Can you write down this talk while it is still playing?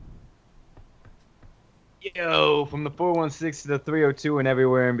Yo, from the 416 to the 302 and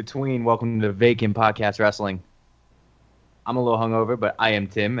everywhere in between, welcome to Vacant Podcast Wrestling. I'm a little hungover, but I am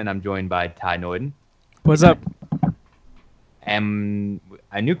Tim, and I'm joined by Ty Norton. What's up? And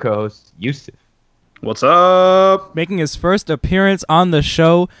a new co-host, Yusuf. What's up? Making his first appearance on the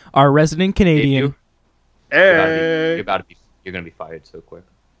show, our resident Canadian. Hey. You're gonna be fired so quick.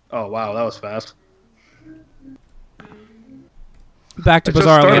 Oh wow, that was fast. Back to I just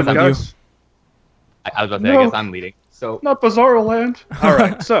Bizarro started, Land with you. guys. I was about to say, No. I guess I'm leading. So Not Bizarro Land. All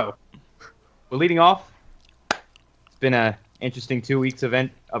right, so we're leading off. It's been a interesting 2 weeks of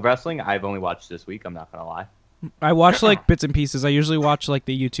wrestling. I've only watched this week. I'm not gonna lie. I watch like bits and pieces. I usually watch like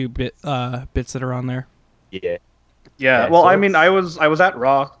the YouTube bits that are on there. Yeah. yeah. Yeah, Well, so I mean, I was at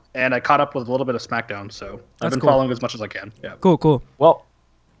Raw and I caught up with a little bit of SmackDown, so I've That's been cool. following as much as I can. Yeah. Cool. Well,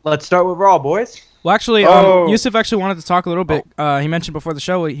 let's start with Raw, boys. Well, actually, Oh. Yusuf actually wanted to talk a little bit. He mentioned before the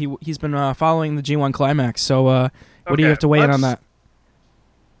show he's been following the G1 Climax. So, what do you Okay, have to weigh in on let's- that?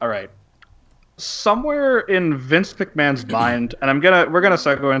 All right. Somewhere in Vince McMahon's mind, and we're gonna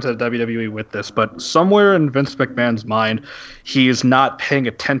start going into the WWE with this, but somewhere in Vince McMahon's mind, he's not paying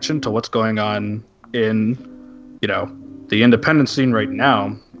attention to what's going on in, the independent scene right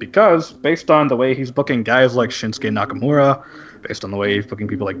now, because based on the way he's booking guys like Shinsuke Nakamura, based on the way he's booking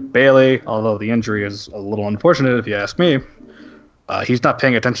people like Bayley, although the injury is a little unfortunate if you ask me, he's not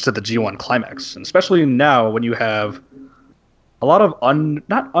paying attention to the G1 Climax, and especially now when you have a lot of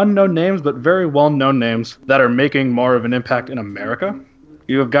not unknown names, but very well-known names that are making more of an impact in America.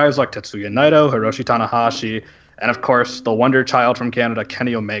 You have guys like Tetsuya Naito, Hiroshi Tanahashi, and of course the wonder child from Canada,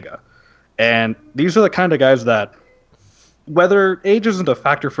 Kenny Omega. And these are the kind of guys that, whether age isn't a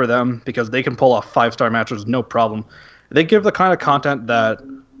factor for them because they can pull off 5-star matches no problem, they give the kind of content that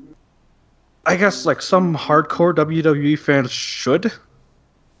I guess like some hardcore WWE fans should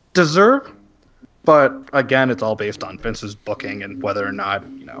deserve. But again, it's all based on Vince's booking and whether or not,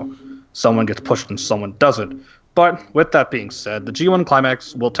 someone gets pushed and someone doesn't. But with that being said, the G1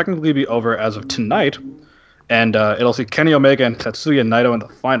 Climax will technically be over as of tonight, and it'll see Kenny Omega and Tetsuya Naito in the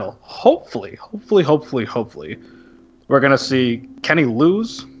final. Hopefully, we're going to see Kenny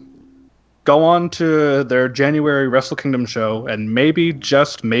lose, go on to their January Wrestle Kingdom show, and maybe,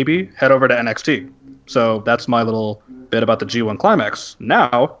 just maybe, head over to NXT. So that's my little bit about the G1 Climax.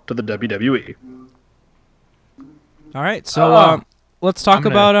 Now to the WWE. All right, so let's talk I'm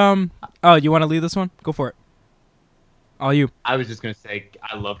gonna- about Oh, you want to lead this one? Go for it. All you. I was just gonna say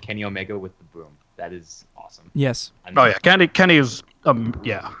I love Kenny Omega with the broom. That is awesome. Yes. I'm Oh yeah, Kenny is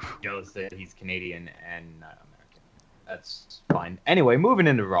yeah. jealous that he's Canadian and not American. That's fine. Anyway, moving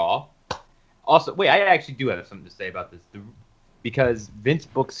into Raw. Also, wait, I actually do have something to say about this. Because Vince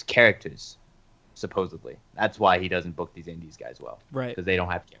books characters, supposedly. That's why he doesn't book these indies guys well. Right. Because they don't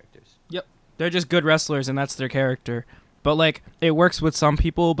have characters. Yep. They're just good wrestlers, and that's their character. But, like, it works with some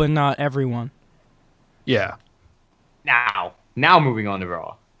people, but not everyone. Yeah. Now moving on to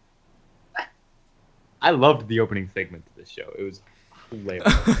Raw. I loved the opening segment to this show. It was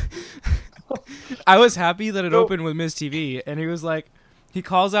hilarious. I was happy that it So- opened with Miz TV, and he was like, he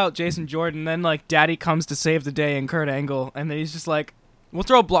calls out Jason Jordan, then, like, Daddy comes to save the day and Kurt Angle, and then he's just like, we'll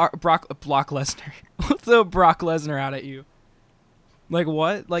throw Brock Lesnar. We'll throw Brock Lesnar out at you. Like,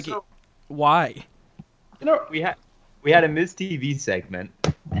 what? Like, So- why? we had a Miz TV segment.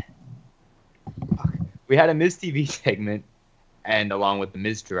 We had a Miz TV segment, and along with the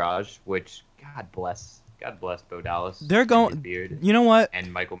Miz Tourage, which God bless Bo Dallas. They're and going- his beard You know what?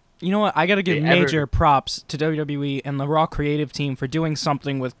 and Michael. You know what? I gotta give They ever- major props to WWE and the Raw creative team for doing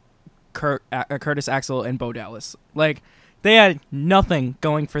something with Curtis Axel and Bo Dallas. Like, they had nothing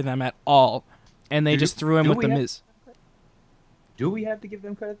going for them at all, and they just threw him with The Miz. Do we have to give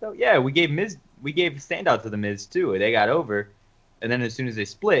them credit though? Yeah, we gave standout to the Miz too. They got over, and then as soon as they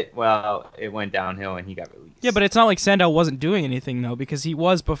split, well, it went downhill and he got released. Yeah, but it's not like Sandow wasn't doing anything though, because he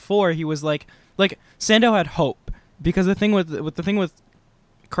was before. He was like Sandow had hope, because the thing with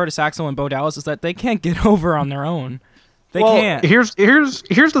Curtis Axel and Bo Dallas is that they can't get over on their own. They can't. Here's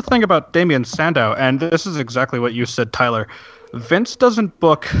the thing about Damian Sandow, and this is exactly what you said, Tyler. Vince doesn't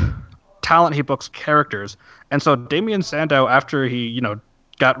book talent; he books characters. And so Damian Sandow, after he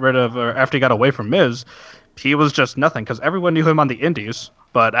got away from Miz, he was just nothing because everyone knew him on the Indies.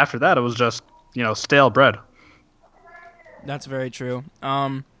 But after that, it was just stale bread. That's very true.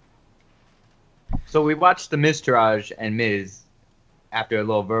 So we watched the Miz Tourage and Miz after a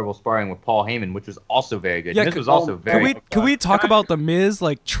little verbal sparring with Paul Heyman, which was also very good. Yeah, Miz was also very Can we talk about the Miz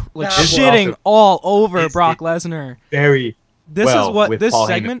like Yeah, shitting also- all over Miz Brock did- Lesnar? very This well is what with this Paul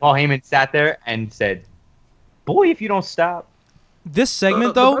segment. Heyman. Paul Heyman sat there and said, "Boy, if you don't stop." This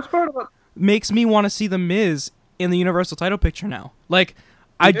segment The though, best part about makes me want to see the Miz in the Universal title picture now. Like,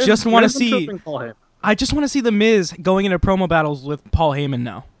 I just want to see the Miz going into promo battles with Paul Heyman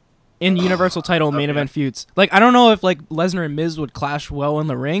now in Universal title main event feuds. Like, I don't know if like Lesnar and Miz would clash well in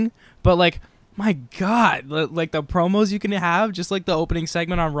the ring, but like, my God, like the promos you can have, just like the opening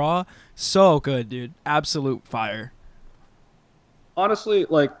segment on Raw, so good, dude. Absolute fire. Honestly,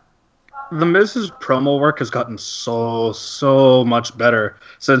 like, the Miz's promo work has gotten so much better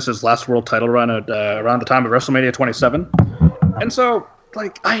since his last world title run at around the time of WrestleMania 27. And so,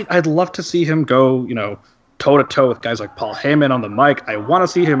 like, I'd love to see him go, you know, toe-to-toe with guys like Paul Heyman on the mic. I want to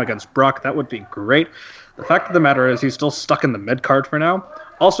see him against Brock. That would be great. The fact of the matter is he's still stuck in the mid-card for now.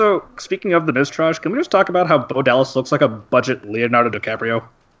 Also, speaking of the Miz trash, can we just talk about how Bo Dallas looks like a budget Leonardo DiCaprio?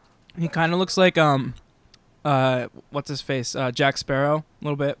 He kind of looks like, what's his face? Jack Sparrow, a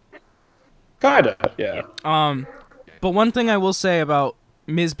little bit. Kinda, yeah. But one thing I will say about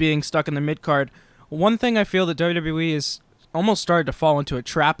Miz being stuck in the mid-card, one thing I feel that WWE is almost started to fall into a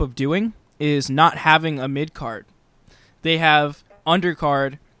trap of doing is not having a mid-card. They have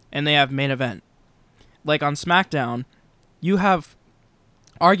undercard and they have main event. Like on SmackDown, you have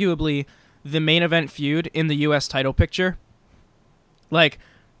arguably the main event feud in the US title picture. Like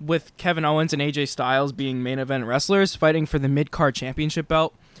with Kevin Owens and AJ Styles being main event wrestlers fighting for the mid-card championship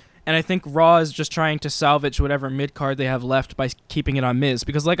belt. And I think Raw is just trying to salvage whatever mid-card they have left by keeping it on Miz.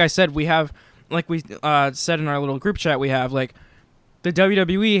 Because like I said, we have, like we said in our little group chat, we have, like, the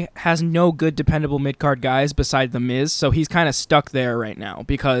WWE has no good dependable mid-card guys beside the Miz. So he's kind of stuck there right now.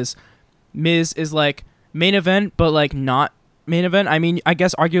 Because Miz is, like, main event, but, like, not main event. I mean, I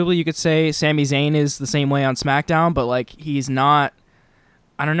guess arguably you could say Sami Zayn is the same way on SmackDown. But, like, he's not,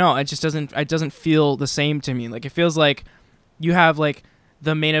 I don't know. It doesn't feel the same to me. Like, it feels like you have, like,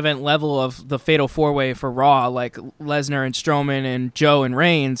 the main event level of the Fatal 4-Way for Raw, like Lesnar and Strowman and Joe and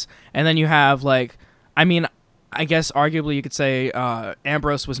Reigns. And then you have, like, I mean, I guess arguably you could say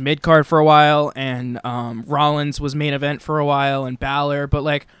Ambrose was mid-card for a while and Rollins was main event for a while and Balor. But,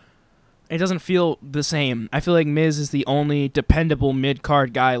 like, it doesn't feel the same. I feel like Miz is the only dependable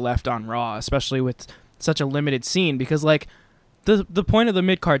mid-card guy left on Raw, especially with such a limited scene. Because, like, the point of the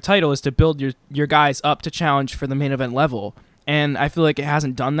mid-card title is to build your guys up to challenge for the main event level. And I feel like it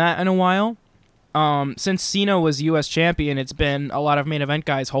hasn't done that in a while. Since Cena was U.S. champion, it's been a lot of main event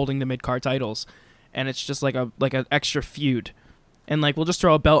guys holding the mid-card titles. And it's just like an extra feud. And, like, we'll just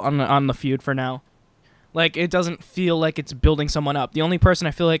throw a belt on the feud for now. Like, it doesn't feel like it's building someone up. The only person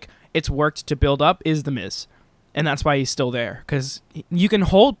I feel like it's worked to build up is The Miz. And that's why he's still there. Because you can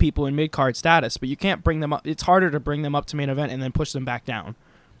hold people in mid-card status, but you can't bring them up. It's harder to bring them up to main event and then push them back down.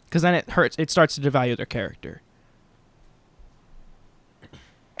 Because then it hurts. It starts to devalue their character.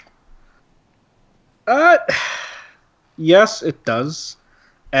 Yes, it does.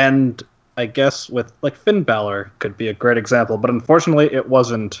 And I guess with, like, Finn Balor could be a great example, but unfortunately it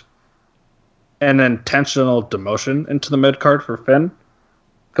wasn't an intentional demotion into the mid-card for Finn.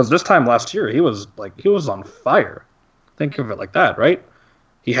 Because this time last year, he was on fire. Think of it like that, right?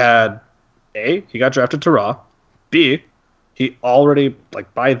 He had, A, he got drafted to Raw. B, he already,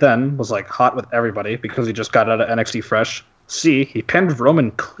 like, by then was, like, hot with everybody because he just got out of NXT fresh. C, he pinned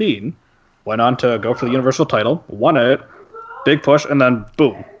Roman clean. Went on to go for the Universal title, won it, big push, and then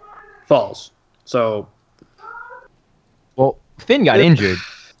boom, falls. So, well, Finn got injured.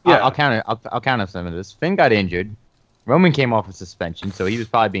 Yeah, I'll counter some of this. Finn got injured. Roman came off of suspension, so he was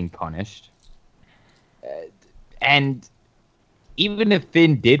probably being punished. And even if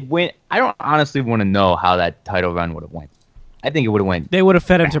Finn did win, I don't honestly want to know how that title run would have went. I think it would have went. They would have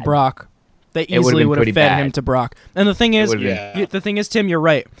fed him to Brock. They easily would have fed him to Brock. And the thing is, Tim, you're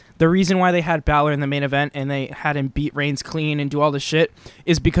right. The reason why they had Balor in the main event and they had him beat Reigns clean and do all this shit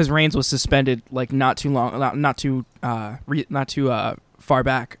is because Reigns was suspended like not too far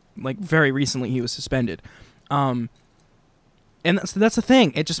back. Like very recently, he was suspended. And that's the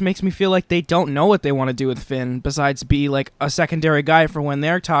thing. It just makes me feel like they don't know what they want to do with Finn besides be like a secondary guy for when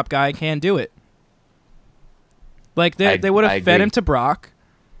their top guy can do it. Like they would have fed him to Brock.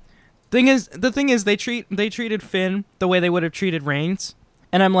 The thing is, they treated Finn the way they would have treated Reigns,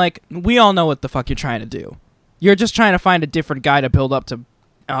 and I'm like, we all know what the fuck you're trying to do. You're just trying to find a different guy to build up to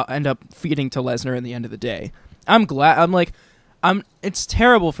end up feeding to Lesnar in the end of the day. It's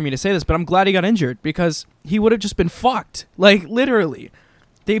terrible for me to say this, but I'm glad he got injured because he would have just been fucked. Like literally,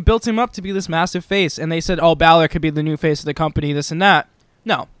 they built him up to be this massive face, and they said, "Oh, Balor could be the new face of the company," this and that.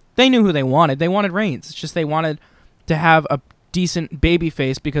 No, they knew who they wanted. They wanted Reigns. It's just they wanted to have a decent baby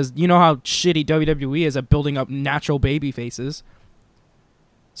face because you know how shitty WWE is at building up natural baby faces.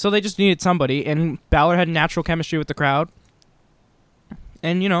 So they just needed somebody, and Balor had natural chemistry with the crowd.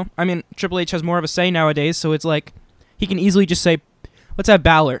 And, I mean, Triple H has more of a say nowadays, so it's like he can easily just say, let's have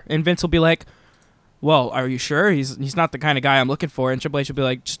Balor. And Vince will be like, well, are you sure? He's not the kind of guy I'm looking for. And Triple H will be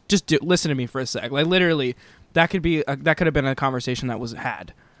like, listen to me for a sec. Like, literally, that could have been a conversation that was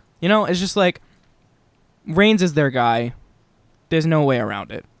had. It's just like, Reigns is their guy. There's no way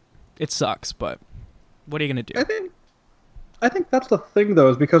around it. It sucks, but what are you going to do? I think that's the thing, though,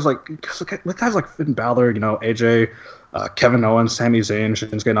 is because with guys like Finn Balor, AJ, Kevin Owens, Sami Zayn,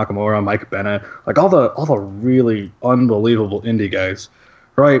 Shinsuke Nakamura, Mike Bennett, like all the really unbelievable indie guys,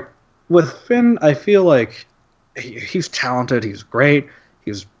 right? With Finn, I feel like he's talented, he's great,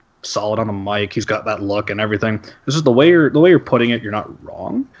 he's solid on the mic, he's got that look and everything. It's just the way you're putting it, you're not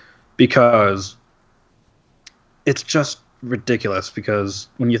wrong, because it's just ridiculous. Because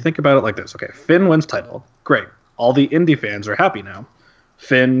when you think about it like this, okay, Finn wins title, great. All the indie fans are happy now.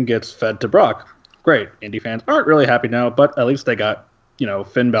 Finn gets fed to Brock. Great. Indie fans aren't really happy now, but at least they got,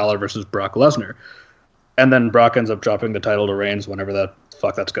 Finn Balor versus Brock Lesnar. And then Brock ends up dropping the title to Reigns whenever the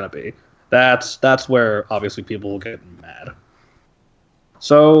fuck that's going to be. That's where, obviously, people will get mad.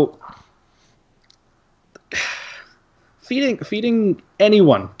 So, feeding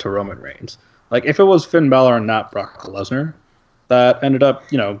anyone to Roman Reigns. Like, if it was Finn Balor and not Brock Lesnar that ended up,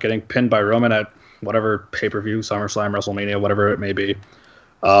 getting pinned by Roman at whatever pay-per-view, SummerSlam, WrestleMania, whatever it may be.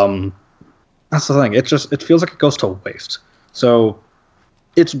 That's the thing. It feels like it goes to waste. So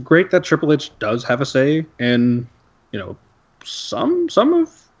it's great that Triple H does have a say in, some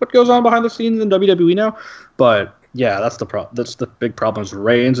of what goes on behind the scenes in WWE now. But yeah, that's the problem. That's the big problem. Is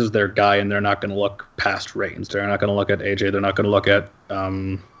Reigns is their guy, and they're not going to look past Reigns. They're not going to look at AJ. They're not going to look at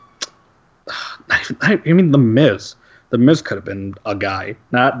The Miz. The Miz could have been a guy,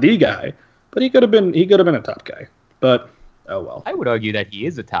 not the guy. But he could have been a top guy. But oh well. I would argue that he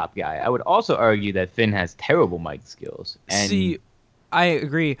is a top guy. I would also argue that Finn has terrible mic skills. And see, I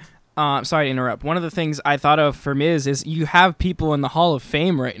agree. Sorry to interrupt. One of the things I thought of for Miz is you have people in the Hall of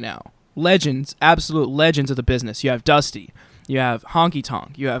Fame right now. Legends, absolute legends of the business. You have Dusty. You have Honky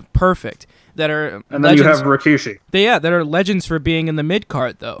Tonk. You have Perfect. That are and then legends. You have Rikishi. That are legends for being in the mid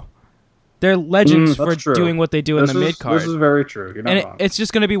card though. They're legends for doing what they do in the mid card. This is very true. You're not wrong. It's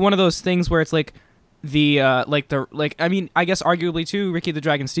just going to be one of those things where it's like I guess arguably too, Ricky the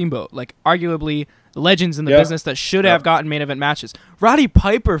Dragon Steamboat, like arguably legends in the business that should have gotten main event matches. Roddy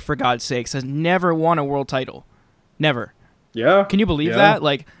Piper, for God's sakes, has never won a world title. Never. Yeah. Can you believe that?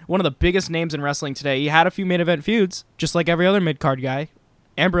 Like, one of the biggest names in wrestling today. He had a few main event feuds, just like every other mid card guy.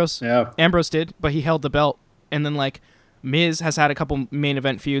 Ambrose did, but he held the belt. And then Miz has had a couple main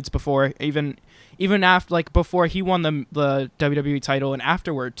event feuds before, even after before he won the WWE title and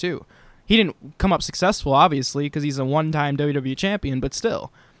afterward too. He didn't come up successful, obviously, because he's a one-time WWE champion, but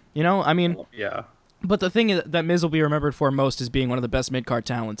still, I mean, yeah. But the thing is that Miz will be remembered for most is being one of the best mid-card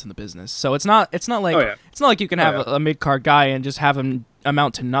talents in the business. So it's not like you can have a mid-card guy and just have him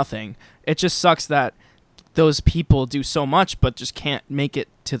amount to nothing. It just sucks that those people do so much but just can't make it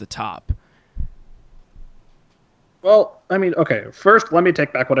to the top. Well, I mean, okay, first, let me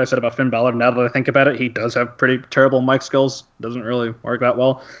take back what I said about Finn Balor. Now that I think about it, he does have pretty terrible mic skills. Doesn't really work that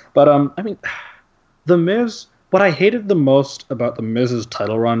well. But, I mean, The Miz, what I hated the most about The Miz's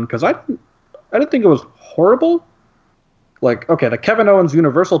title run, because I didn't think it was horrible. Like, okay, the Kevin Owens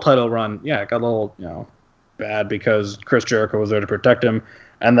Universal title run, it got a little, bad because Chris Jericho was there to protect him,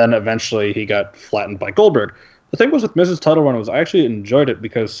 and then eventually he got flattened by Goldberg. The thing was with Miz's title run was I actually enjoyed it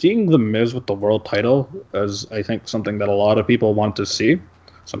because seeing The Miz with the world title is, I think, something that a lot of people want to see.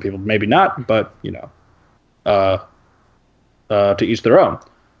 Some people maybe not, but, to each their own.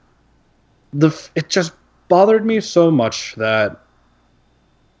 It just bothered me so much that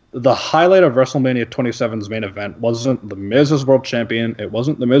the highlight of WrestleMania 27's main event wasn't The Miz as world champion. It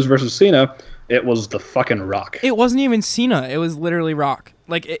wasn't The Miz versus Cena. It was the fucking Rock. It wasn't even Cena. It was literally Rock.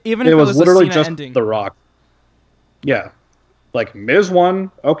 Even if it was literally Cena just ending. The Rock. Yeah. Miz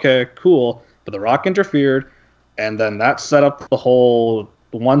won. Okay, cool. But The Rock interfered, and then that set up the whole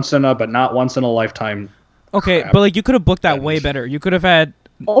once in a but not once in a lifetime. Okay, crap. but you could have booked that way better. You could have had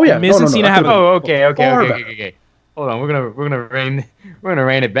Miz and Cena have. Okay. Hold on, we're gonna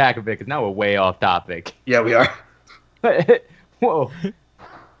rein it back a bit because now we're way off topic. Yeah, we are. Whoa,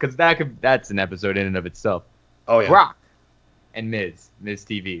 because that's an episode in and of itself. Oh yeah. Rock and Miz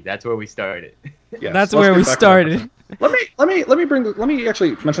TV. That's where we started. Yes, that's where we started. Let me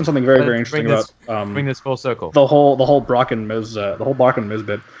actually mention something very interesting about bring this full circle. The whole Brock and Miz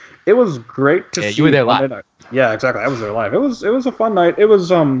bit. It was great to see. You were there live. Night. Yeah, exactly. I was there live. It was a fun night. It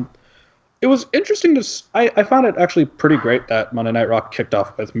was interesting to. I found it actually pretty great that Monday Night Raw kicked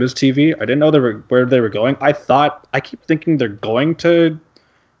off with Miz TV. I didn't know where they were going. I keep thinking they're going to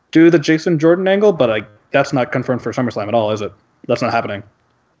do the Jason Jordan angle, but that's not confirmed for SummerSlam at all, is it? That's not happening.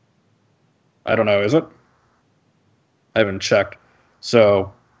 I don't know, is it? I haven't checked.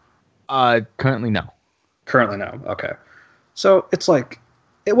 So, currently no. Currently no. Okay. So it's like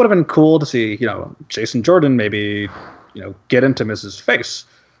it would have been cool to see, Jason Jordan maybe, get into Miz's face.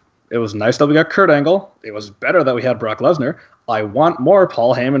 It was nice that we got Kurt Angle. It was better that we had Brock Lesnar. I want more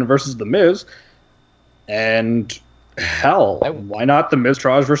Paul Heyman versus The Miz. And hell, why not The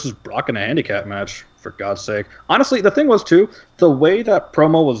Miztourage versus Brock in a handicap match? For God's sake. Honestly, the thing was too, the way that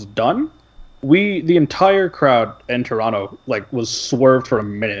promo was done, the entire crowd in Toronto was swerved for a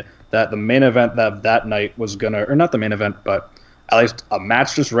minute that the main event that night was gonna, or not the main event, but at least a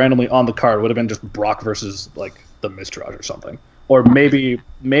match just randomly on the card would have been just Brock versus the Miztourage or something, or maybe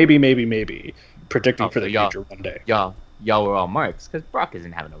predicting for the future one day. Y'all were all marks because Brock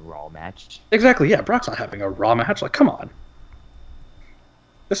isn't having a Raw match. Exactly, yeah. Brock's not having a Raw match. Come on.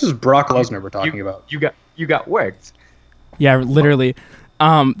 This is Brock Lesnar we're talking about. You got worked. Yeah, literally.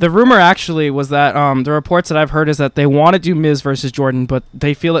 The rumor actually was that the reports that I've heard is that they want to do Miz versus Jordan, but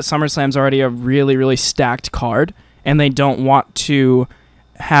they feel that SummerSlam's already a really, really stacked card, and they don't want to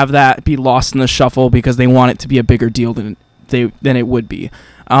have that be lost in the shuffle because they want it to be a bigger deal than it would be.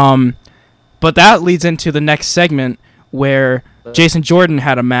 But that leads into the next segment where Jason Jordan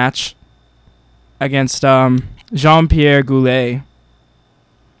had a match against Jean-Pierre Goulet.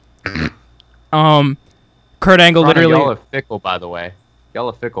 Kurt Angle literally. Y'all are fickle, by the way. Y'all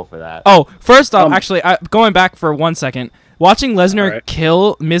are fickle for that. Oh, first off, actually, going back for 1 second, watching Lesnar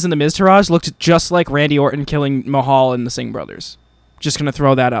kill Miz and the Miztourage looked just like Randy Orton killing Mahal and the Singh brothers. Just gonna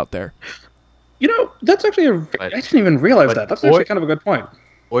throw that out there. That's actually I didn't even realize that. That's actually kind of a good point.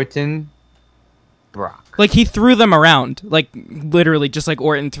 Orton, Brock. He threw them around, literally, just like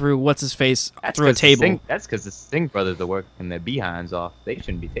Orton threw what's-his-face through a table. That's because the Singh brothers are working their behinds off. They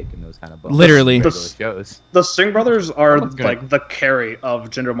shouldn't be taking those kind of bumps. Literally. The Singh brothers are the carry of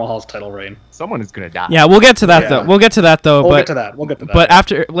Jinder Mahal's title reign. Someone is going to die. Yeah, we'll get to that, though. We'll get to that. But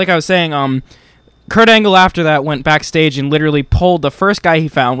after, like I was saying, Kurt Angle after that went backstage and literally pulled the first guy he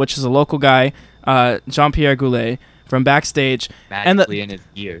found, which is a local guy, Jean-Pierre Goulet, from backstage. Magically in his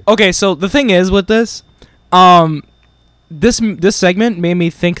gear. Okay, so the thing is with this, this segment made me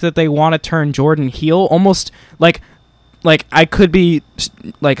think that they want to turn Jordan heel, almost like I could be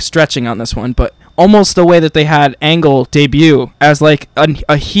stretching on this one, but almost the way that they had Angle debut as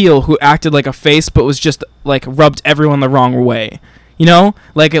a heel who acted like a face, but was just rubbed everyone the wrong way.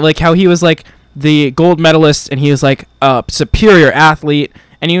 Like how he was the gold medalist and he was a superior athlete,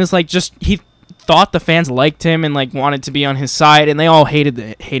 and he was he thought the fans liked him and wanted to be on his side, and they all hated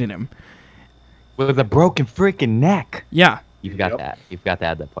him. With a broken freaking neck. Yeah. You've got that. You've got to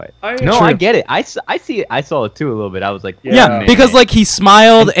add that part. True. I get it. I see it. I saw it too a little bit. I was like, yeah, because he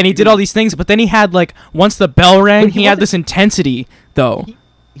smiled and he did all these things, but then he had once the bell rang, he had this intensity though.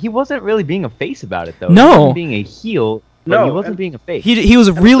 He wasn't really being a face about it though. No. He wasn't being a heel. No, he wasn't being a face. He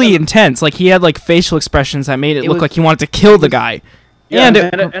was really intense. He had facial expressions that made it look like he wanted to kill the guy. Yeah,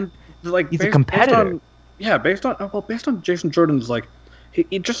 and he's a competitor. Based on Jason Jordan's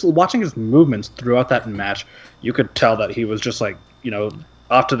he just watching his movements throughout that match, you could tell that he was just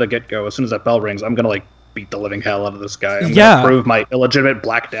off to the get go. As soon as that bell rings, I'm gonna beat the living hell out of this guy. I'm gonna prove my illegitimate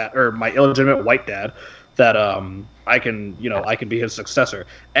black dad or my illegitimate white dad that I can be his successor.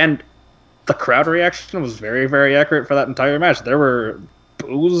 And the crowd reaction was very, very accurate for that entire match. There were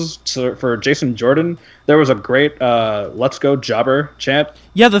boos for Jason Jordan. There was a great "Let's go Jobber" chant.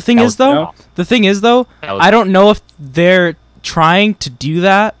 Yeah, the thing is though, I don't know if they're trying to do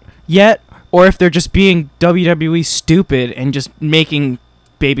that yet, or if they're just being WWE stupid and just making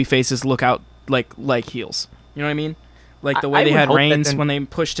baby faces look out like heels. You know what I mean? The way they had Reigns when they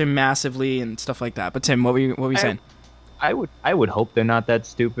pushed him massively and stuff like that. But Tim, what were you saying? I would hope they're not that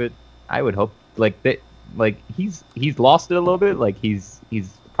stupid. I would hope he's lost it a little bit. He's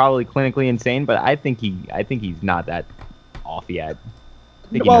probably clinically insane, but I think he's not that off yet.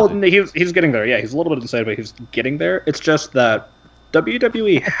 Well, he's getting there. Yeah, he's a little bit insane, but he's getting there. It's just that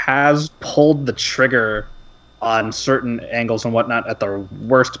WWE has pulled the trigger on certain angles and whatnot at the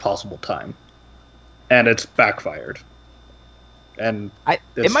worst possible time, and it's backfired. And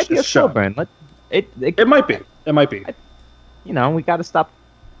it might be a slow burn. It might be. It might be. We got to stop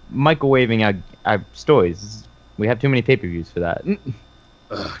microwaving our stories. We have too many pay-per-views for that.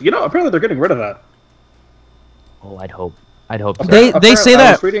 Apparently they're getting rid of that. Oh, I'd hope. So. They say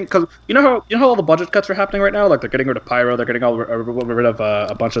that because you know how all the budget cuts are happening right now. They're getting rid of Pyro. They're getting rid of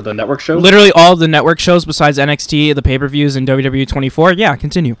a bunch of the network shows. Literally all the network shows besides NXT, the pay-per-views, and WWE 24. Yeah,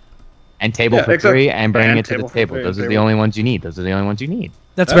 continue. And table Yeah, for exact- 3 and bringing and it to the table for table. 3 Those and are the table. only ones you need. Those are the only ones you need.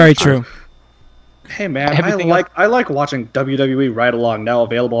 That's That's very true. true. Hey man, Everything I like watching WWE Ride Along, now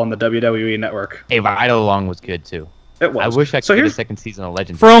available on the WWE Network. Hey, Ride Along was good too. It was. I wish I could So get a here's second season of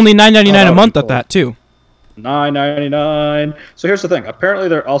Legends. For only $9.99 that a would month be at cool. that too. $9.99. So here's the thing. Apparently,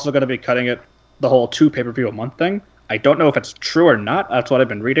 they're also going to be cutting it the whole 2 pay-per-view a month thing. I don't know if it's true or not. That's what I've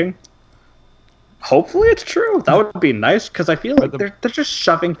been reading. Hopefully, it's true. That would be nice because I feel like they're just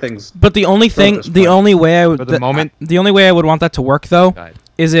shoving things. But the only thing, this the point. only way I would, For the moment- the only way I would want that to work though, Go ahead.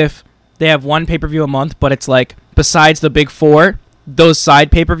 is if they have one pay-per-view a month, but it's like besides the big 4, those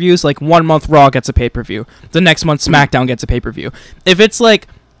side pay-per-views, like 1 month Raw gets a pay-per-view, the next month SmackDown gets a pay-per-view. If it's like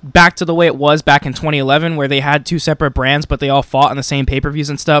back to the way it was back in 2011, where they had 2 separate brands, but they all fought on the same pay-per-views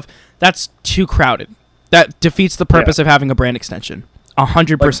and stuff, that's too crowded. That defeats the purpose of having a brand extension.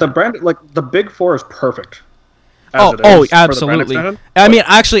 100%. Like the brand, like the big 4 is perfect. as Oh, it is for the brand absolutely. extension. I mean,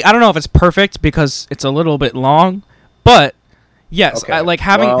 actually, I don't know if it's perfect because it's a little bit long, but yes, Okay. I like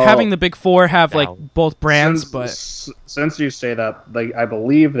having Well, having the big 4 have like now, both brands, Since you say that, I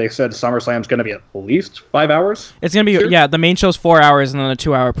believe they said SummerSlam's going to be at least 5 hours. it's gonna be the main show's 4 hours and then a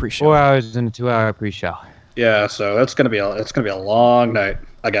 2-hour pre-show. 4 hours and a 2-hour pre-show. Yeah, so it's going to be a long night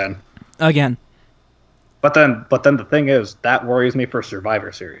again. Again, But then the thing is that worries me for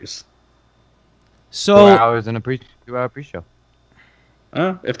Survivor Series. 4 so hours and a 2-hour pre-show.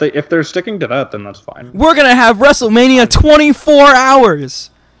 If they're sticking to that, then that's fine. we're gonna have WrestleMania 24 hours.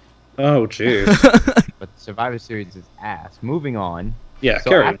 Oh jeez. But Survivor Series is ass. Moving on. Yeah, So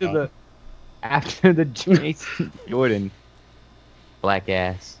carry after on. after the Jason Jordan black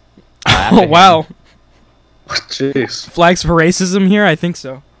ass. Oh after him- wow, Jeez. flags for racism here. I think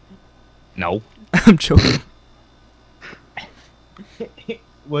so. No. I'm joking.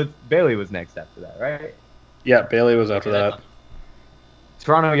 Bailey was next after that, right? Yeah, Bailey was after that.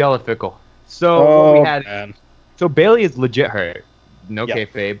 Toronto Yellow Fickle. So what we had. man. So Bailey is legit hurt. No Yep.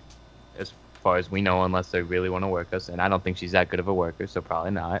 kayfabe, as far as we know, unless they really want to work us. And I don't think she's that good of a worker, so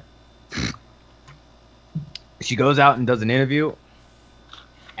probably not. She goes out and does an interview,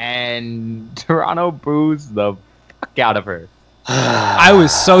 and Toronto boos the fuck out of her. I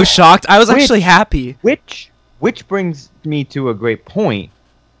was so shocked. I was Which- actually happy. Which brings me to a great point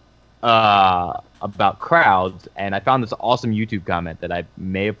about crowds, and I found this awesome YouTube comment that I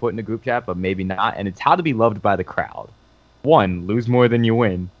may have put in the group chat, but maybe not, and it's how to be loved by the crowd. 1, lose more than you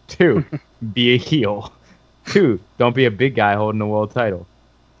win. 2, be a heel. 2, don't be a big guy holding the world title.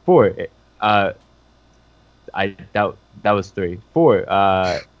 4, that was 3. 4,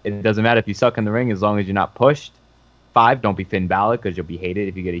 it doesn't matter if you suck in the ring as long as you're not pushed. 5, don't be Finn Balor because you'll be hated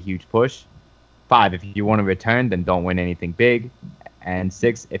if you get a huge push. 5, if you want to return, then don't win anything big. And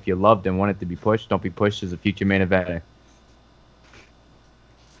 6, if you're loved and wanted to be pushed, don't be pushed as a future main eventer.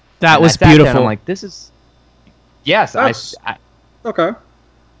 That And was I sat there and beautiful. I'm like, this is. Yes, That's- Okay.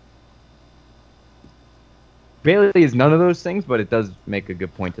 Bailey is none of those things, but it does make a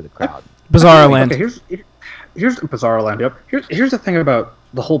good point to the crowd. Bizarre Land. Okay, here's Bizarre Land. Yep. Here's the thing about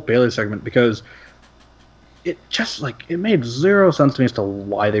the whole Bailey segment, because it just it made zero sense to me as to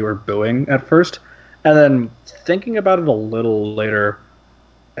why they were booing at first, and then thinking about it a little later,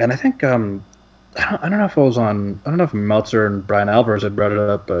 and I think I don't know if it was on, I don't know if Meltzer and Brian Alvarez had brought it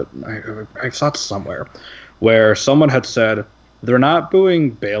up, but I saw it somewhere where someone had said they're not booing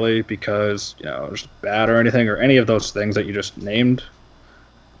Bailey because it's bad or anything or any of those things that you just named,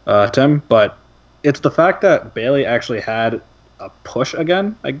 Tim, but it's the fact that Bailey actually had a push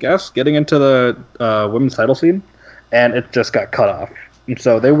again, I guess, getting into the women's title scene, and it just got cut off. And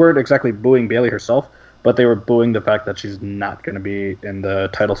so they weren't exactly booing Bailey herself, but they were booing the fact that she's not going to be in the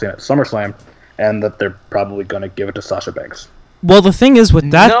title scene at SummerSlam, and that they're probably going to give it to Sasha Banks. Well, the thing is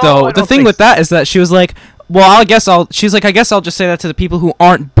with that No, though, I the don't thing think with that is that she was like, well, I guess I'll just say that to the people who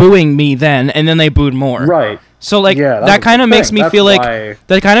aren't booing me then, and then they booed more. Right. So like Yeah, that was kind the of makes thing. me That's feel like why-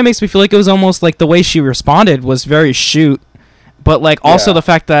 it was almost like the way she responded was very shoot, but like also Yeah. the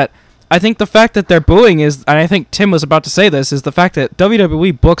fact that I think the fact that they're booing is, and I think Tim was about to say this, is the fact that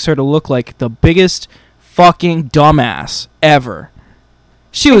WWE books her to look like the biggest fucking dumbass ever.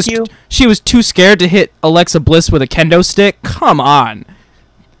 She was too scared to hit Alexa Bliss with a kendo stick. Come on.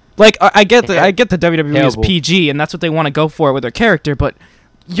 Like I get the WWE is Terrible. PG and that's what they want to go for with their character, but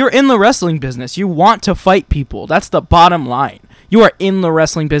you're in the wrestling business. You want to fight people. That's the bottom line. You are in the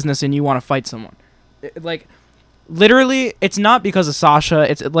wrestling business and you want to fight someone. Like literally, it's not because of Sasha.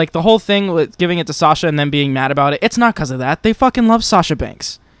 It's like the whole thing with giving it to Sasha and then being mad about it. It's not because of that. They fucking love Sasha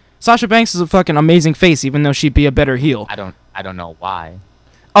Banks. Sasha Banks is a fucking amazing face, even though she'd be a better heel. I don't know why.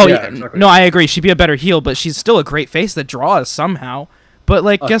 Oh, Yeah, yeah, exactly. no, I agree. She'd be a better heel, but she's still a great face that draws somehow. But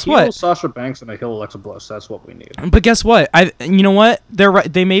like, guess heel what? Sasha Banks and a heel Alexa Bliss. That's what we need. But guess what? You know what? They're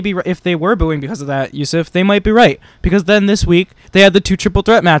right. They may be right. If they were booing because of that, Yusuf, they might be right. Because then this week they had the 2 triple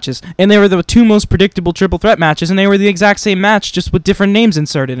threat matches, and they were the 2 most predictable triple threat matches, and they were the exact same match, just with different names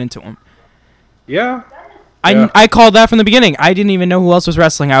inserted into them. Yeah. I called that from the beginning. I didn't even know who else was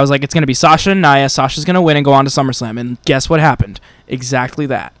wrestling. I was like, it's gonna be Sasha and Nia. Sasha's gonna win and go on to SummerSlam, and guess what happened? Exactly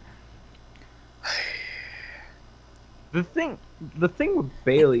that. The thing with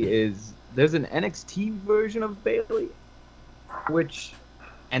Bayley is there's an NXT version of Bayley,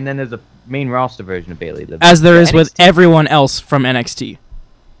 and then there's a main roster version of Bayley. As there is with everyone else from NXT.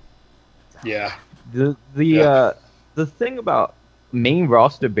 Yeah. The thing about main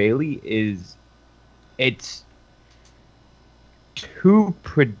roster Bayley is it's too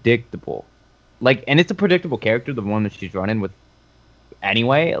predictable. Like, and it's a predictable character, the one that she's running with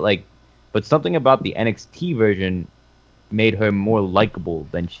anyway. Like, but something about the NXT version made her more likable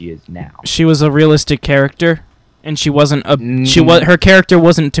than she is now. She was a realistic character, and she wasn't her character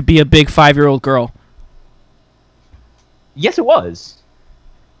wasn't to be a big 5-year-old girl. Yes, it was.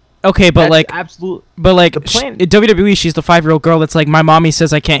 Okay, but That's like absolute. But like The plan- in WWE, she's the 5-year-old girl that's like, my mommy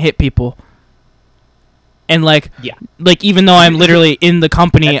says I can't hit people. And like, Yeah. like even though I'm literally in the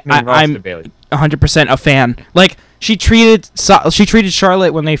company, That's main roster I'm Bayley. 100% a fan. Like she treated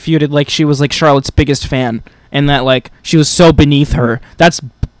Charlotte when they feuded like she was like Charlotte's biggest fan, and that like she was so beneath her. That's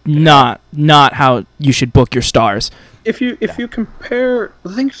not how you should book your stars. If you compare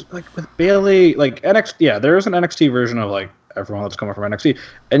the things like with Bayley, like NXT, yeah, there is an NXT version of like everyone that's coming from NXT,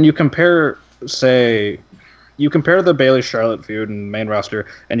 and you compare the Bayley Charlotte feud in main roster,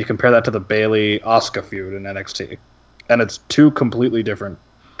 and you compare that to the Bayley Asuka feud in NXT, and it's 2 completely different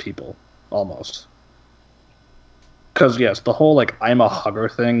people almost. Because yes, the whole like I'm a hugger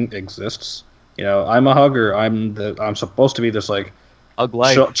thing exists. You know, I'm a hugger. I'm supposed to be this like Hug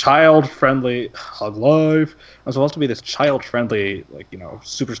life. child-friendly hug life. I'm supposed to be this child-friendly like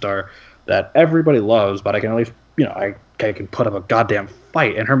superstar that everybody loves, but I can at least I can put up a goddamn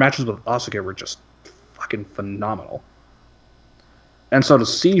fight. And her matches with Asuka were just fucking phenomenal. And so to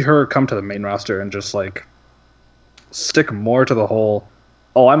see her come to the main roster and just like stick more to the whole,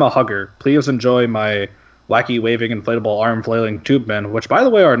 oh, I'm a hugger, please enjoy my wacky waving inflatable arm flailing tube men, which by the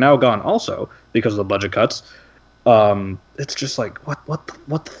way are now gone also because of the budget cuts. It's just like what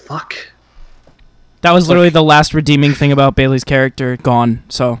the fuck? That was literally the last redeeming thing about Bayley's character. Gone.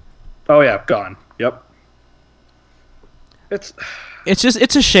 So. Oh yeah, gone. Yep.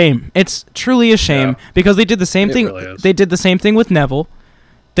 It's a shame. It's truly a shame because they did the same thing. Really is. They did the same thing with Neville.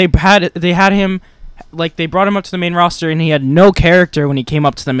 They had him, like they brought him up to the main roster and he had no character when he came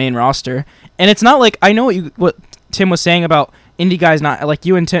up to the main roster. And it's not like, I know what Tim was saying about indie guys not like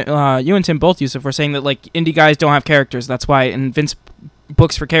you and Tim both, Yusuf, were saying that like indie guys don't have characters. That's why and Vince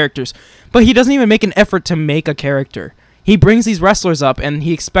books for characters. But he doesn't even make an effort to make a character. He brings these wrestlers up and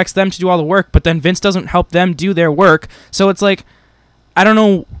he expects them to do all the work, but then Vince doesn't help them do their work. So it's like, I don't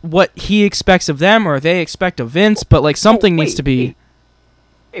know what he expects of them or they expect of Vince, but like something needs to be.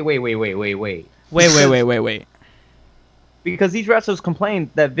 Wait. Wait. Because these wrestlers complain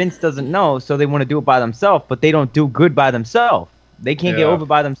that Vince doesn't know, so they want to do it by themselves, but they don't do good by themselves. They can't get over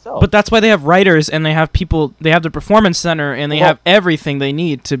by themselves. But that's why they have writers and they have people. They have the performance center and they have everything they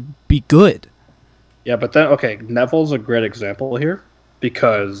need to be good. Yeah, but then okay, Neville's a great example here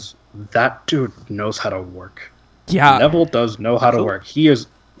because that dude knows how to work. Yeah, Neville does know how to work. He is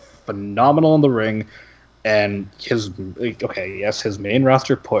phenomenal in the ring, and his main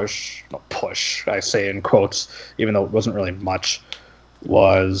roster push, I say in quotes, even though it wasn't really much,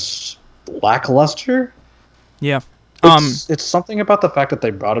 was lackluster. Yeah. It's something about the fact that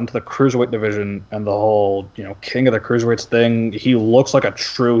they brought him to the cruiserweight division and the whole, king of the cruiserweights thing. He looks like a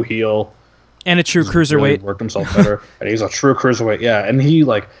true heel. And a true cruiserweight. Really worked himself better, and he's a true cruiserweight. Yeah, and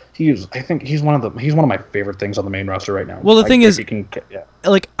I think he's one of my favorite things on the main roster right now. Well, the thing is,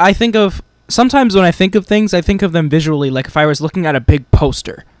 like I think of sometimes when I think of things, I think of them visually. Like if I was looking at a big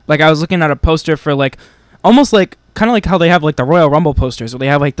poster, like I was looking at a poster for like almost like kind of like how they have like the Royal Rumble posters, where they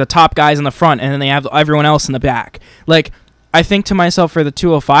have like the top guys in the front and then they have everyone else in the back. Like I think to myself for the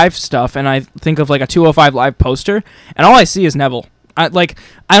 205 stuff, and I think of like a 205 live poster, and all I see is Neville. I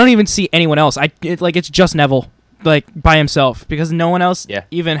don't even see anyone else. It's just Neville, like by himself, because no one else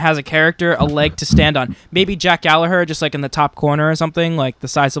even has a character, a leg to stand on. Maybe Jack Gallagher, just like in the top corner or something, like the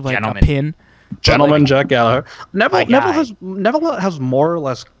size of like a pin. Gentleman Jack Gallagher. Neville has more or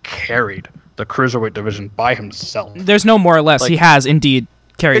less carried the cruiserweight division by himself. There's no more or less. He has indeed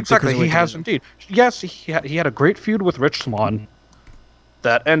carried. Exactly, the he has division. indeed. Yes, he had a great feud with Rich Swann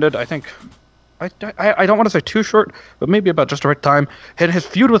that ended, I think. I don't want to say too short, but maybe about just the right time. And his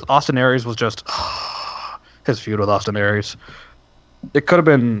feud with Austin Aries was just his feud with Austin Aries. It could have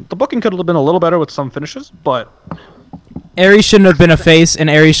been the booking could have been a little better with some finishes, but Aries shouldn't have been a face, and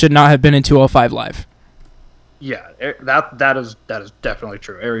Aries should not have been in 205 Live. yeah, that is definitely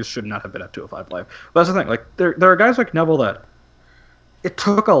true. Aries should not have been at 205 Live. But that's the thing. Like there are guys like Neville that it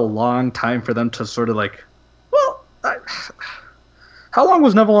took a long time for them to sort of like, well, how long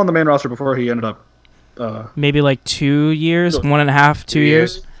was Neville on the main roster before he ended up? Maybe like 2 years, 1.5, 2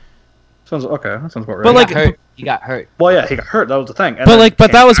 years. Sounds okay. That sounds about right. But like, he got hurt. well, yeah, he got hurt. That was the thing. And but then like, but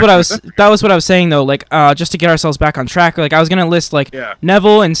came that was back what I with was. it. That was saying though. Like, just to get ourselves back on track. Like, I was gonna list like Yeah.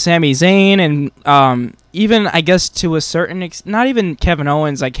 Neville and Sami Zayn, and even I guess to a certain not even Kevin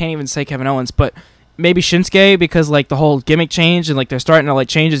Owens. I can't even say Kevin Owens, but maybe Shinsuke, because like the whole gimmick change, and like they're starting to like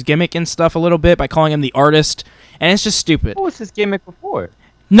change his gimmick and stuff a little bit by calling him the artist, and it's just stupid. What was his gimmick before?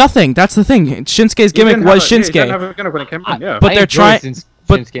 Nothing. That's the thing. Shinsuke's gimmick was He didn't Shinsuke, have a gimmick when he came in. Yeah. But I they're enjoy trying-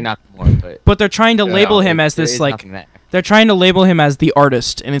 but- Shinsuke Nakamura, but they're trying to label him as there this is like nothing there. they're trying to label him as the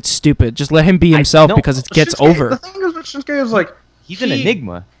artist, and it's stupid. Just let him be himself no, because it gets Shinsuke- over. The thing is with Shinsuke is like He's an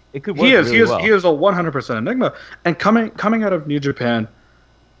enigma. It could work he is really well. he is a 100% enigma, and coming out of New Japan,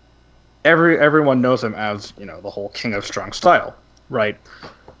 everyone knows him as the whole King of Strong Style, right?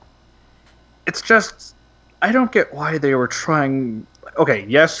 It's just I don't get why they were trying. Okay,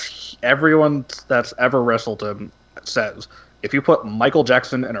 yes, everyone that's ever wrestled him says if you put Michael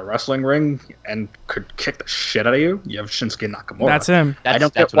Jackson in a wrestling ring and could kick the shit out of you, you have Shinsuke Nakamura. That's him. That's, I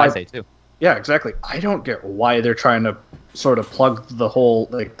don't that's get what I why- say too. Yeah, exactly. I don't get why they're trying to sort of plug the whole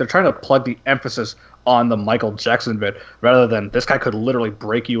they're trying to plug the emphasis on the Michael Jackson bit rather than this guy could literally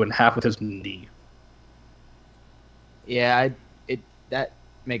break you in half with his knee. Yeah, that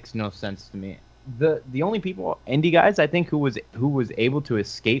makes no sense to me. The only people indie guys I think who was able to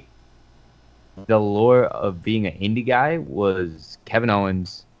escape the lure of being an indie guy was Kevin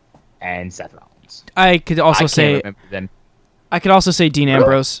Owens and Seth Rollins. I could also I say can't remember them, I could also say Dean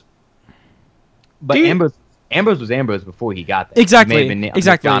Ambrose. but Ambrose was Ambrose before he got there. Exactly, He may have been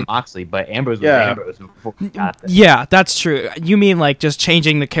exactly. John Moxley, but Ambrose was Yeah. Ambrose before he got there. Yeah, that's true. You mean like just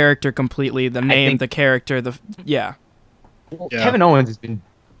changing the character completely, the name, think- the character, yeah. Well, Yeah. Kevin Owens has been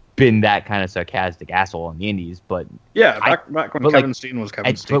that kind of sarcastic asshole on the indies, but Yeah, I- back when but, like, Kevin Steen was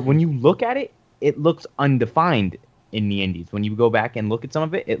Kevin Steen. but when you look at it, it looks undefined in the indies. When you go back and look at some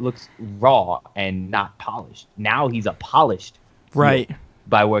of it, it looks raw and not polished. Now he's a polished heel Right.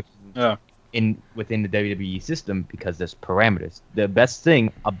 by working Yeah. within the WWE system because there's parameters. The best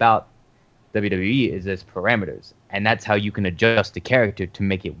thing about WWE is there's parameters, and that's how you can adjust the character to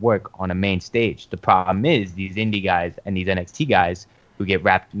make it work on a main stage. The problem is these indie guys and these NXT guys who get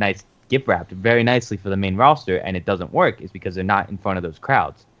wrapped very nicely for the main roster, and it doesn't work is because they're not in front of those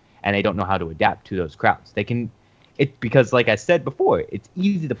crowds, and they don't know how to adapt to those crowds. Because like I said before, it's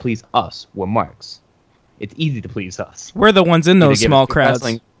easy to please us. We're marks. It's easy to please us. We're the ones in Either those give small us good crowds.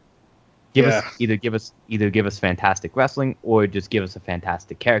 wrestling, Yeah. give us fantastic wrestling, or just give us a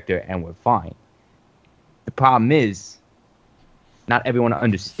fantastic character, and we're fine. The problem is, not everyone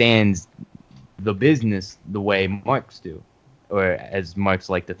understands the business the way marks do, or as marks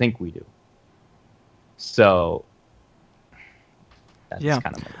like to think we do. So that's Yeah.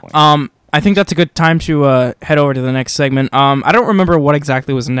 kind of my point. I think that's a good time to head over to the next segment. I don't remember what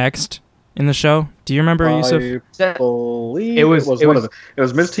exactly was next in the show. Do you remember, Yusuf? I believe It was- it one was of the. It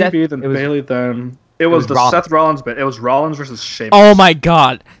was Miz Seth- TV, then it was- Bailey, then it was was the Rollins. Seth Rollins bit. It was Rollins versus Sheamus. Oh my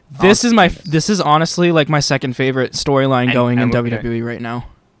god. This Oh, this is honestly like my second favorite storyline And- going in and we're gonna- WWE right now.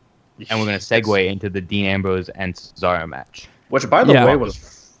 And we're gonna segue into the Dean Ambrose and Cesaro match. Which, by the Yeah. way, was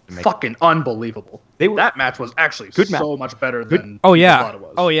fucking unbelievable. That Match was actually Good so much better Good- than Oh people yeah. thought it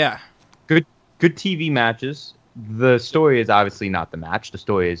was. Oh yeah. good TV matches. The story is obviously not the match. The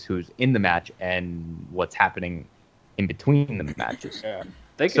story is who's in the match and what's happening in between the matches. Yeah.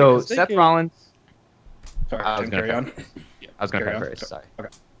 So Seth Rollins. Sorry, I was Tim, gonna carry on. I was gonna Carry cut on. first. Sorry. Okay.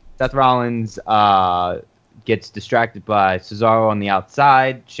 Seth Rollins gets distracted by Cesaro on the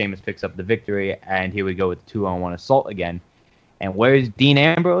outside. Sheamus picks up the victory, and here we go with the 2-on-1 assault again. And where's Dean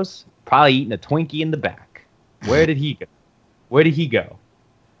Ambrose? Probably eating a Twinkie in the back. Where did he go?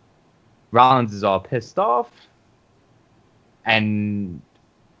 Rollins is all pissed off, and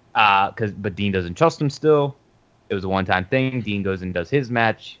but Dean doesn't trust him still. It was a one-time thing. Dean goes and does his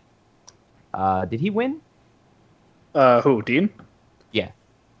match. Did he win? Who? Dean? Yeah.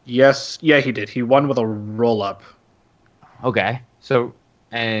 Yes. Yeah, he did. He won with a roll up. Okay. So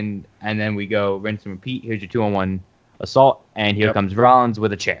and then we go rinse and repeat. Here's your 2-on-1 assault, and here Yep. comes Rollins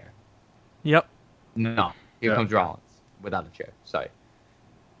with a chair. Yep. No, here Yeah. comes Rollins without a chair. Sorry.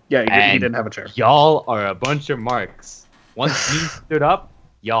 Yeah, he And didn't have a chair. Y'all are a bunch of marks. Once Dean stood up,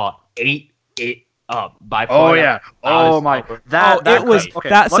 y'all ate it up. By far, Oh yeah. loudest Oh my. over. That it was okay,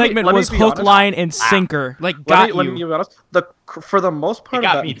 that let me- segment let me was be hook, honest. line, and sinker. Like got Let me you. be honest. For the most part It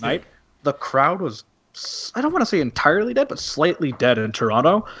of got me that too. night, the crowd was, I don't want to say entirely dead, but slightly dead in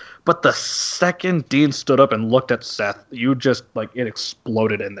Toronto. But the second Dean stood up and looked at Seth, you just like it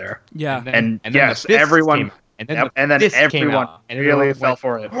exploded in there. Yeah. And then yes, the fists everyone- came out. And then, Yep, the and then fists came everyone out, and really everyone fell went,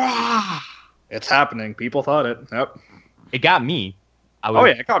 for it. "Rah!" It's happening. People thought it. Yep. It got me. Oh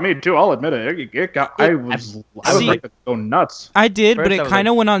yeah, it got me too. I'll admit it. It got. I was See- like go nuts. I did, First but I it was, kind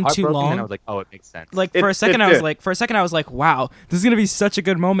of went on too heartbroken, long. And I was like, oh, it makes sense. Like It- for a it second, I was did. like, wow, this is gonna be such a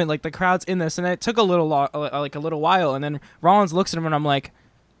good moment. Like the crowd's in this, and it took a little while, and then Rollins looks at him, and I'm like,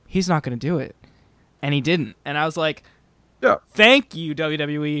 he's not gonna do it, and he didn't, and I was like, Yeah. thank you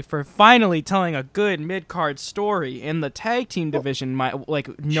WWE for finally telling a good mid card story in the tag team division,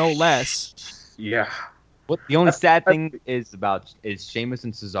 no less. Yeah. What the only sad thing is Sheamus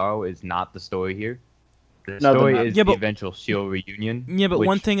and Cesaro is not the story here. The No, they're story not. is Yeah, the but- eventual Shield reunion. Yeah, but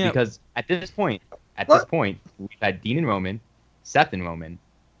one thing that- because at this point, What? we've had Dean and Roman, Seth and Roman,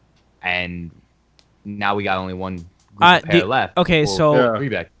 and now we got only one group of pair left. okay, before so- Yeah.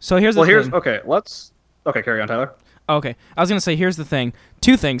 Ryback. So here's the Well, here's thing. okay. Okay, carry on, Tyler. Okay, I was gonna say here's the thing.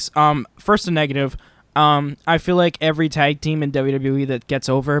 Two things. First a negative. I feel like every tag team in WWE that gets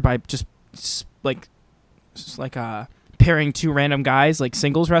over by just pairing two random guys like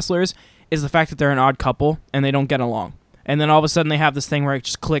singles wrestlers is the fact that they're an odd couple and they don't get along. And then all of a sudden they have this thing where it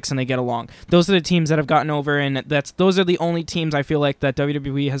just clicks and they get along. Those are the teams that have gotten over, and those are the only teams I feel like that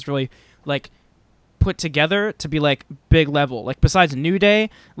WWE has really like put together to be like big level. Like besides New Day,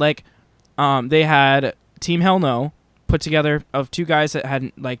 like they had Team Hell No put together of two guys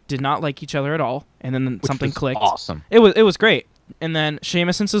that did not like each other at all, and then Which something was clicked. Awesome. It was great. And then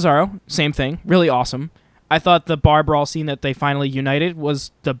Sheamus and Cesaro, same thing, really awesome. I thought the bar brawl scene that they finally united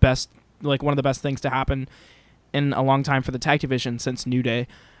was the best, like one of the best things to happen in a long time for the tag division since New Day.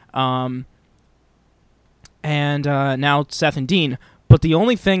 And now Seth and Dean. But the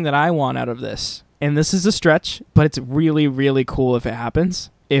only thing that I want out of this, and this is a stretch, but it's really, really cool if it happens,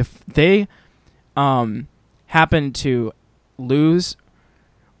 if they happen to lose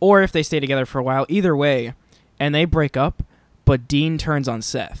or if they stay together for a while, either way, and they break up, but Dean turns on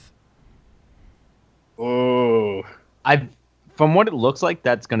Seth. Oh. From what it looks like,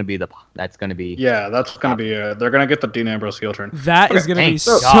 that's gonna be Yeah, that's gonna be. They're gonna get the Dean Ambrose heel turn. That is going to be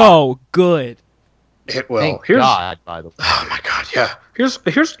Thank so good. It will. Thank Here's. God, by the way. Oh my God. Yeah. Here's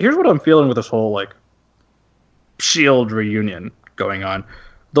what I'm feeling with this whole like Shield reunion going on.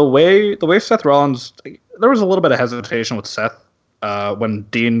 The way Seth Rollins, there was a little bit of hesitation with Seth when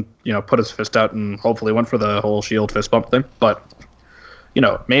Dean, put his fist out and hopefully went for the whole Shield fist bump thing. But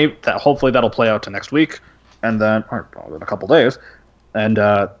hopefully that'll play out to next week, and then or in a couple days, and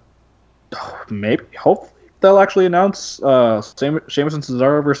hopefully they'll actually announce Sheamus and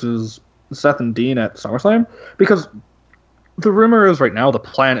Cesaro versus Seth and Dean at SummerSlam, because the rumor is right now the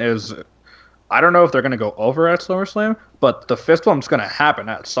plan is, I don't know if they're going to go over at SummerSlam, but the fist bump's going to happen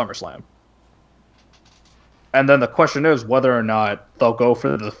at SummerSlam. And then the question is whether or not they'll go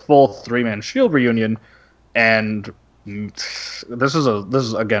for the full three-man Shield reunion, and this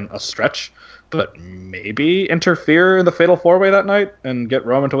is again a stretch, but maybe interfere in the Fatal 4-Way that night and get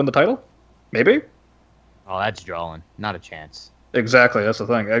Roman to win the title. Maybe. Oh, that's drawing. Not a chance. Exactly, that's the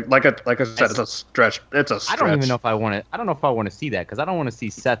thing. Like I said, it's a stretch. It's a stretch. I don't even know if I want to. I don't know if I want to see that, because I don't want to see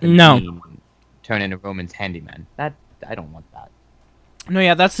Seth and No. Dean turn into Roman's handyman. That I don't want that. No,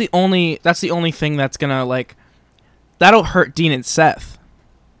 yeah, that's the only thing that's going to that'll hurt Dean and Seth.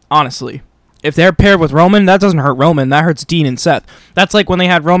 Honestly. If they're paired with Roman, that doesn't hurt Roman. That hurts Dean and Seth. That's like when they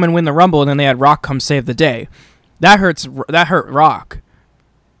had Roman win the Rumble and then they had Rock come save the day. That hurt Rock.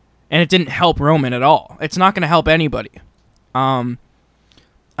 And it didn't help Roman at all. It's not going to help anybody.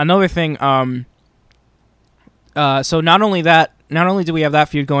 Another thing, so not only do we have that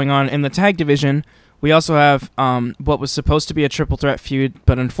feud going on in the tag division, we also have what was supposed to be a triple threat feud,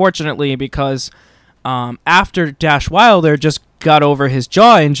 but unfortunately, because after Dash Wilder just got over his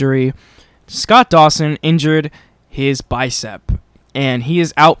jaw injury, Scott Dawson injured his bicep, and he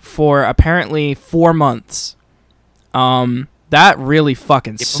is out for apparently 4 months. That really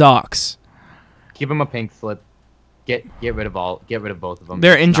fucking sucks. Give him a pink slip. Get rid of both of them.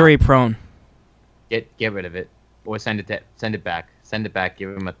 They're injury prone. Get rid of it, or send it back. Send it back. Give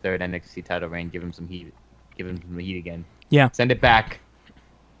him a third NXT title reign. Give him some heat. Give him some heat again. Yeah. Send it back.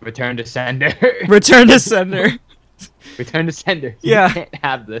 Return to sender. Return to sender. Return to sender. Yeah. You can't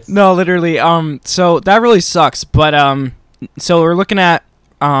have this. No, literally. So that really sucks. But so we're looking at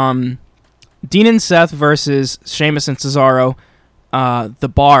Dean and Seth versus Sheamus and Cesaro. The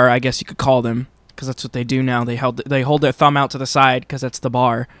Bar, I guess you could call them, because that's what they do now. They hold their thumb out to the side because that's the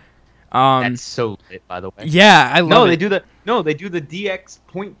Bar. That's so lit, by the way. Yeah, I love it. They do the DX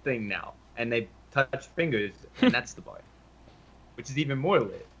point thing now, and they touch fingers, and that's the Bar, which is even more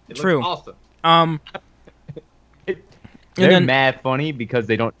lit. It True. looks awesome. They're then, mad funny because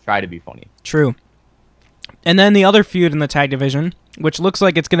they don't try to be funny. True. And then the other feud in the tag division, which looks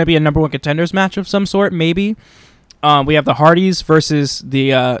like it's going to be a number 1 contenders match of some sort, maybe. We have the Hardys versus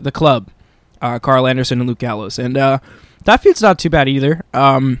the Club, Carl Anderson and Luke Gallows, and that feud's not too bad either.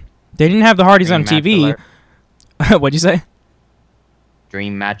 They didn't have the Hardys Dream on TV. What'd you say?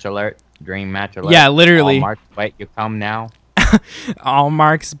 Dream match alert. Dream match alert. Yeah, literally. All marks, wait, you come now. All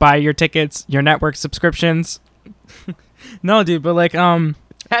marks, buy your tickets, your network subscriptions. No, dude, but like,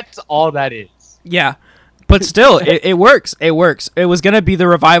 That's all that is. yeah, but still, it works. It works. It was gonna be the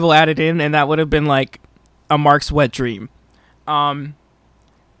Revival added in, and that would have been like a Mark's wet dream. One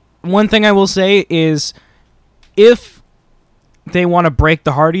thing I will say is, if they want to break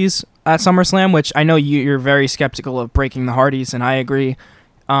the Hardys at SummerSlam, which I know you're very skeptical of breaking the Hardys, and I agree.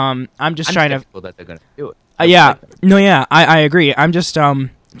 I'm trying to. That they're gonna do it. I agree. I'm just trying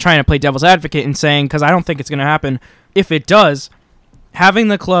to play devil's advocate and saying, because I don't think it's gonna happen. If it does, having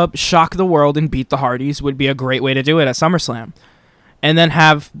the Club shock the world and beat the Hardys would be a great way to do it at SummerSlam, and then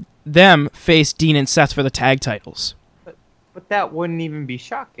have them face Dean and Seth for the tag titles. But that wouldn't even be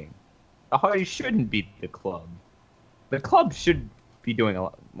shocking. The Hardys shouldn't beat the Club. The Club should be doing a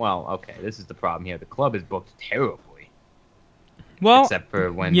lot. Well, okay, this is the problem here. The Club is booked terribly. Well, except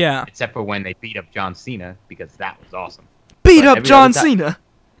for when they beat up John Cena, because that was awesome. Beat up John Cena.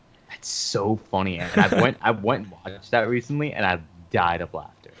 That's so funny, and I went and watched that recently, and I died of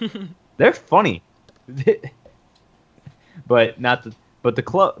laughter. They're funny, but the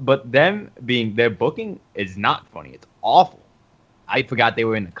Club, but them being their booking is not funny. It's awful. I forgot they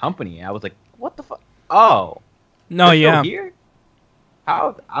were in the company. I was like, what the fuck? Oh, no, they're yeah. still here?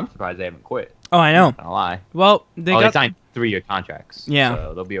 How? I'm surprised they haven't quit. Oh, I know. I'm not gonna lie. Well, they signed 3-year contracts. Yeah,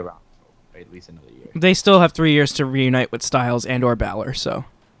 so they'll be around for at least another year. They still have 3 years to reunite with Styles and/or Balor. So.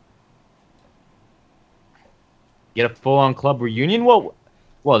 Get a full-on Club reunion? Well,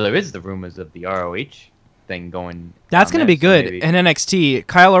 there is the rumors of the ROH thing going. That's going to be good. So in NXT,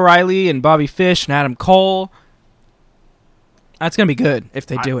 Kyle O'Reilly and Bobby Fish and Adam Cole. That's going to be good if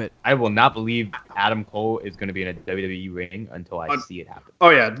they do it. I will not believe Adam Cole is going to be in a WWE ring until I see it happen.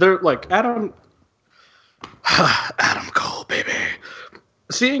 Oh yeah, they're like Adam Cole, baby.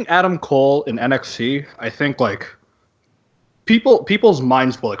 Seeing Adam Cole in NXT, I think like people's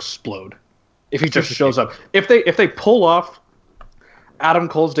minds will explode if he just shows up. If they pull off Adam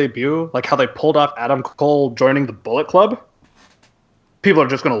Cole's debut, like how they pulled off Adam Cole joining the Bullet Club, people are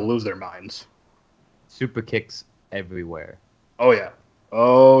just going to lose their minds. Super kicks everywhere. Oh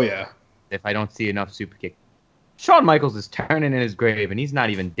yeah. If I don't see enough super kicks, Shawn Michaels is turning in his grave, and he's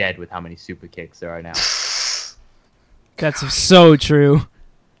not even dead with how many super kicks there are now. That's so true.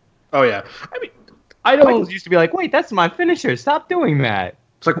 Oh yeah. I mean, Michaels used to be like, wait, that's my finisher. Stop doing that.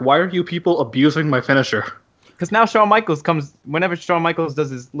 It's like, why are you people abusing my finisher? Because now Shawn Michaels whenever Shawn Michaels does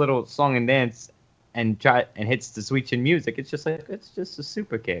his little song and dance and hits the sweet chin music, it's just a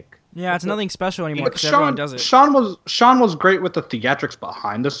super kick. Yeah, it's nothing special anymore because everyone does it. Shawn was great with the theatrics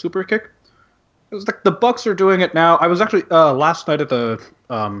behind the super kick. It was like the Bucks are doing it now. I was actually last night at the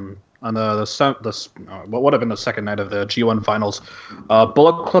on what would have been the second night of the G1 finals.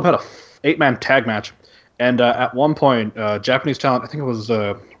 Bullet Club had a 8-man tag match, and at one point, Japanese talent, I think it was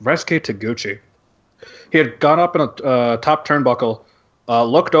Reisuke Taguchi, he had gone up in a top turnbuckle,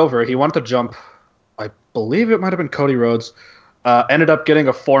 looked over, he wanted to jump. I believe it might have been Cody Rhodes. Ended up getting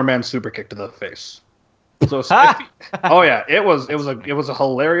a 4-man super kick to the face. So, oh yeah, it was a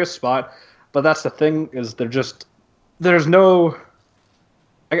hilarious spot. But that's the thing, is there's no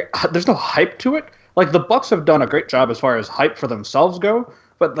hype to it. Like the Bucks have done a great job as far as hype for themselves go,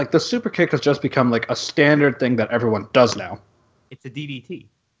 but like the super kick has just become like a standard thing that everyone does now. It's a DDT.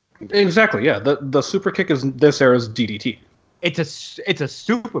 Exactly, yeah. The super kick is this era's DDT. It's a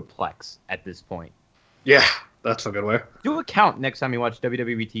superplex at this point. Yeah, that's a good way. Do a count next time you watch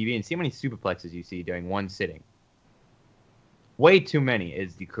WWE TV and see how many superplexes you see during one sitting. Way too many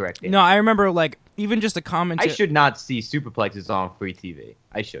is the correct answer. No, I remember like even just the commentary. I should not see superplexes on free TV.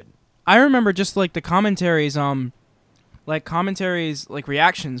 I shouldn't. I remember just like the commentaries, like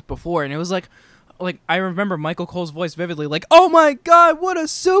reactions before, and it was like I remember Michael Cole's voice vividly, like, "Oh my God, what a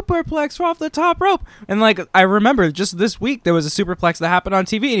superplex off the top rope!" And like I remember just this week there was a superplex that happened on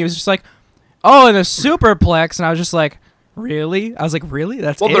TV, and he was just like, "Oh, and a superplex," and I was just like, Really? I was like, really?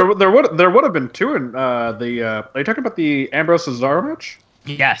 That's Well, it? there would have been two in the. Are you talking about the Ambrose Cesaro match?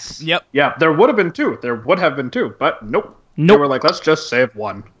 Yes. Yep. Yeah, there would have been two. There would have been two, but nope. They Nope. were like, let's just save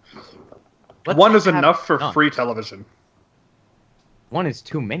one. Let's One is have enough for none. free television. One is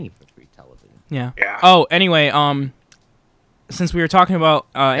too many for free television. Yeah. Yeah. Oh, anyway, since we were talking about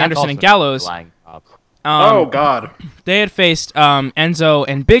That's Anderson and also Gallows, lying up. Oh God. they had faced Enzo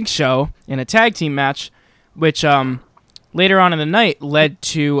and Big Show in a tag team match, which later on in the night led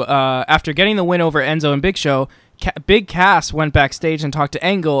to after getting the win over Enzo and Big Show, Big Cass went backstage and talked to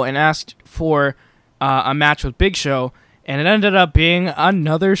Angle and asked for a match with Big Show, and it ended up being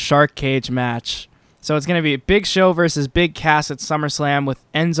another Shark Cage match. So it's going to be Big Show versus Big Cass at SummerSlam with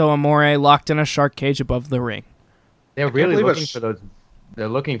Enzo Amore locked in a shark cage above the ring. They're really believe looking it's- for those. They're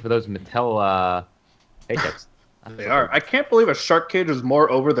looking for those Mattel paychecks. They are. I can't believe a shark cage is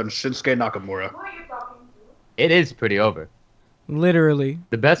more over than Shinsuke Nakamura. It is pretty over. Literally.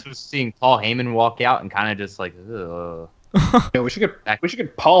 The best was seeing Paul Heyman walk out and kind of just like, ugh. Yeah, we should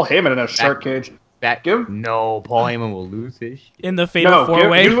get Paul Heyman in a shark cage. Back. Give- No, Paul Heyman will lose his shit. In the Fatal No,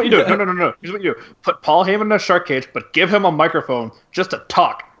 4-Way. here's what you do. No. Here's what you do. Put Paul Heyman in a shark cage, but give him a microphone just to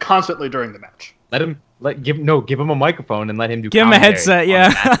talk constantly during the match. Give him a microphone and let him do. Give him a commentary headset, on yeah.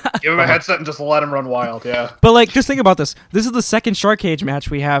 the match. Give him a headset and just let him run wild. Yeah. But like, just think about this. This is the second Shark Cage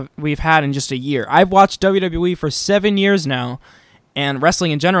match we've had in just a year. I've watched WWE for 7 years now, and wrestling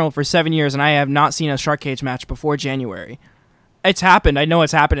in general for 7 years, and I have not seen a Shark Cage match before January. It's happened. I know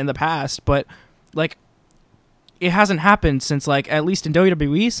it's happened in the past, but like, it hasn't happened since like at least in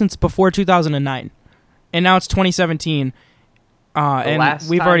WWE since before 2009, and now it's 2017, and last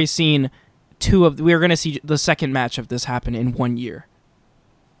we've time- already seen two of. We are going to see the second match of this happen in 1 year.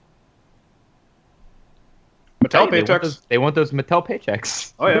 Mattel Hey, paychecks. They want those Mattel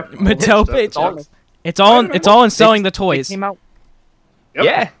paychecks. Oh yeah. Mattel That's all- paychecks. It's all in selling the They toys. came out. Yep.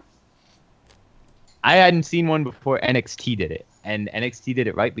 Yeah. I hadn't seen one before NXT did it, and NXT did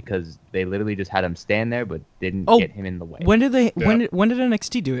it right because they literally just had him stand there, but didn't Oh, get him in the way. When did they? Yeah. When did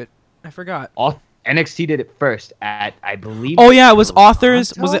NXT do it? I forgot. NXT did it first at, I believe. Oh yeah, it was authors.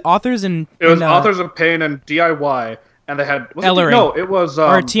 Toronto? Was it authors and? It was and, Authors of Pain and DIY, and they had Ellering. No, it was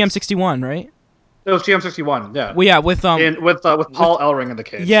or TM61, right? It was TM61. Yeah. Well, yeah, with With Paul Ellering in the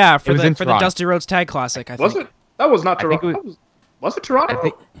cage. yeah, for It was the in for the Toronto. Dusty Rhodes Tag Classic. I Was think. it? That was not I think Toronto. it Was it Toronto? I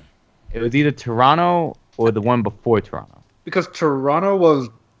think it was either Toronto or the one before Toronto. Because Toronto was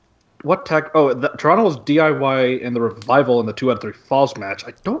what tag? Oh, Toronto was DIY in the Revival in the 2 out of 3 Falls match.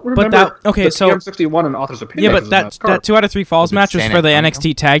 I don't remember. okay, the so- TM61 and Authors of Pain. Yeah, matches but in that card. 2 out of 3 Falls Was it match was San for the Antonio?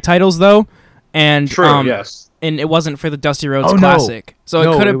 NXT tag titles though, and True. Yes. and it wasn't for the Dusty Rhodes Oh, no. Classic, so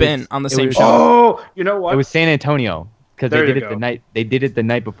No, it could have it been was- on the it same was- show. Oh, you know what? It was San Antonio because There they you did it go. the night. They did it the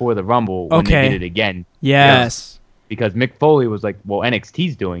night before the Rumble when Okay. they did it again. Yes. Because Mick Foley was like, "Well,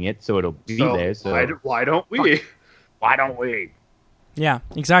 NXT's doing it, so it'll be So, there." So why don't we? why don't we? Yeah.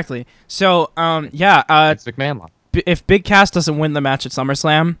 Exactly. So yeah. It's McMahon law. If Big Cass doesn't win the match at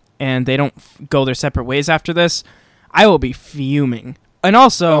SummerSlam and they don't go their separate ways after this, I will be fuming. And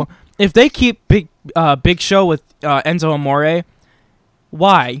also, if they keep Big Show with Enzo Amore,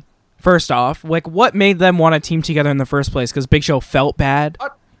 why? First off, like, what made them want to team together in the first place? Because Big Show felt bad.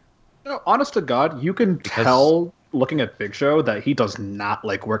 No, honest to God, you can tell looking at Big Show that he does not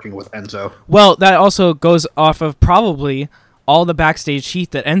like working with Enzo. Well, that also goes off of probably all the backstage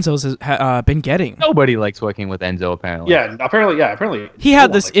heat that Enzo's been getting. Nobody likes working with Enzo, apparently. Yeah, apparently. He no had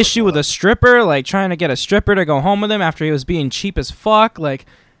one this likes issue with Enzo. a stripper, like trying to get a stripper to go home with him after he was being cheap as fuck. Like,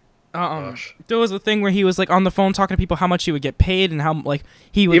 Gosh. there was a thing where he was like on the phone talking to people how much he would get paid and how like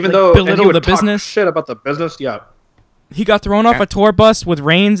he would Even like, though and he belittle would the talk business. shit about the business, yeah. He got thrown off a tour bus with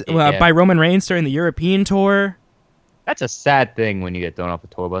Reigns Yeah. by Roman Reigns during the European tour. That's a sad thing when you get thrown off a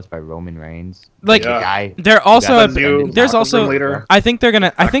tour bus by Roman Reigns. Like, The guy. They're also that's the new there's Knockouts also ringleader. I think they're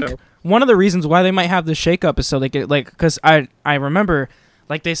gonna I think Facto. one of the reasons why they might have the shakeup is so they get like because I remember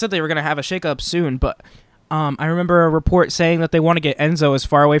like they said they were gonna have a shakeup soon, but I remember a report saying that they want to get Enzo as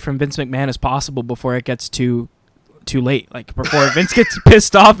far away from Vince McMahon as possible before it gets too late, like before Vince gets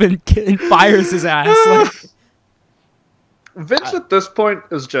pissed off and fires his ass. Like, Vince at this point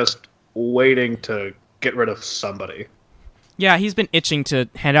is just waiting to get rid of somebody. yeah, he's been itching to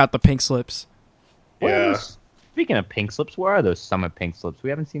hand out the pink slips What are Yeah. those- Speaking of pink slips, where are those summer pink slips? We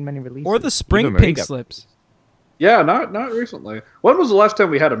haven't seen many releases. or the spring Eva Marie pink got- slips. Yeah, not recently. When was the last time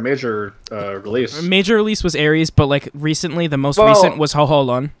we had a major release? Major release was Aries, but like recently, the most Well- recent was Ho Ho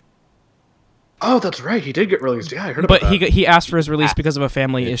Lun. Oh, that's right. He did get released. Yeah, I heard about But that. he asked for his release because of a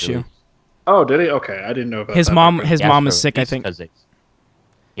family It's issue. released. Oh, did he? Okay, I didn't know about His that. mom Okay. his He asked mom for is sick, I release think. 'cause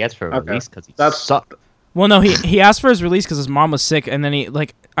he asked for a Okay. release because he That's sucked. Well, no, he asked for his release because his mom was sick, and then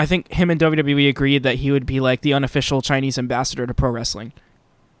I think him and WWE agreed that he would be like the unofficial Chinese ambassador to pro wrestling.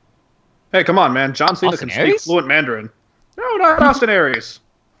 Hey, come on, man. John Cena Austin can speak Aries? fluent Mandarin. No, not Austin Aries.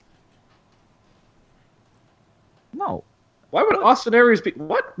 No. Why would Austin Aries be...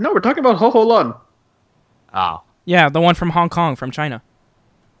 What? No, we're talking about Ho Ho Lun. Oh. Yeah, the one from Hong Kong, from China.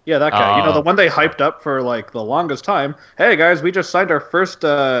 Yeah, that guy. You know, Oh. the one they hyped up for, like, the longest time. Hey, guys, we just signed our first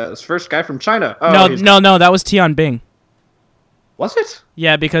guy from China. Oh, No, that was Tian Bing. Was it?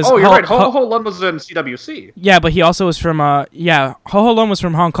 Yeah, because Oh, you're right. Ho Ho Lun was in CWC. Yeah, but he also was from Ho Ho Lun was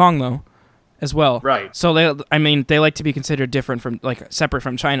from Hong Kong though, as well. Right. So they like to be considered different from separate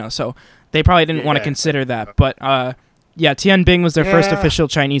from China. So they probably didn't want to Yeah. consider that. But Tian Bing was their first Yeah. official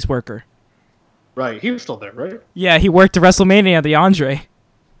Chinese worker. Right. He was still there, right? Yeah, he worked at WrestleMania, the Andre.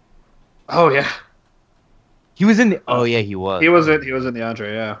 Oh, yeah. He was in the. Oh yeah, he was. He was in the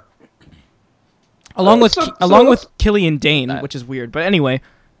Andre, yeah. Along with so with Killian Dane, That- which is weird. But anyway,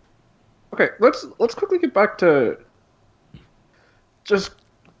 Okay, let's quickly get back to just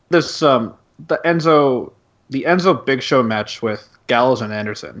this the Enzo Big Show match with Gallows and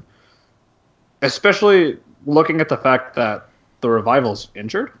Anderson. Especially looking at the fact that the Revival's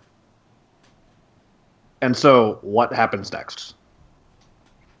injured. And so what happens next?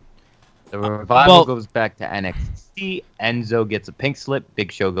 The Revival Well- goes back to NXT. Enzo gets a pink slip.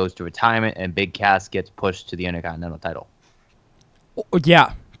 Big Show goes to retirement, and Big Cass gets pushed to the Intercontinental title.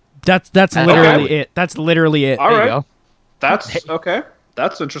 yeah, that's Okay. literally it. That's literally it. All There you right. go. That's okay.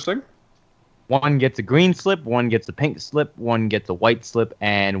 That's interesting. One gets a green slip, one gets a pink slip, one gets a white slip,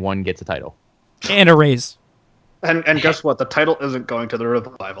 and one gets a title. And a raise. And guess what? The title isn't going to the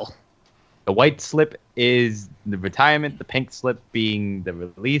Revival. The white slip is the retirement, the pink slip being the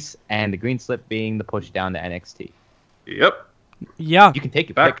release, and the green slip being the push down to NXT. Yep. Yeah. You can take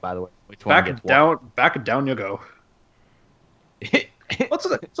your Back- pick, by the way. Which one gets Back down you go. what? What's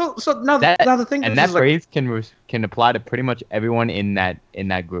the, so now That- now the thing And is, that is like, phrase can apply to pretty much everyone in that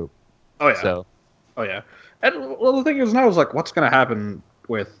group. oh yeah. So Oh yeah, and well, the thing is now is like, what's going to happen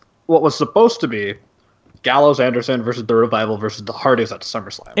with what was supposed to be Gallows Anderson versus the Revival versus the Hardys at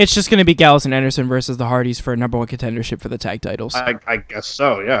SummerSlam? It's just going to be Gallows and Anderson versus the Hardys for number one contendership for the tag titles. I guess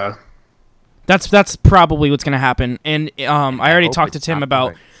so. Yeah. That's probably what's going to happen. And I already hope talked to it's Tim not about,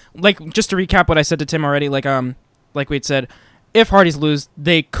 right. like, just to recap what I said to Tim already. Like we'd said, if Hardys lose,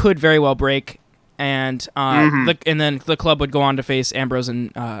 they could very well break, and and then the club would go on to face Ambrose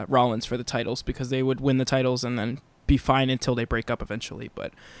and Rollins for the titles because they would win the titles and then be fine until they break up eventually.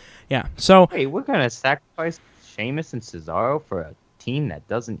 But yeah, so Wait, we're gonna sacrifice Sheamus and Cesaro for a team that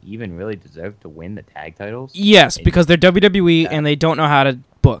doesn't even really deserve to win the tag titles? yes, because they're WWE and they don't know how to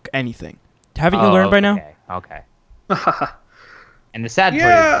book anything. Haven't you learned by now? Okay. And the sad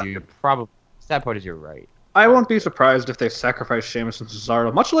Yeah. part is you're right. I won't be surprised if they sacrifice Sheamus and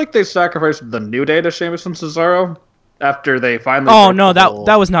Cesaro, much like they sacrificed the New Day to Sheamus and Cesaro after they finally. Oh broke no, the whole-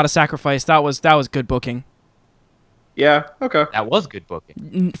 that was not a sacrifice. That was good booking. Yeah. Okay. That was good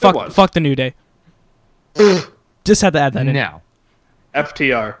booking. was. Fuck the New Day. Just had to add that in. No.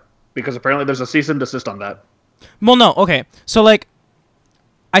 FTR, because apparently there's a cease and desist on that. Well, no, okay. So like,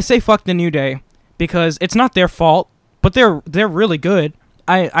 I say fuck the New Day because it's not their fault, but they're really good.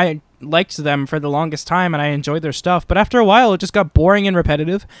 I liked them for the longest time and I enjoyed their stuff, but after a while it just got boring and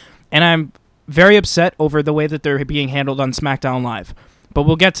repetitive, and I'm very upset over the way that they're being handled on SmackDown Live. But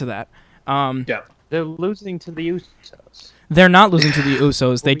we'll get to that. Yeah. They're losing to the Usos. They're not losing to the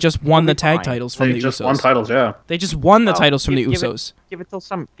Usos. They just won we'll the be tag fine. titles from They the just Usos. won titles. Yeah. They just won the Oh, titles from the give it- Usos. Give it till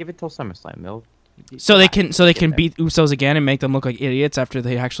SummerSlam, They'll So they can beat Usos again and make them look like idiots after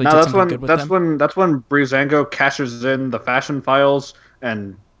they actually Now did that's something when good with them. that's when Breezango cashes in the Fashion Files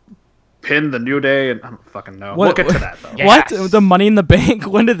and pin the New Day, and I don't fucking know. What- We'll get to that though. Yeah. What? Yes. The Money in the Bank?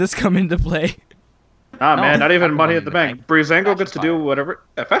 When did this come into play? Nah, No, man, not even fucking Money at the Bank. Breezango Fashion gets to do Files. whatever.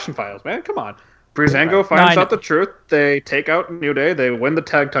 Fashion Files, man, come on. Breezango Right. finds No, I out the truth. They take out New Day. They win the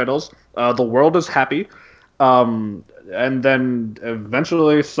tag titles. The world is happy. And then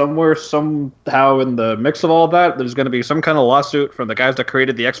eventually, somewhere, somehow, in the mix of all that, there's going to be some kind of lawsuit from the guys that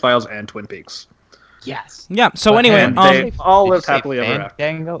created the X Files and Twin Peaks. Yes. Yeah. So But anyway, and they all live happily ever after.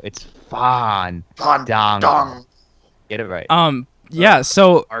 Fandango? It's fun. Dong. Get it right. yeah.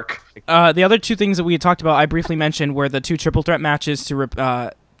 So Arc. the other two things that we had talked about, I briefly mentioned, were the two triple threat matches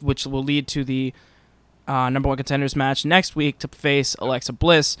which will lead to the number one contenders match next week to face Alexa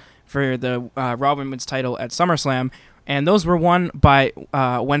Bliss for the Raw Women's title at SummerSlam. And those were won by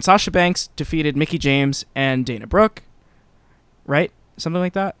when Sasha Banks defeated Mickie James and Dana Brooke, right? Something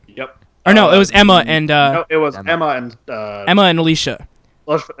like that. Yep. Or no, it was Emma and No, it was Emma. Emma and Emma and Alicia.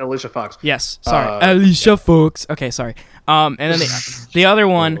 Alicia Fox. Yes, sorry, Alicia Fox. Okay, sorry. And then the other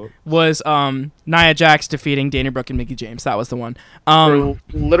one was Nia Jax defeating Dana Brooke and Mickie James. That was the one. We're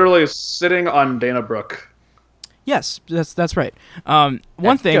literally sitting on Dana Brooke. Yes, that's right.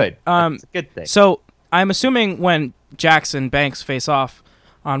 One thing. Good. That's a good thing. So I'm assuming when Jax and Banks face off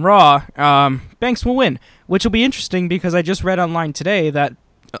on Raw, Banks will win, which will be interesting because I just read online today that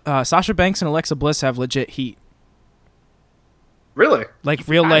Sasha Banks and Alexa Bliss have legit heat. Really? Like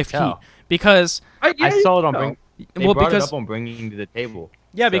real life heat. Because I saw it on they brought because it up on Bringing to the Table.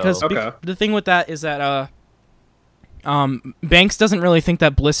 Yeah, So- because Okay. the thing with that is that Banks doesn't really think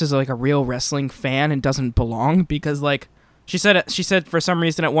that Bliss is like a real wrestling fan and doesn't belong because like she said for some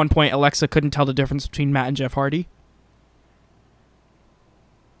reason at one point Alexa couldn't tell the difference between Matt and Jeff Hardy.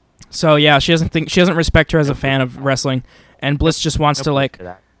 So yeah, she doesn't respect her as a fan of wrestling, and Bliss just wants to like,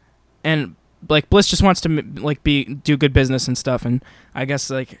 and like Bliss just wants to like do good business and stuff, and I guess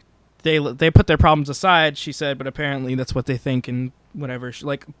like they put their problems aside, she said, but apparently that's what they think and whatever.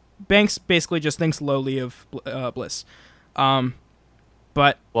 Like Banks basically just thinks lowly of Bliss,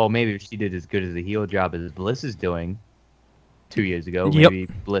 but Well, maybe if she did as good as a heel job as Bliss is doing 2 years ago, Yep. maybe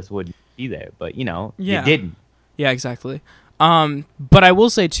Bliss wouldn't be there. But Yeah. you didn't. yeah, exactly. But I will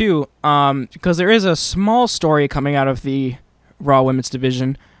say too, because there is a small story coming out of the Raw Women's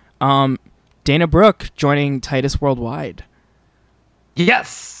division, Dana Brooke joining Titus Worldwide.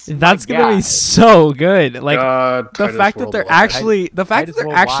 Yes, That's gonna be so good. Like the Titus fact that they're Worldwide. actually,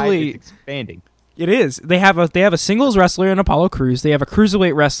 is expanding. it is. They have a singles wrestler in Apollo Crews. They have a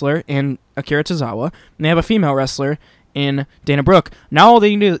cruiserweight wrestler in Akira Tozawa, and they have a female wrestler in Dana Brooke. Now all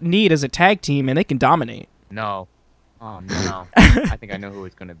they need is a tag team, and they can dominate. No. Oh no. I think I know who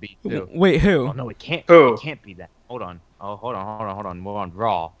it's gonna be too. Wait, who? Oh no, it can't. Who? It can't be that. Hold on. Oh, hold on. We're on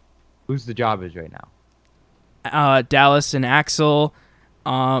Raw. Who's the jobbers right now? Dallas and Axel.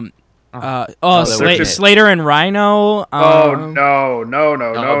 they're Slater and Rhino. No.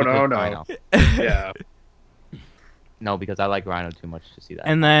 because Rhino. Yeah. No, because I like Rhino too much to see that.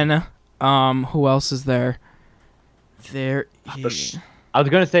 And then, who else is there? I was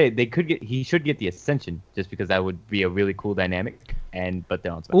gonna say he should get the Ascension just because that would be a really cool dynamic. But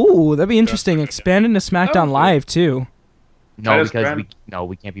they're on SmackDown. Ooh, that'd be interesting. Expand into SmackDown Oh, Live too. No, Titus because Brand-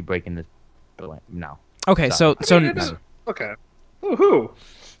 we can't be breaking this. No. Okay, Sorry. Okay. Who?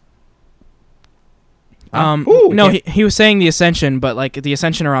 no, Who? he was saying the Ascension, but like the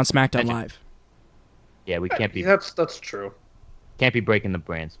Ascension are on SmackDown Ascension. Live. Yeah, we can't be That's true. breaking the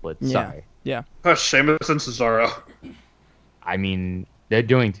brand split. Yeah. Sorry. Yeah. Sheamus and Cesaro. I mean, they're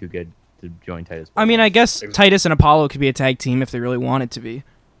doing too good to join Titus. I mean, I guess Titus and Apollo could be a tag team if they really wanted to be.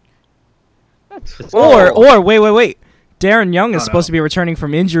 Or wait. Darren Young is supposed to be returning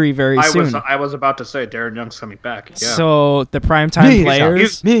from injury very soon. I was about to say Darren Young's coming back. Yeah. So the primetime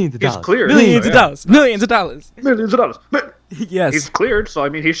players, millions of He's dollars. cleared. millions of Yeah. dollars, millions of dollars. Millions of dollars. But Yes. he's cleared, so I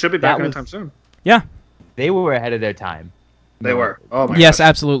mean he should be back That was- anytime soon. Yeah. They were ahead of their time. They were. Oh my Yes, gosh.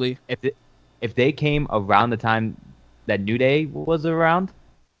 absolutely. If they came around the time that New Day was around,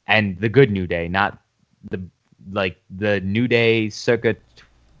 and the good New Day, not the New Day circa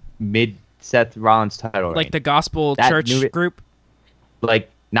mid Seth Rollins title reign. Like the Gospel That Church New Day- group. Like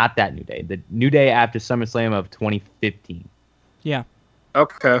not that New Day, the New Day after SummerSlam of 2015. Yeah.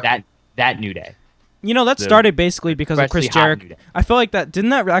 Okay. That New Day. You know, that The started basically because of Chris freshly hot Jericho. New Day. I feel like that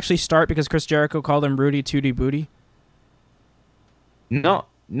didn't that actually start because Chris Jericho called him Rudy Tooty Booty. No,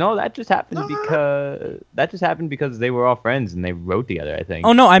 that just happened because they were all friends and they wrote together. I think.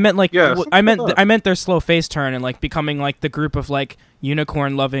 Oh no, I meant like Yeah, I meant something like that. I meant their slow face turn and like becoming like the group of like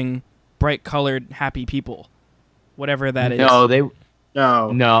unicorn loving, bright colored, happy people, whatever that is. No,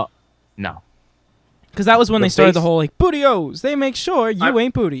 No. no. Because that was when The they started the face- whole like booty-os. They make sure you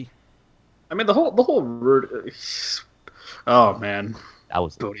ain't booty. I mean the whole word. Oh man, That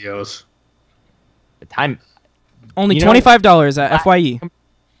was Bootios. the time. Only You know- $25 at FYE.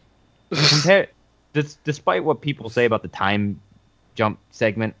 Compare, despite what people say about the time jump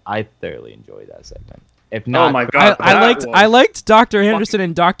segment, I thoroughly enjoyed that segment. If not, Oh my god. I liked Dr. Henderson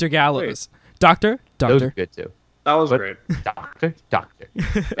and Dr. Gallows. those Doctor. were good too. That was But- great. Doctor,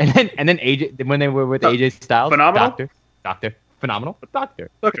 and then AJ when they were with AJ Styles, Phenomenal? Doctor, phenomenal, Doctor.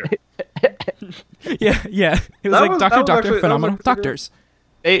 Okay. Yeah. It was That like was- Doctor, that was Doctor, actually- that phenomenal was actually doctors.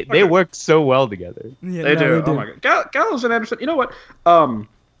 They work so well together. Yeah, They no, do. Oh my god. Gallows and Anderson. You know what?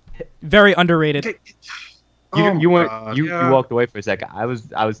 Very underrated. You went God, you yeah. walked away for a second. I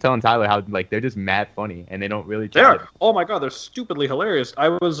was telling Tyler how like they're just mad funny and they don't really They try. are. Oh my god, they're stupidly hilarious. I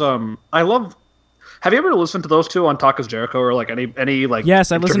love. Have you ever listened to those two on Talk is Jericho or like any like?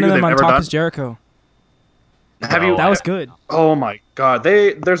 Yes, I listened to interview them they've on ever Talk done? is Jericho. Have you? That was good. Oh my god!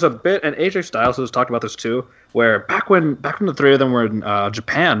 There's a bit, and AJ Styles has talked about this too, where back when the three of them were in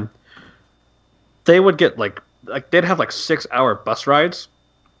Japan, they would get like they'd have like 6-hour bus rides,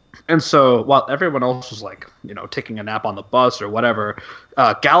 and so while everyone else was like taking a nap on the bus or whatever,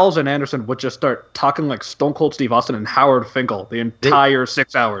 Gallows and Anderson would just start talking like Stone Cold Steve Austin and Howard Finkel the entire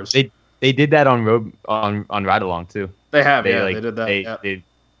 6 hours. They did that on Ride Along too. They did that.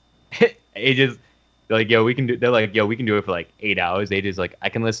 AJ's they're like, yo, we can do. They're like, yo, we can do it for like 8 hours. AJ's like, I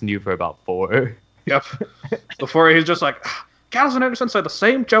can listen to you for about 4. Yep. Before he's just like, Gallows and Anderson said the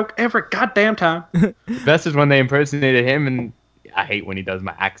same joke every goddamn time. The best is when they impersonated him, and I hate when he does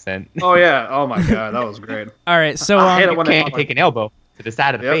my accent. Oh yeah. Oh my god, that was great. All right, so I hate it You when they can't take an elbow to the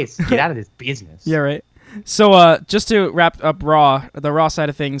side of the Yep. face. Get out of this business. yeah, right. So just to wrap up Raw, the Raw side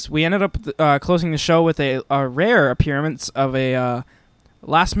of things, we ended up closing the show with a rare appearance of a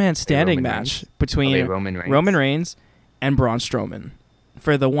last man standing Roman match Reigns. between Of a Roman Reigns. and Braun Strowman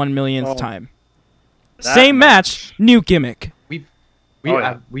for the 1 millionth Oh, time. that Same match, new gimmick.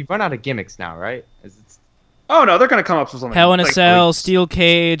 We've run out of gimmicks now, right? Oh no, they're gonna come up with something. Hell in a like, Cell, Steel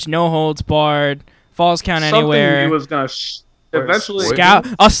Cage, no holds barred, falls count something anywhere. He was gonna eventually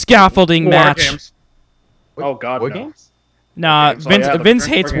A scaffolding War match. Games. Oh god, War no. games? Nah, Games. Oh, Vince yeah, the Vince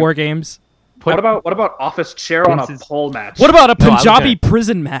War hates Games. war games. What about office chair on a Vince's- pole match? What about a No, I was Punjabi gonna-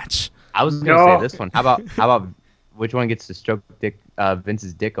 prison match? I was gonna No. say this one. How about which one gets to stroke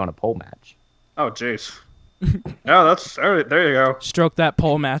Vince's dick on a pole match? Oh jeez. Yeah, that's there you go. Stroke that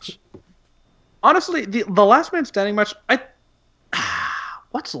pole match. Honestly, the last man standing match,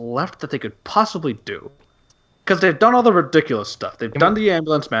 what's left that they could possibly do? Because they've done all the ridiculous stuff. They've done the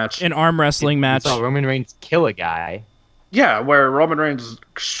ambulance match. An arm wrestling We match. saw Roman Reigns kill a guy. Yeah, where Roman Reigns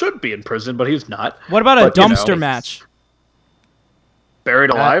should be in prison, but he's not. What about a But, you know, dumpster match? Buried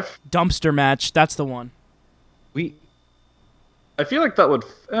alive? Dumpster match. That's the one. I feel like that would.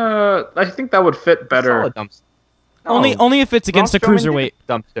 I think that would fit better. Solid dumpster. Only if it's against a Braun Strowman did cruiserweight.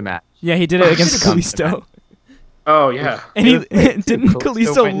 dumpster match. Yeah, he did it against Dumpster Kalisto. match. Oh yeah. And he It was didn't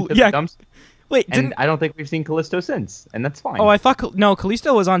Kalisto went Kalisto. into the Yeah. dumpster, Wait, and didn't? I don't think we've seen Kalisto since, and that's fine. Oh, I thought no.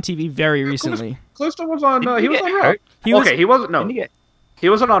 Kalisto was on TV very recently. Kalisto was on. Didn't He was get on Raw. hurt? He was. Okay, he wasn't. No, Didn't he get- he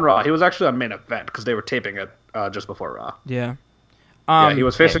wasn't on Raw. He was actually on main event because they were taping it just before Raw. Yeah. Yeah, he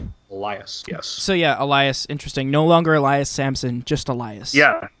was facing Elias. Yes. So yeah, Elias. Interesting. No longer Elias Sampson, just Elias.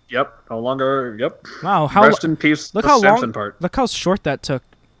 Yeah. Yep. No longer. Yep. Wow. How Rest in peace. look the how Samson long. part. Look how short that took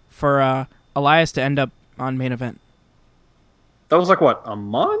for Elias to end up on main event. That was like what, a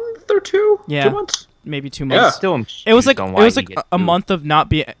month or two? Yeah. 2 months. Maybe 2 Yeah. months. Still, It was like on it why was he like gets a booed. month of not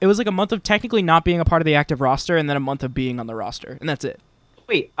being. It was like a month of technically not being a part of the active roster, and then a month of being on the roster, and that's it.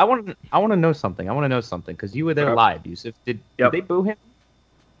 Wait, I want to know something. I want to know something because you were there Yep. live, Yusuf. Did Yep. they boo him?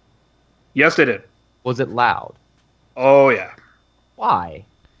 Yes, they did. Was it loud? Oh yeah. Why?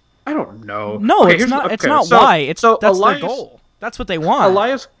 I don't know. No, Okay, it's here's- not. It's okay, not so- why. It's so that's Elias, their goal. That's what they want.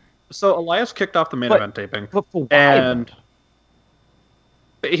 Elias kicked off the main But- event taping, But for why? and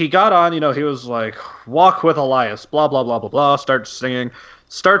he got on. He was like, "Walk with Elias," blah blah blah blah blah. Starts singing,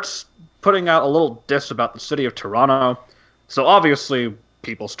 starts putting out a little diss about the city of Toronto. So obviously,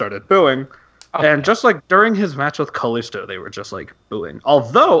 people started booing. And just like during his match with Kalisto, they were just like booing.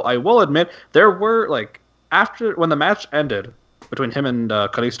 Although I will admit, there were like after when the match ended between him and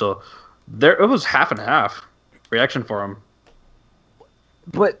Kalisto, it was half and half reaction for him.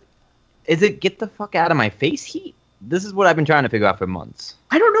 But is it get the fuck out of my face heat? This is what I've been trying to figure out for months.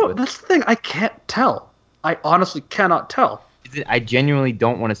 I don't know. That's the thing. I can't tell. I honestly cannot tell. Is it I genuinely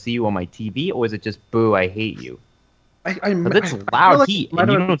don't want to see you on my TV, or is it just boo? I hate you. But But it's loud heat, and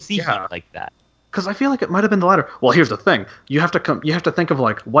you don't see heat like that. Because I feel like it might have been the latter. Well, here's the thing: you have to think of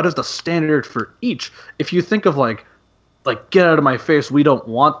like what is the standard for each. If you think of like get out of my face, we don't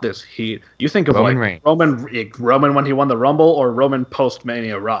want this heat. You think of Roman like Reigns. Roman when he won the Rumble, or Roman post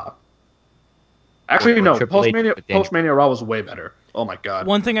Mania Raw. Actually, Or no. Triple H with Daniel. Post Mania Raw was way better. Oh my god.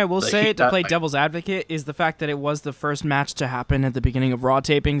 One thing I will The say heat to that play night. devil's advocate is the fact that it was the first match to happen at the beginning of Raw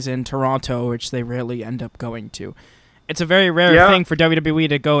tapings in Toronto, which they rarely end up going to. It's a very rare Yeah. thing for WWE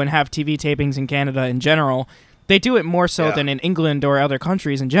to go and have TV tapings in Canada in general. They do it more so Yeah. than in England or other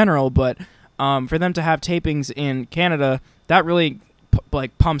countries in general, but for them to have tapings in Canada, that really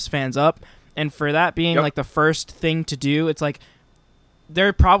pumps fans up. And for that being Yep. like the first thing to do, it's like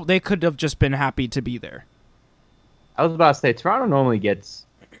they could have just been happy to be there. I was about to say Toronto normally gets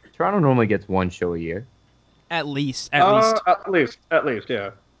one show a year. At least. At least,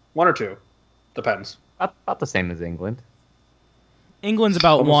 yeah, 1 or 2, depends. About the same as England. England's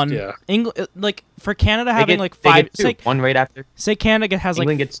about Almost, one. yeah. England, like for Canada having like They five. get two, one right after. Say Canada has like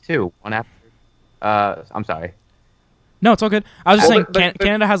England gets two, one after. I'm sorry. No, it's all good. I was just Well, saying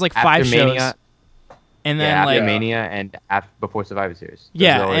Canada has like 5 After shows, Mania, and then after like Mania and before Survivor Series. Those are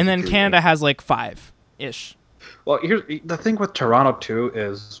yeah, always and the then two Canada things. has like 5-ish. Well, here's the thing with Toronto too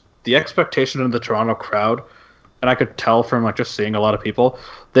is the expectation in the Toronto crowd, and I could tell from like just seeing a lot of people,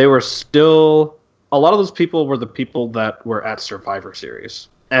 they were still a lot of those people were the people that were at Survivor Series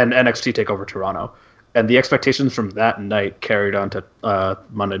and NXT Takeover Toronto, and the expectations from that night carried on to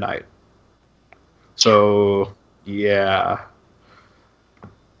Monday night. So yeah,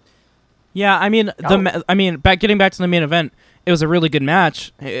 Yeah, I mean getting back to the main event, it was a really good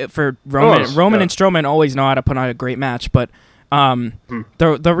match for Roman. Oh, Roman yeah. and Strowman always know how to put on a great match, but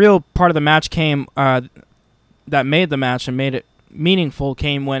the real part of the match came that made the match and made it meaningful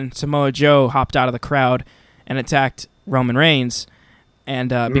came when Samoa Joe hopped out of the crowd and attacked Roman Reigns, and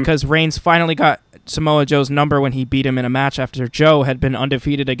because Reigns finally got Samoa Joe's number when he beat him in a match after Joe had been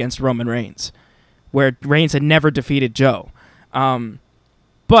undefeated against Roman Reigns, where Reigns had never defeated Joe.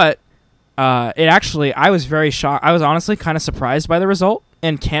 But it actually, I was very shocked. I was honestly kind of surprised by the result.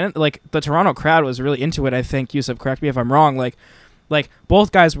 And Canada, like the Toronto crowd was really into it. I think Yusuf, correct me if I'm wrong. Like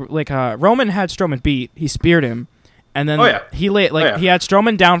both guys were like Roman had Strowman beat. He speared him, and then he he had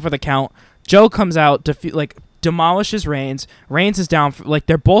Strowman down for the count. Joe comes out, demolishes Reigns. Reigns is down for,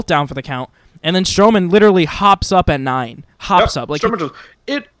 they're both down for the count, and then Strowman literally hops up at 9. Hops up like Strowman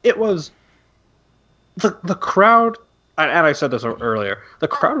just, it was the crowd, and I said this earlier. The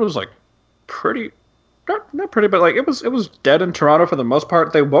crowd was like pretty. Not pretty, but like it was dead in Toronto for the most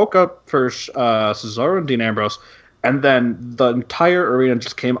part. They woke up for Cesaro and Dean Ambrose, and then the entire arena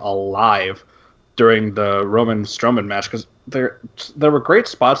just came alive during the Roman Strowman match because there were great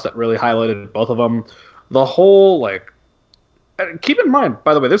spots that really highlighted both of them. The whole and keep in mind,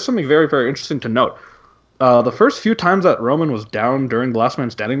 by the way, there's something very very interesting to note. The first few times that Roman was down during the Last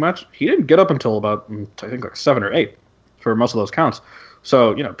Man Standing match, he didn't get up until about I think like 7 or 8 for most of those counts.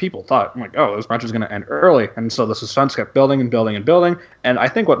 So, people thought, oh, this match is going to end early. And so the suspense kept building and building and building. And I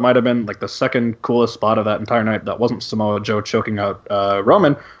think what might have been the second coolest spot of that entire night that wasn't Samoa Joe choking out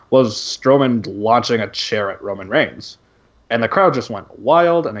Roman was Strowman launching a chair at Roman Reigns. And the crowd just went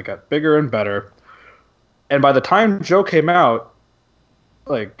wild and it got bigger and better. And by the time Joe came out,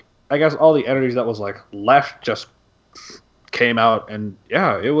 I guess all the energy that was left just came out. And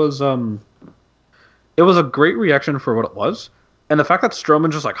yeah, it was a great reaction for what it was. And the fact that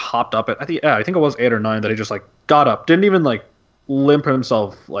Strowman just hopped up I think it was 8 or 9 that he just got up, didn't even limp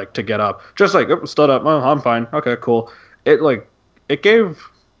himself to get up, just stood up. Oh, I'm fine. Okay, cool. It gave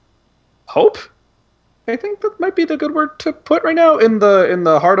hope. I think that might be the good word to put right now in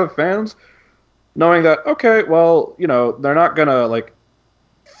the heart of fans, knowing that okay, well, they're not gonna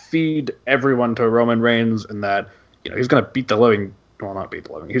feed everyone to Roman Reigns and that he's gonna beat the living. Well, not beat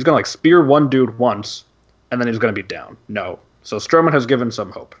the living. He's gonna spear one dude once, and then he's gonna be down. No. So Strowman has given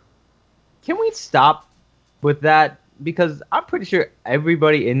some hope. Can we stop with that? Because I'm pretty sure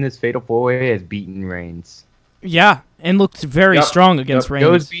everybody in this Fatal 4-Way has beaten Reigns. Yeah, and looked very strong against Reigns.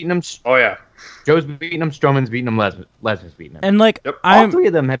 Joe's beating him. Oh yeah. Joe's beating him. Strowman's beating him. Lesnar's beating him. And all 3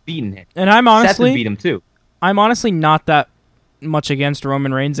 of them have beaten him. And I'm Seth has honestly beat him too. I'm honestly not that much against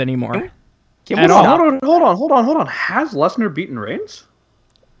Roman Reigns anymore. Can we At all. stop? Hold on. Has Lesnar beaten Reigns?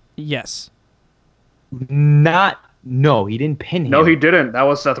 Yes. No, he didn't pin him. No, he didn't. That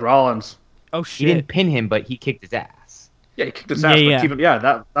was Seth Rollins. Oh He didn't shit. pin him, but he kicked his ass. Yeah, he kicked his ass. Yeah.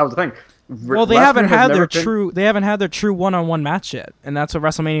 That was the thing. Well, they haven't had their true one-on-one match yet, and that's what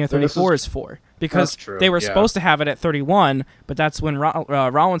WrestleMania 34 is for. Because That's true, they were yeah. supposed to have it at 31, but that's when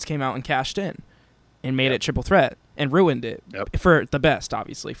Rollins came out and cashed in, and made it triple threat and ruined it for the best,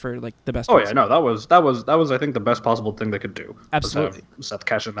 obviously for the best. Oh reason. yeah, no, that was I think the best possible thing they could do. Absolutely. Was have Seth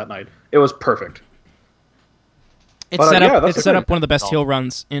cash in that night. It was perfect. It But, set yeah, up that's it set okay. up one of the best heel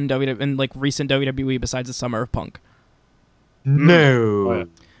runs in recent WWE besides the Summer of Punk. No. Oh, yeah.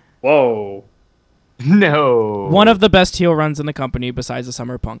 Whoa. No. One of the best heel runs in the company besides the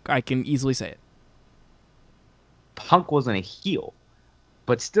Summer of Punk. I can easily say it. Punk wasn't a heel,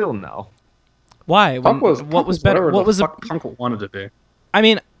 but still no. Why? Punk was what was better? whatever What the was fuck Punk wanted to be. I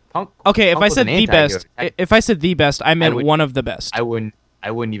mean, Punk. okay, if Punk I was said an the anti-hero. best, if I said the best, I meant would- one of the best. I wouldn't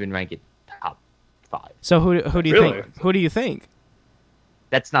even rank it top 5. So who do you Really? think? Who do you think?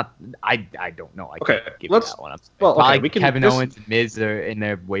 That's not. I don't know. I Okay, can't give let's- you that one. well, okay, Probably we can- Kevin this- Owens and Miz are in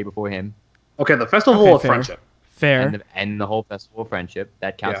there way before him, Okay, the Festival Okay, of fair. Friendship. Fair. and the whole Festival of Friendship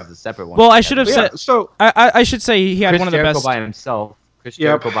that counts Yeah. as a separate one. Well, I should have Yeah, said. so I should say he had Chris one of the Jericho best. by himself. Chris Yep.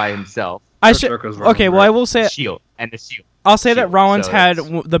 Jericho by himself. I Chris should. Jericho's running Okay, well, I will say. The Shield and the Shield. I'll say that Shield, Rollins so had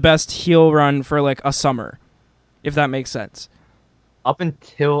it's- the best heel run for a summer, if that makes sense. Up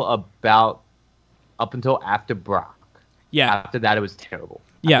until about up until after Brock. Yeah. After that, it was terrible.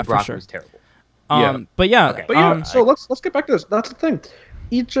 Yeah, After for Brock sure. was terrible. But yeah, Okay. But yeah, so let's get back to this. That's the thing.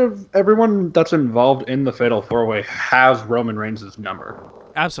 Everyone that's involved in the Fatal 4-Way has Roman Reigns' number.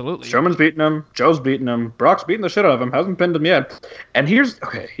 absolutely. Strowman's beating him. Joe's beating him. Brock's beating the shit out of him. Hasn't pinned him yet. And Roman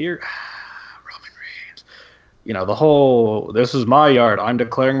Reigns. You know, the whole, this is my yard. I'm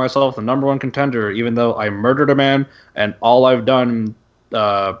declaring myself the number one contender, even though I murdered a man. And all I've done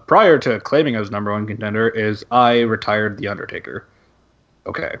prior to claiming as number one contender is I retired The Undertaker.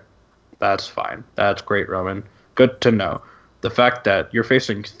 Okay. That's fine. That's great, Roman. Good to know. The fact that you're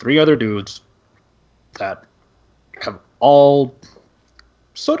facing 3 other dudes that have all,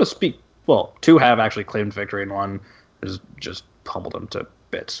 so to speak, well, 2 have actually claimed victory and 1 has just pummeled them to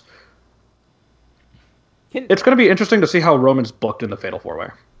bits. It's going to be interesting to see how Roman's booked in the Fatal 4-Way.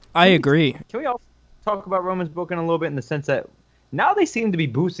 I agree. Can we also talk about Roman's booking a little bit in the sense that now they seem to be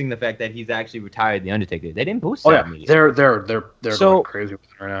boosting the fact that he's actually retired The Undertaker. They didn't boost that immediately. They're going crazy with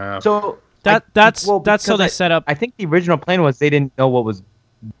it right now. So That's so they I set up. I think the original plan was they didn't know what was.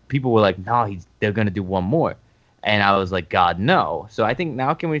 People were like, "No, they're gonna do one more," and I was like, "God, no!" So I think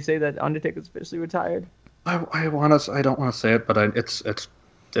now can we say that Undertaker's officially retired? I don't want to say it, but it's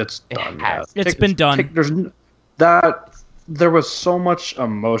done. Yeah. It's been done. There was so much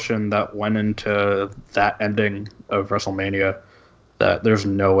emotion that went into that ending of WrestleMania that there's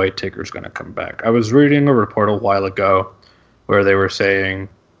no way Taker's gonna come back. I was reading a report a while ago where they were saying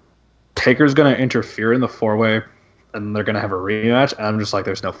Taker's going to interfere in the 4-Way, and they're going to have a rematch, and I'm just like,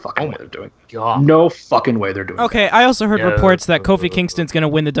 there's no fucking way they're doing it. God. No fucking way they're doing it. Okay, I also heard reports that Kofi Kingston's going to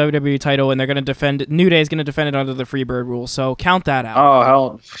win the WWE title, and they're going to defend. New Day is going to defend it under the Freebird rule. So count that out. Oh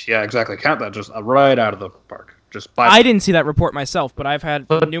hell, yeah, exactly. Count that just right out of the park. I didn't see that report myself, but I've had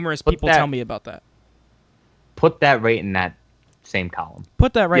numerous people tell me about that. Put that right in that same column.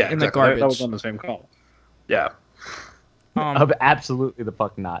 Put that right in the garbage. That was on the same column. Yeah. Absolutely the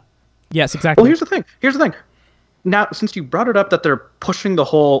fuck not. Yes, exactly. Well, here's the thing. Now, since you brought it up that they're pushing the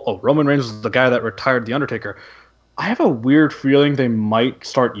whole, Roman Reigns is the guy that retired The Undertaker, I have a weird feeling they might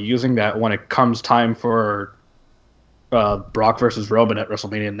start using that when it comes time for Brock versus Roman at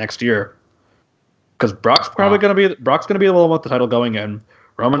WrestleMania next year. Because Brock's probably going to be the one with the title going in.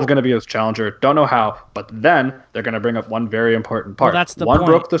 Roman's going to be his challenger. Don't know how, but then they're going to bring up one very important part. Well, that's the one point.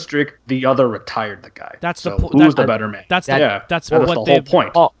 broke the streak, the other retired the guy. That's so the who's the better man? That's the whole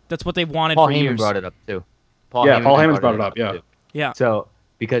point. That's what they've wanted Paul for Heyman years. brought it up too. Paul Heyman's brought it up. Yeah. Too. Yeah. So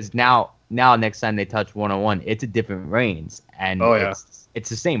because now next time they touch 101, it's a different Reigns, and it's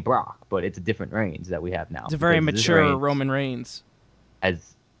the same Brock, but it's a different Reigns that we have now. It's a very mature Roman Reigns.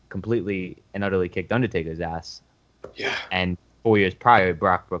 Has completely and utterly kicked Undertaker's ass. Yeah. And 4 years prior,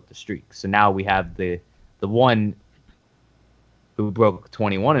 Brock broke the streak. So now we have the one who broke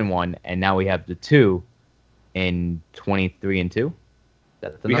 21-1, and now we have the 2 in 23-2.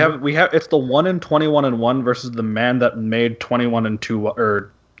 We have it's the 1 in 21-1 versus the man that made 21-2,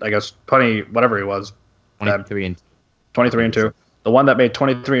 or I guess 20 whatever he was. 23-2. 23-2. The one that made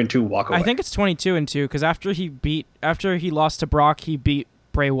 23-2 walk away. I think it's 22-2 because after he lost to Brock, he beat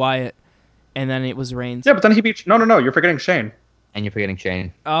Bray Wyatt, and then it was Reigns. Yeah, but then he beat. No, you're forgetting Shane. And you're forgetting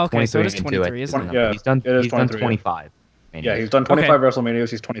Shane. Oh, okay, so it is 23, isn't it? Yeah, he's done 25. Yeah, he's done 25 WrestleManias.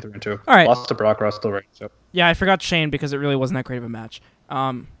 He's 23-2. All right. Lost to Brock, lost to Reigns. So. Yeah, I forgot Shane because it really wasn't that great of a match.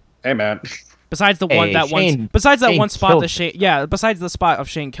 Hey man. Besides the one spot that Shane, besides the spot of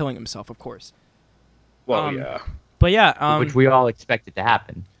Shane killing himself, of course. Well, yeah. But yeah, which we all expected to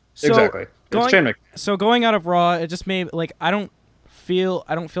happen. So exactly. It's Shane McMahon. So going out of Raw, it just made I don't feel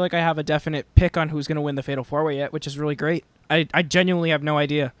like I have a definite pick on who's going to win the Fatal 4-Way yet, which is really great. I genuinely have no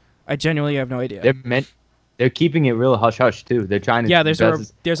idea. They're keeping it real hush hush too. They're trying to. Yeah,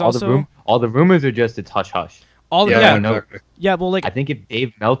 there's also all the rumors are just it's hush hush. Yeah, well, I think if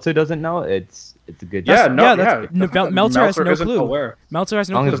Dave Meltzer doesn't know, it's a good. Meltzer has no clue. Aware. Meltzer has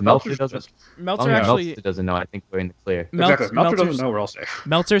no clue. Meltzer doesn't. Meltzer doesn't know. I think we're in the clear. Exactly. Meltzer doesn't know. We're all safe.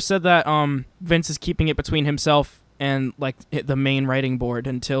 Meltzer said that Vince is keeping it between himself and the main writing board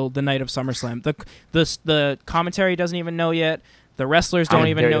until the night of SummerSlam. The commentary doesn't even know yet. The wrestlers don't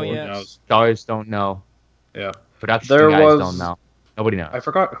even know yet. Stars don't know. Yeah. Production guys don't know. Nobody knows. I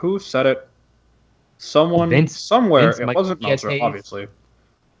forgot who said it. Someone Vince, somewhere. Vince it wasn't Meltzer, obviously.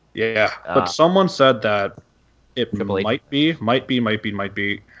 Yeah, but someone said that it might be,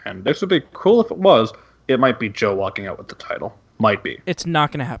 and this would be cool if it was. It might be Joe walking out with the title. Might be. It's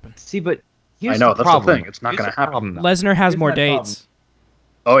not going to happen. See, but I know that's the thing. It's not going to happen. Lesnar has more dates.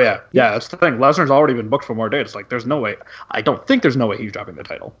 Oh yeah, that's the thing. Lesnar's already been booked for more dates. There's no way. I don't think there's no way he's dropping the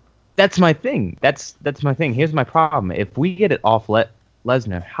title. That's my thing. That's my thing. Here's my problem. If we get it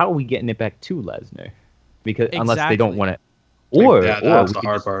Lesnar, how are we getting it back to Lesnar? Because unless they Exactly. don't want it, or Yeah, or that's we the could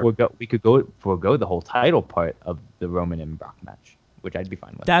hard just part. we could go forego the whole title part of the Roman and Brock match, which I'd be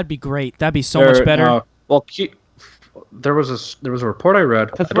fine with. That'd be great. That'd be so much better. There was a report I read.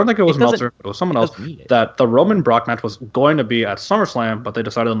 Because I don't think it was it doesn't- Meltzer, but it was someone it else. doesn't need it. That the Roman Brock match was going to be at SummerSlam, but they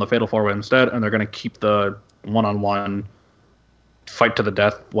decided on the Fatal 4-Way instead, and they're going to keep the one-on-one fight to the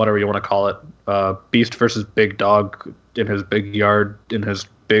death, whatever you want to call it. Beast versus Big Dog in his big yard, in his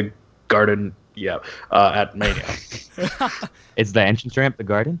big garden. Yeah, at Mania. Is the entrance ramp the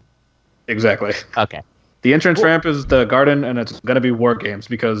Garden? Exactly. Okay. The entrance ramp is the garden, and it's going to be War Games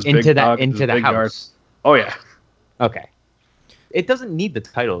because Into Big that Dog is into the big house. yard. Oh yeah. Okay. It doesn't need the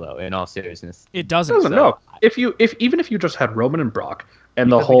title though. In all seriousness, It doesn't. Doesn't So- know. If even if you just had Roman and Brock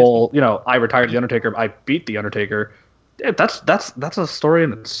and the Because we whole, I retired the Undertaker, I beat the Undertaker. That's a story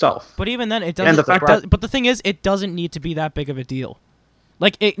in itself. But even then, it And doesn't. the fact But the thing is, it doesn't need to be that big of a deal.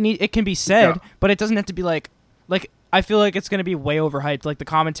 Like it can be said, Yeah. but it doesn't have to be like I feel like it's gonna be way overhyped. Like the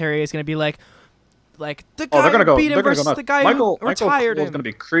commentary is gonna be like the guy Oh, they're gonna go. who beat They're him gonna go versus nuts. the guy Michael who retired Cole's him. gonna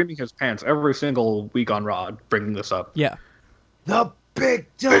be creaming his pants every single week on Raw, bringing this up. Yeah. the big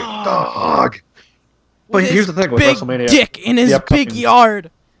dog. Big Dog. But With here's his the thing with big WrestleMania. dick in his the upcoming- big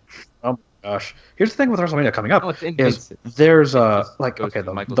yard. Oh my gosh. Here's the thing with WrestleMania coming up No, it's is invincible. there's Just like goes okay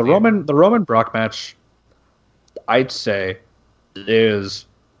to Michael the Cera. Roman Brock match, I'd say, is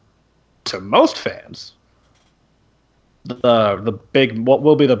to most fans the big what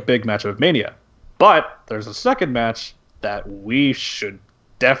will be the big match of Mania. But there's a second match that we should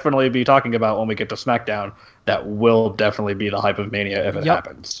definitely be talking about when we get to SmackDown. That will definitely be the hype of Mania if it Yep.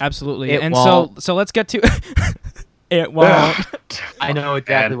 happens. Absolutely. It And won't. so let's get to it won't. I know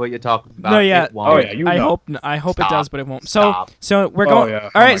exactly And- what you're talking about. No, yeah. It won't. Oh, yeah, you I know. hope it Stop. does, but it won't. So Stop. we're Oh, going. yeah.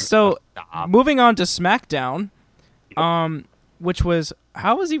 All Oh right. my So Stop. moving on to SmackDown, which was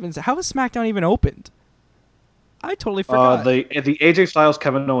how was SmackDown even opened? I totally forgot. the AJ Styles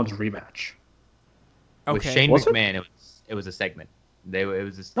Kevin Owens rematch. With Okay. Shane Was it? McMahon, it was a segment. It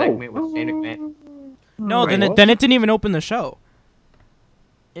was a segment with Shane McMahon. No, Wait, then what? it didn't even open the show.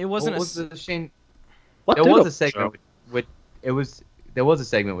 It wasn't What a was s- the Shane? What There did was it a segment with there was a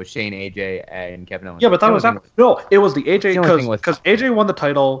segment with Shane, AJ, and Kevin Owens. Yeah, but that The was only after. No, it was the AJ The only thing because with- AJ won the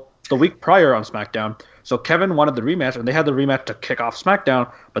title the week prior on SmackDown. So Kevin wanted the rematch, and they had the rematch to kick off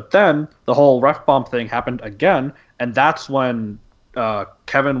SmackDown. But then the whole ref bomb thing happened again, and that's when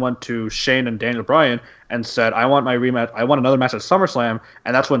Kevin went to Shane and Daniel Bryan and said, "I want my rematch. I want another match at SummerSlam."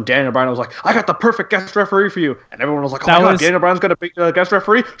 And that's when Daniel Bryan was like, "I got the perfect guest referee for you," and everyone was like, "Oh That my God, was- Daniel Bryan's gonna be guest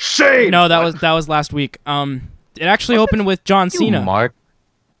referee." Shane. No, that was last week. It actually opened with John You, Cena. Mark.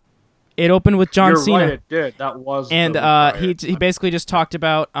 It opened with John You're Cena. right, it did. That was. And the week he prior. basically just talked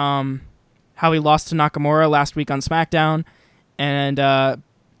about how he lost to Nakamura last week on SmackDown, and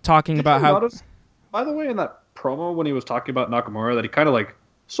talking Did about you how notice, by the way, in that promo when he was talking about Nakamura, that he kind of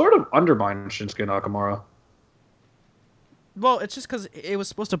sort of undermined Shinsuke Nakamura. well, it's just because it was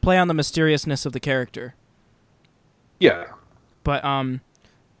supposed to play on the mysteriousness of the character. Yeah. But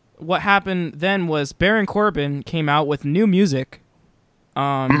what happened then was Baron Corbin came out with new music.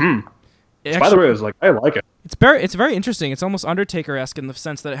 Mhm. it By the actu- way, it's I like it. it's very interesting. It's almost Undertaker-esque in the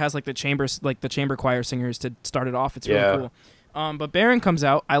sense that it has like the chamber choir singers to start it off. It's really Yeah. cool. But Baron comes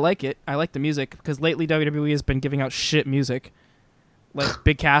out. I like it. I like the music because lately WWE has been giving out shit music, like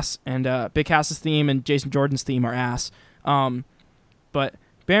Big Cass and Big Cass's theme and Jason Jordan's theme are ass. But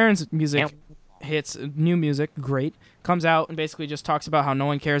Baron's music hits new music, great. Comes out and basically just talks about how no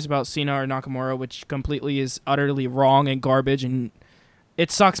one cares about Cena or Nakamura, which completely is utterly wrong and garbage, and it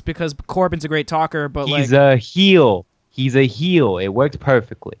sucks because Corbin's a great talker, but He's like, a heel. He's a heel. It worked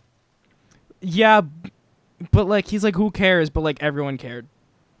perfectly. yeah, but like he's like, who cares? But like everyone cared.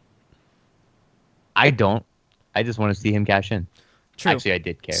 I don't. I just want to see him cash in. True. Actually, I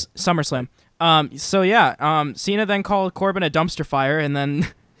did care. SummerSlam. So yeah, Cena then called Corbin a dumpster fire, and then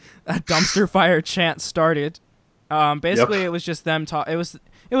a dumpster fire chant started. Basically, Yep. it was just them it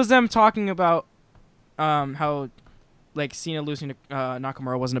was them talking about how like Cena losing to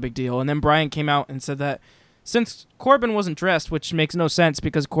Nakamura wasn't a big deal, and then Bryan came out and said that since Corbin wasn't dressed, which makes no sense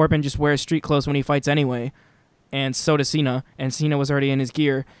because Corbin just wears street clothes when he fights anyway, and so does Cena, and Cena was already in his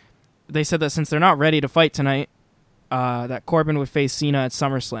gear. They said that since they're not ready to fight tonight, that Corbin would face Cena at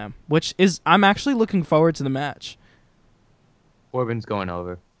SummerSlam, which is I'm actually looking forward to the match. Corbin's going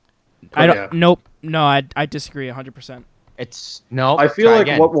over. I don't. yeah. Nope. No, I disagree 100%. It's no. I feel try like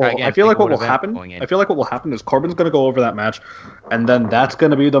again, what will try again. I feel Think like what of will event happen. going in. I feel like what will happen is Corbin's going to go over that match, and then that's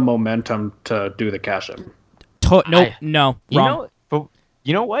going to be the momentum to do the cash in. Nope. No. Wrong.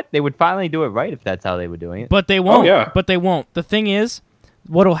 You know what? They would finally do it right if that's how they were doing it. But they won't. yeah. But they won't. The thing is,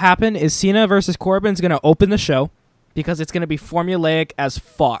 what'll happen is Cena versus Corbin's going to open the show because it's going to be formulaic as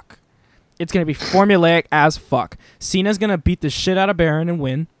fuck. It's going to be formulaic as fuck. Cena's going to beat the shit out of Baron and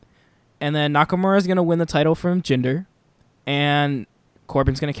win. And then Nakamura's going to win the title from Jinder. And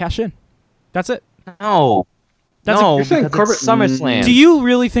Corbin's going to cash in. That's it. No. That's no, You're saying because it's SummerSlam. Do you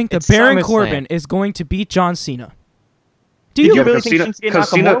really think that It's Baron SummerSlam. Corbin is going to beat John Cena? Do Did you? you really because think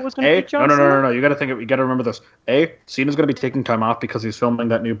Shinsuke Nakamura was going to beat John no. Cena? You got to remember this. Cena's going to be taking time off because he's filming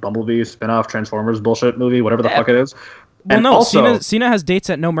that new Bumblebee spin-off Transformers bullshit movie, whatever the fuck it is. Well, And no. also, Cena has dates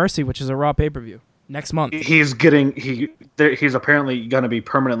at No Mercy, which is a Raw pay-per-view next month. he's apparently going to be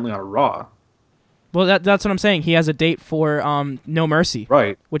permanently on Raw. Well, that's what I'm saying. He has a date for No Mercy,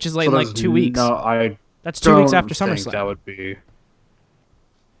 Right. which is So like there's 2 weeks. No, I That's 2 weeks don't after think SummerSlam. that would be.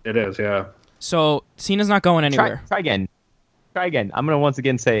 It is, yeah. So Cena's not going anywhere. Try again. I'm going to once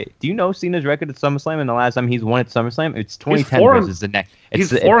again say, do you know Cena's record at SummerSlam and the last time he's won at SummerSlam? It's 2010 versus the Nexus.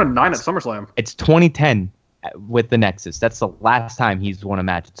 He's 4-9 at SummerSlam. It's 2010 with the Nexus. That's the last time he's won a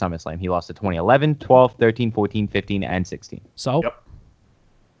match at SummerSlam. He lost at 2011, 12, 13, 14, 15, and 16. So, Yep.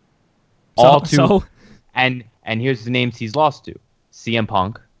 All two. So, And here's the names he's lost to: CM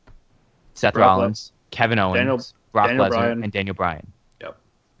Punk, Seth Brock Rollins, Kevin Owens, Brock Daniel Lesnar, Bryan. and Daniel Bryan.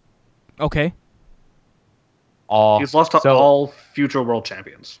 okay. He's lost to all future world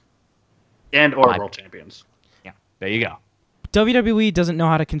champions. And or world champions. Yeah, there you go. WWE doesn't know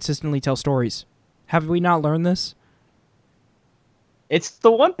how to consistently tell stories. Have we not learned this? It's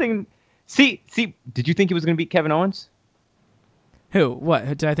the one thing. See. Did you think he was going to beat Kevin Owens Who? What?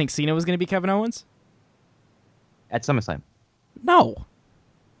 Did I think Cena was going to be Kevin Owens? at SummerSlam? No.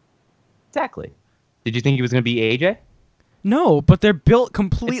 Exactly. Did you think he was going to beat AJ? No, but they're built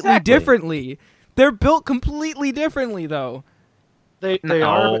completely Exactly. differently. They're built completely differently, though. They No.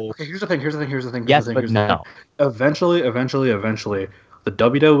 are. Okay, here's the thing. Yes, but no. Eventually, the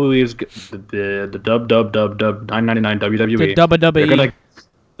WWE's the dub 999 WWE. The WWE. They're gonna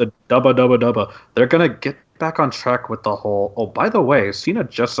the dubba. They're gonna get back on track with the whole. Oh, by the way, Cena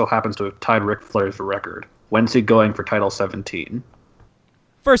just so happens to have tied Ric Flair's record. When's he going for title 17?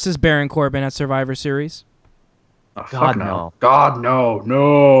 Versus Baron Corbin at Survivor Series. Oh, God, fuck no. God no.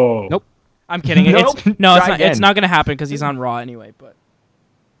 Nope. I'm kidding. Nope. It's Try not. It's again. not going to happen because he's on Raw anyway. But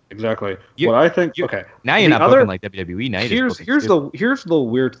Exactly. You- What I think. you- Okay. Now you're The not other- booking like WWE. Now you're just booking Here's the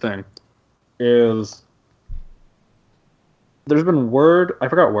weird thing is there's been word. I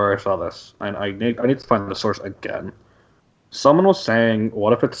forgot where I saw this. I need to find the source again. Someone was saying,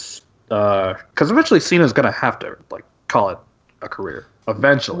 what if it's because eventually Cena's gonna have to like call it a career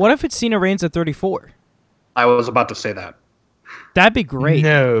eventually. what if it's Cena Reigns at 34? I was about to say that. That'd be great.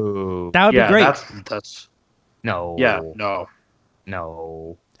 No. That would Yeah, be great. that's No. yeah no.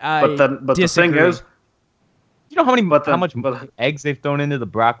 No. But the thing disagree. is, You know how But much but- eggs they've thrown into the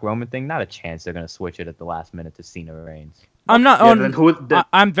Brock Roman thing? Not a chance they're gonna switch it at the last minute to Cena Reigns. I'm not. yeah, then who?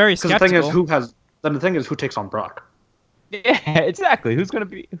 I'm very Because the skeptical. thing is who takes on Brock? Yeah, exactly. Who's gonna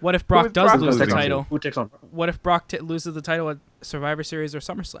be? What if Brock is does Brock lose the losing to? title? Who takes on Brock? What if Brock loses the title at Survivor Series or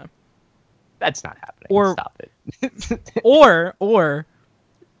SummerSlam? That's not happening. Or- Stop it. Or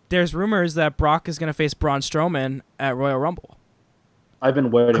there's rumors that Brock is going to face Braun Strowman at Royal Rumble. I've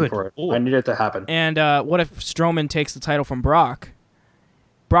been waiting Good for it. lord. I need it to happen. And what if Strowman takes the title from Brock?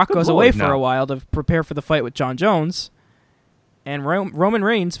 Brock Good goes lord, away for no. a while to prepare for the fight with John Jones. And Roman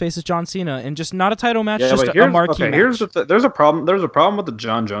Reigns faces John Cena in just not a title match, just but a marquee match. here's there's a problem. There's a problem with the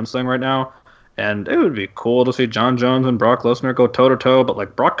John Jones thing right now, and it would be cool to see John Jones and Brock Lesnar go toe to toe. But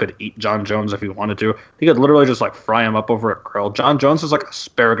like Brock could eat John Jones if he wanted to. He could literally just like fry him up over a grill. John Jones is like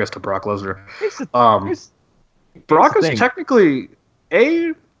asparagus to Brock Lesnar. Here's Brock the is thing. technically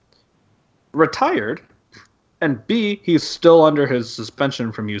A, retired, and B, he's still under his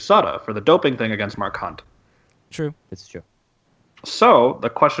suspension from USADA for the doping thing against Mark Hunt. True. It's true. So the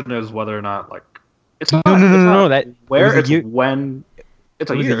question is whether or not like it's not No. it's not That where it was a it's year- when it's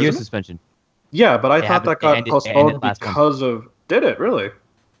It a was year. a year isn't it? suspension. Yeah, but I It thought happened- that got it ended postponed last month. because of did it really?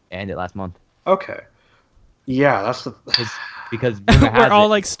 And it last month Okay. Yeah, that's the because rumor We're has all it-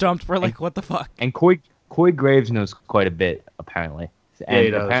 like stumped. We're like, what the fuck? and Corey Graves knows quite a bit apparently. And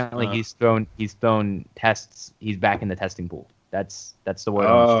he does. apparently he's thrown tests. He's back in the testing pool. That's the word.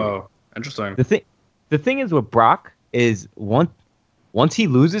 on the street. Oh, interesting. The thing is with Brock is once he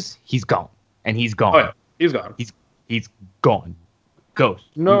loses, he's gone, and he's gone. Oh, yeah. He's gone. He's gone. Ghost.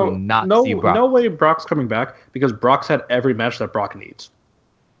 We No, will not no, see Brock. no way Brock's coming back because Brock's had every match that Brock needs.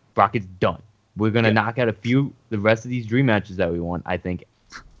 Brock is done. We're gonna Yeah. knock out the rest of these dream matches that we want. I think,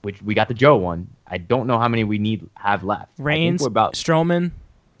 which we got the Joe one. I don't know how many we have left. I think Reigns, we're about Strowman.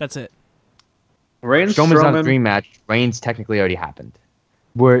 That's it. Reigns, Strowman's not a Strowman, dream match. Reigns technically already happened.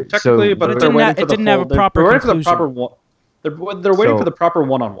 Technically, but But it they're didn't waiting ha- for it the didn't have full- a proper they're waiting for the conclusion. proper one. They're waiting for the proper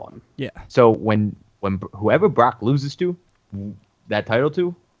one-on-one. Yeah. So when whoever Brock loses to, that title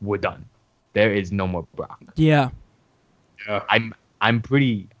to, we're done. There is no more Brock. Yeah. Yeah. I'm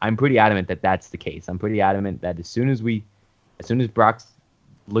pretty adamant that that's the case. I'm pretty adamant that as soon as Brock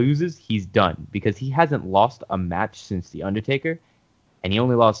loses, he's done, because he hasn't lost a match since The Undertaker, and he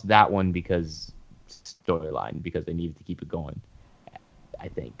only lost that one because storyline, because they needed to keep it going, I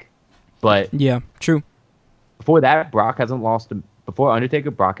think. But Yeah. True. before that, before Undertaker,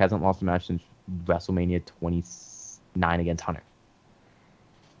 Brock hasn't lost a match since WrestleMania 29 against Hunter.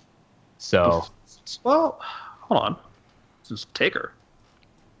 So Well, hold on. This is Taker.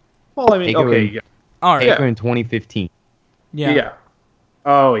 Well, I mean, Taker okay, in- yeah. All right. Taker in 2015 Yeah.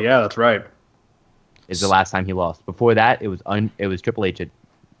 Oh, yeah, that's right. is the last time he lost. Before that, it was Triple H at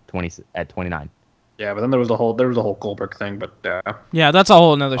 29. Yeah, but then there was the whole Goldberg thing, but Yeah, that's a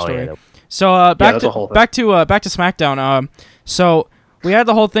whole another Oh, story. yeah, So that's a whole thing. back to SmackDown. So we had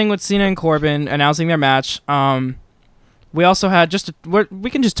the whole thing with Cena and Corbin announcing their match. We also had we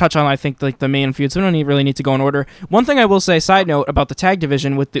can just touch on, I think, like the main feuds. We don't really need to go in order. One thing I will say, side note about the tag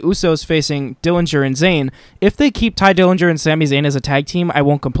division with the Usos facing Dillinger and Zayn. If they keep Ty Dillinger and Sami Zayn as a tag team, I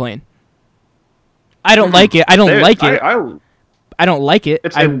won't complain. I don't like it. I don't like it. I don't like it.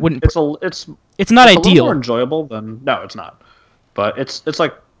 I wouldn't. It's not it's a little ideal. more enjoyable than no, it's not. But it's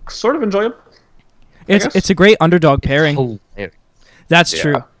like sort of enjoyable. guess. It's a great underdog pairing. Hilarious. That's Yeah.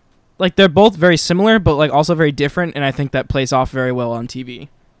 true. Like they're both very similar, but like also very different, and I think that plays off very well on TV.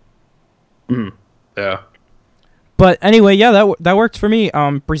 Yeah. But anyway, yeah, that worked for me.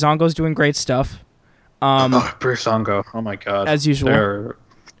 Breezango's doing great stuff. Breezango. Oh my god. As usual. They're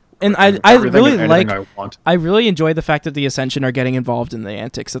And I everything really and like. anything I want. I really enjoy the fact that the Ascension are getting involved in the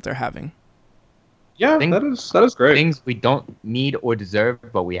antics that they're having. Yeah, Things- that is great. Things we don't need or deserve,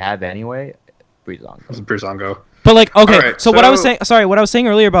 but we have anyway. Breezango. It's Breezango. But like, okay, Alright, so what I was so- saying, sorry, what I was saying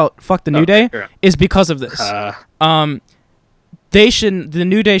earlier about fuck the New Day yeah. is because of this. The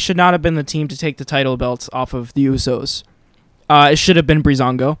New Day should not have been the team to take the title belts off of the Usos. It should have been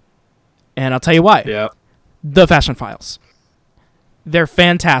Breezango, and I'll tell you why. Yeah. The Fashion Files. They're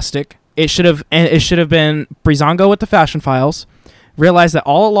fantastic. It should have been Breezango with the Fashion Files. Realize that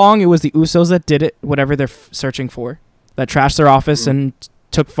all along it was the Usos that did it, whatever they're searching for, that trashed their office and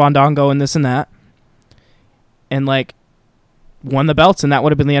took Fandango and this and that, and like won the belts, and that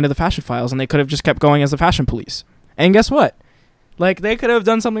would have been the end of the Fashion Files, and they could have just kept going as the Fashion Police. And guess what? Like they could have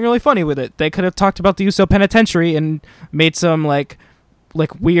done something really funny with it. They could have talked about the Uso Penitentiary and made some like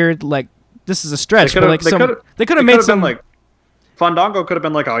weird, like, this is a stretch, but like they could have made some like Fandango could have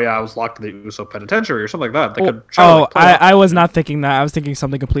been like, oh yeah, I was locked in the Uso Penitentiary or something like that. They could I was not thinking that. I was thinking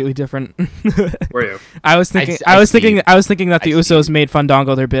something completely different. Were you? I was thinking I thinking that the I see. Usos made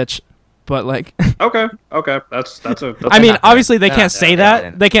Fandango their bitch. But like Okay. That's I mean, not obviously they They're can't not say that.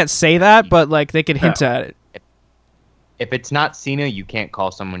 that. They can't say that, but like they could hint at it. If it's not Cena, you can't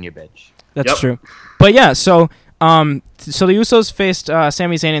call someone your bitch. That's Yep. true. But yeah, so the Usos faced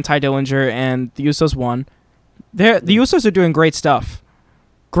Sami Zayn and Ty Dillinger, and the Usos won. The Usos are doing great stuff.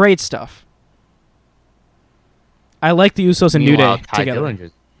 Great stuff. I like the Usos and New Meanwhile, Day Ty together.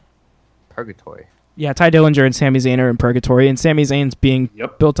 Dillinger's purgatory. Yeah, Ty Dillinger and Sami Zayn are in purgatory, and Sami Zayn's being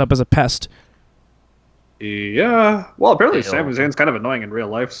Yep. built up as a pest. Yeah. Well, apparently Ew. Sami Zayn's kind of annoying in real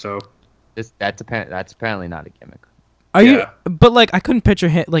life, so That's apparently not a gimmick. Are Yeah. you? But like, I couldn't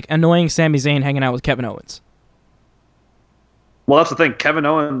picture like annoying Sami Zayn hanging out with Kevin Owens. well, that's the thing. Kevin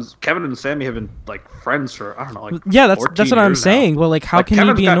and Sammy have been like friends for I don't know, like Yeah, that's 14 what I'm years now. saying. Well, like, how Like, can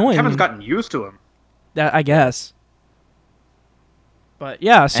Kevin's he be annoying? Kevin's gotten used to him. That I guess. But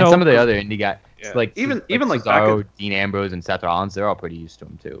yeah, so And some of the other indie guys, Yeah. like Even back Cesaro, in- Dean Ambrose, and Seth Rollins, they're all pretty used to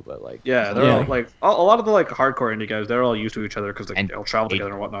him too. But like, Yeah, they're Yeah. all like a lot of the like hardcore indie guys. They're all used to each other because And they all travel A-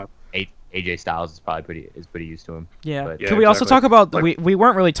 together and whatnot. AJ Styles is probably pretty used to him. yeah. But- Yeah, Can we also exactly. talk about Like- we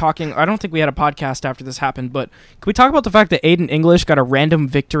weren't really talking? I don't think we had a podcast after this happened, but can we talk about the fact that Aiden English got a random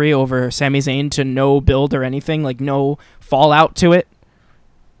victory over Sami Zayn to no build or anything, like no fallout to it?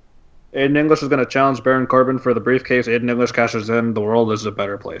 Aiden English is going to challenge Baron Corbin for the briefcase. Aiden English cashes in. The world is a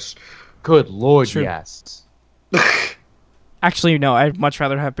better place. Good lord, True. yes. Actually, no. I'd much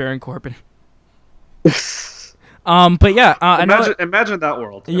rather have Baron Corbin. But yeah, Imagine that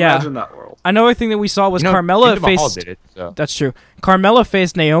world. Yeah. Imagine that world. another thing that we saw was You know, Carmella Jinder Mahal faced. did it, so. That's true. Carmella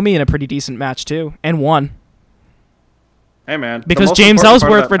faced Naomi in a pretty decent match too, and won. Hey man, the Because most James important part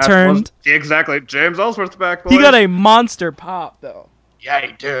of Ellsworth that match returned. Exactly, James Ellsworth's back. Boys. He got a monster pop though. Yeah,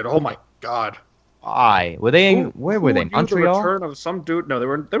 he did. Oh my god. Why were they? Where were they? Who knew Montreal The return of some dude. No, they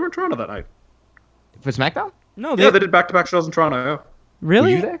were in Toronto that night. Oh, for SmackDown? No, Yeah, they did back-to-back shows in Toronto. Yeah.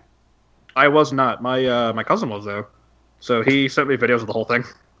 Really? Were you there? I was not. My cousin was there, so he sent me videos of the whole thing.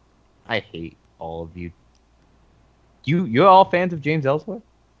 I hate all of you. You're all fans of James Ellsworth?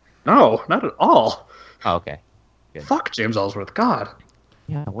 No, not at all. Oh, okay. Good. Fuck James Ellsworth. God.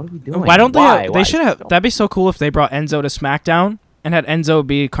 Yeah, what are we doing? Why don't they? Why? They should have. Don't- That'd be so cool if they brought Enzo to SmackDown and had Enzo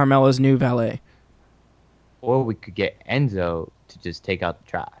be Carmella's new valet. Or we could get Enzo to just take out the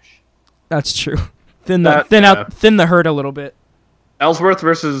trash. That's true. Thin Yeah. the herd a little bit, Ellsworth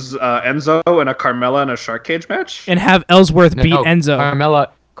versus Enzo in a Carmella and a Shark Cage match. and have Ellsworth beat Enzo,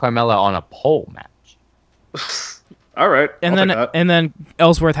 Carmella on a pole match, All right. and I'll then take that. and then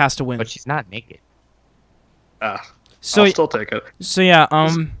Ellsworth has to win. but she's not naked. So I'll still take it. So yeah,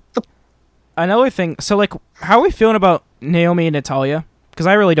 another thing. So like, how are we feeling about Naomi and Natalya? Because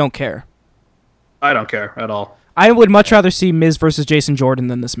I really don't care. I don't care at all. I would much rather see Miz versus Jason Jordan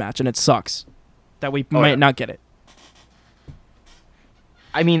than this match, and it sucks that we might yeah. not get it.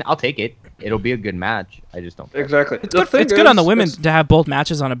 I mean, I'll take it. It'll be a good match. I just don't care. Exactly. It's good on the women to have both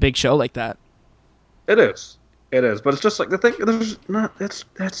matches on a big show like that. It is. It is. But it's just like the thing. There's not.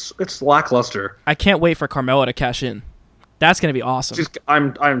 It's lackluster. I can't wait for Carmella to cash in. That's gonna be awesome.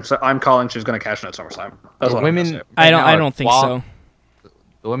 I'm calling. She's gonna cash in at SummerSlam. That's The what women. I'm gonna say. I now don't are think so.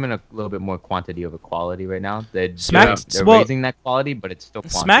 The women are a little bit more quantity over quality right now. They're Smack- well, raising that quality, but it's still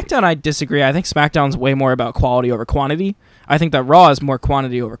quantity. SmackDown, I disagree. I think SmackDown's way more about quality over quantity. I think that Raw is more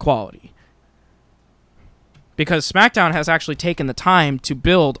quantity over quality. Because SmackDown has actually taken the time to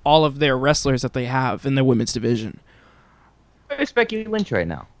build all of their wrestlers that they have in their women's division. Where's Becky Lynch right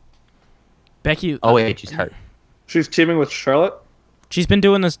now? Becky, Oh wait, she's hurt. She's teaming with Charlotte. she's been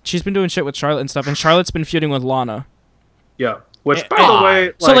doing this. She's been doing shit with Charlotte and stuff, and Charlotte's been feuding with Lana. Yeah. Which, by Ah. the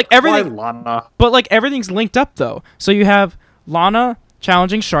way, So, like, everything- why Lana? But like everything's linked up though. So you have Lana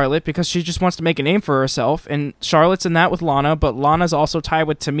challenging Charlotte because she just wants to make a name for herself, and Charlotte's in that with Lana, but Lana's also tied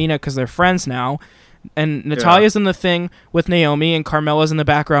with Tamina because they're friends now, and Natalya's in the thing with Naomi, and Carmella's in the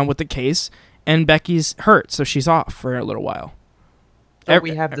background with the case, and Becky's hurt, so she's off for a little while.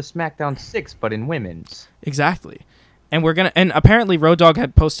 We have the SmackDown 6, but in women's. Exactly. And and apparently Road Dogg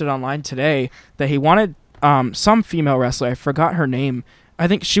had posted online today that he wanted some female wrestler, I forgot her name. I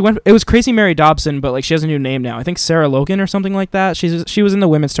think it was Crazy Mary Dobson, but like she has a new name now. I think Sarah Logan or something like that. She was in the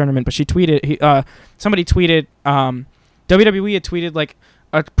women's tournament, but she tweeted somebody tweeted WWE had tweeted like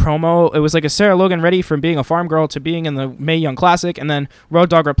a promo. It was like a Sarah Logan ready from being a farm girl to being in the Mae Young Classic, and then Road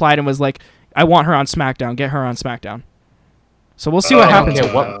Dogg replied and was like, I want her on SmackDown. Get her on SmackDown. So we'll see what happens. I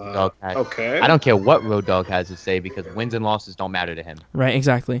don't care what Road Dogg has. Okay. I don't care what Road Dogg has to say because wins and losses don't matter to him. Right,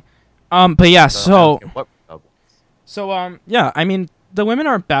 exactly. But yeah, I so don't care what Road Dogg wants. yeah, I mean, the women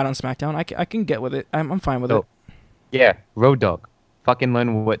aren't bad on SmackDown. I can get with it. I'm fine with it. Yeah, Road Dogg. Fucking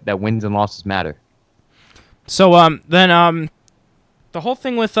learn that wins and losses matter. So then the whole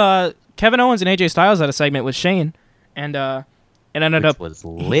thing with Kevin Owens and AJ Styles had a segment with Shane, and it ended Which up was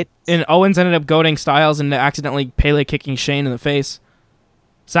lit. and Owens ended up goading Styles and accidentally Pele kicking Shane in the face.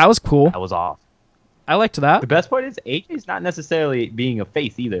 So that was cool. That was off. I liked that. The best part is AJ's not necessarily being a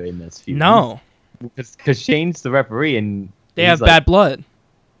face either in this feud. No, Because Shane's the referee and they he's have like- bad blood.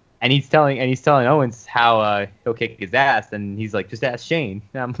 And he's telling Owens how he'll kick his ass, and he's like, just ask Shane.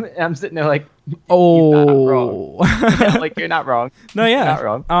 And I'm sitting there like, Oh, like you're not wrong. no, You're yeah. not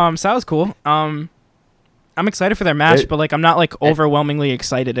wrong. So that was cool. I'm excited for their match, It- but like I'm not like overwhelmingly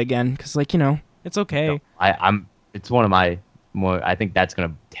excited again because like it's okay. No, I'm. It's one of my more. I think that's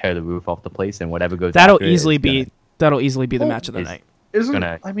gonna tear the roof off the place, and whatever goes. That'll after it easily is be the match of the is- night. Isn't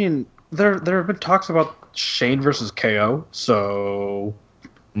gonna- I mean there have been talks about Shane versus KO, so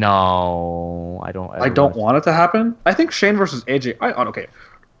No, I don't. I don't want it to happen. I think Shane versus AJ. Okay.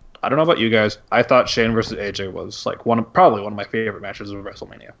 I don't know about you guys. I thought Shane versus AJ was like probably one of my favorite matches of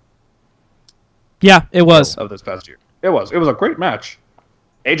WrestleMania Yeah, it was. of this past year. It was a great match.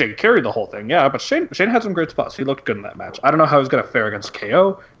 AJ carried the whole thing, yeah, but Shane had some great spots. He looked good in that match. I don't know how he's gonna fare against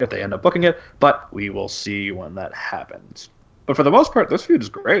KO if they end up booking it, but we will see when that happens. But for the most part, this feud is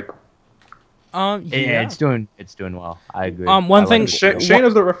great. Yeah, it's doing well. I agree. One I thing- it. Shane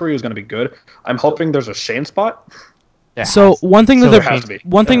as the referee is going to be good. I'm hoping there's a Shane spot. There So has- one thing So that there has to they're be.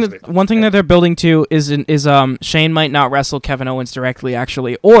 one There thing has that to be. one thing that they're building to is Shane might not wrestle Kevin Owens directly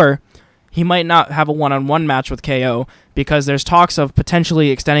actually, or he might not have a one-on-one match with KO because there's talks of potentially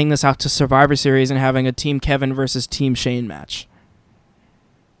extending this out to Survivor Series and having a Team Kevin versus Team Shane match.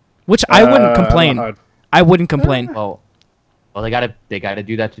 Which I wouldn't complain. I wouldn't complain. Well, they gotta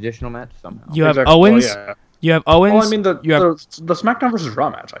do that traditional match somehow. You have Exactly. Owens. Well, yeah. You have Owens. Well, I mean, you have the SmackDown versus Raw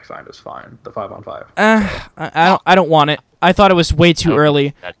match I find is fine. The 5-on-5. I don't want it. I thought it was way too don't early.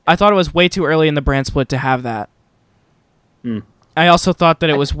 think I thought it was way too early in the brand split to have that. I also thought that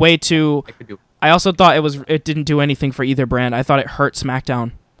it was way too. I could do. I also thought it didn't do anything for either brand. I thought it hurt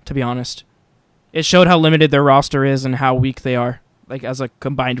SmackDown, to be honest. It showed how limited their roster is and how weak they are, like as a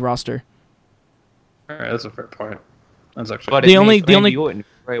combined roster. All right, that's a fair point. That's actually But The it only- made the only- Randy Orton and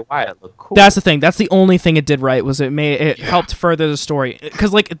Bray Wyatt look cool. That's the thing. That's the only thing it did right was it helped further the story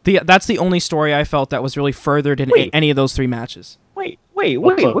because that's the only story I felt that was really furthered in Wait. any of those 3 matches. Wait.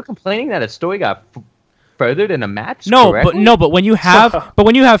 What's up? We're complaining that a story got furthered in a match. No, correctly? but when you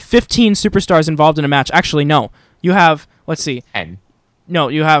have 15 superstars involved in a match, actually no, you have let's see, 10. no,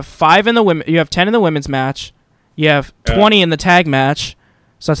 you have 5 in the women, you have 10 in the women's match, you have Yeah. 20 in the tag match,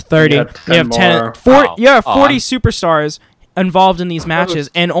 so that's 30. You got 10 more. 40, Oh. you have Oh, 40 I'm- superstars involved in these matches,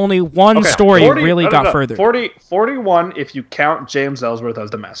 was- and only one Okay, story 40 really no, got no, furthered. 41 if you count James Ellsworth as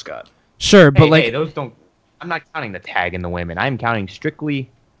the mascot. Sure, but Hey, like, hey, those don't. I'm not counting the tag and the women. I'm counting strictly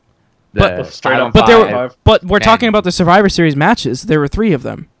the But- straight final up but there five. were, but we're and- talking about the Survivor Series matches. There were 3 of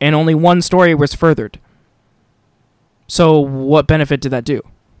them, and only one story was furthered. So what benefit did that do?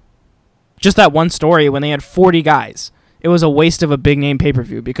 Just that one story when they had 40 guys. It was a waste of a big name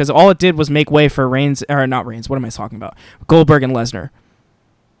pay-per-view because all it did was make way for Reigns, or not Reigns, what am I talking about? Goldberg and Lesnar.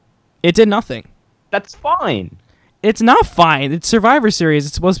 It did nothing. That's fine. It's not fine. It's Survivor Series.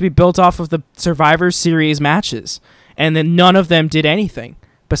 It's supposed to be built off of the Survivor Series matches. And then none of them did anything.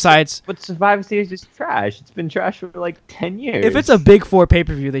 Besides, But Survivor Series is trash. It's been trash for like 10 years. if it's a Big 4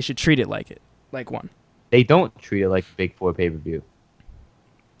 pay-per-view, they should treat it like it. Like one. They don't treat it like a Big 4 pay-per-view.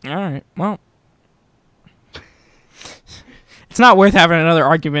 All right. Well, it's not worth having another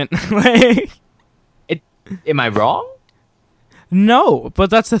argument. Like, Am I wrong? no, but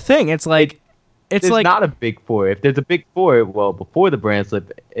that's the thing. It's like it's There's like not a Big 4. If there's a Big 4, well, before the brand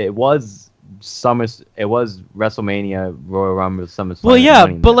slip, it was WrestleMania, Royal Rumble, SummerSlam. well, yeah,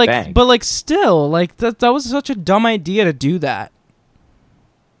 Money in but the like Bank. but like still like that was such a dumb idea to do that.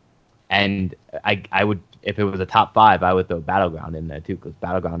 And I would, if it was a top 5, I would throw Battleground in there too, because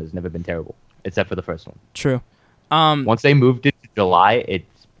Battleground has never been terrible, except for the first one. True. Once they moved it to July,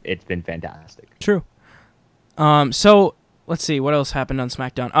 it's been fantastic. True. So let's see what else happened on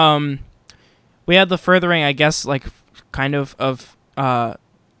SmackDown. We had the furthering, I guess, like kind of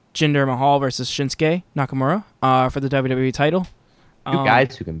Jinder Mahal versus Shinsuke Nakamura for the WWE title. Two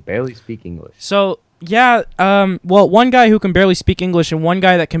guys who can barely speak English. So yeah, well, one guy who can barely speak English and one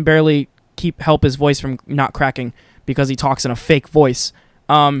guy that can barely help his voice from not cracking because he talks in a fake voice.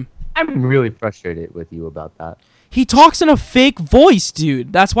 I'm really frustrated with you about that. He talks in a fake voice,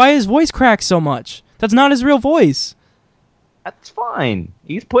 dude. That's why his voice cracks so much. That's not his real voice. That's fine.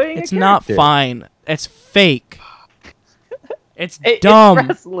 He's playing. It's a not character. fine. It's fake. It's It's dumb.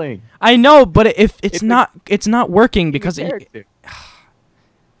 wrestling. I know, but if It's it's not working He's a because character.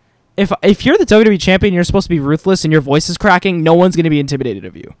 if you're the WWE champion, you're supposed to be ruthless, and your voice is cracking. No one's gonna be intimidated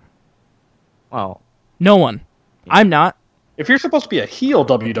of you. Well, No one. I'm not. If you're supposed to be a heel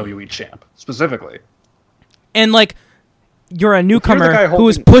WWE champ, specifically, And like, you're a guy newcomer who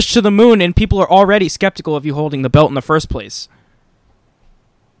is holding- pushed to the moon, and people are already skeptical of you holding the belt in the first place.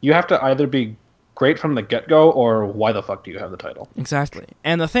 you have to either be great from the get-go or why the fuck do you have the title? Exactly.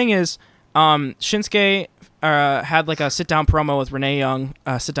 And the thing is, Shinsuke had like a sit-down promo with Renee Young,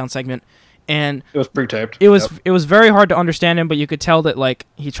 sit-down segment, and It was pre-taped. it was Yep. it was very hard to understand him, but you could tell that like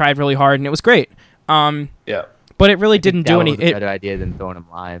he tried really hard, and it was great. Yeah. But it really didn't do that any. was a better idea than throwing him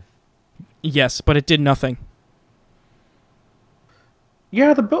live. Yes, but it did nothing.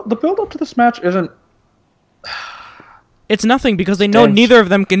 Yeah, the build up to this match isn't It's nothing because they know Damn. neither of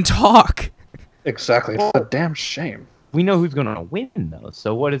them can talk. exactly. It's a damn shame. We know who's gonna win though,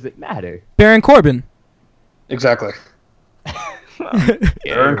 so what does it matter? Baron Corbin. Exactly.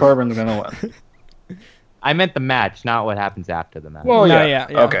 Baron Corbin's gonna win. I meant the match, not what happens after the match. Well, No, yeah.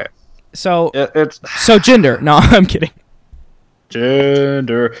 yeah. Okay. So It's so Jinder. No, I'm kidding.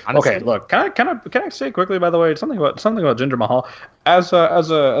 Jinder. Honestly- Okay, look. Can I say quickly? By the way, something about Jinder Mahal. As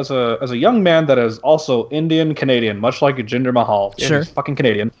a young man that is also Indian Canadian, much like Jinder Mahal. Sure. He's fucking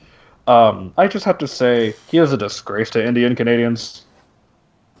Canadian. I just have to say he is a disgrace to Indian Canadians.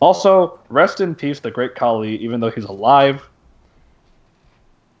 Also, rest in peace, the great Kali, even though he's alive.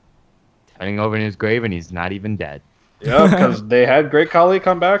 Turning over in his grave and he's not even dead. Yeah, because they had Great Kali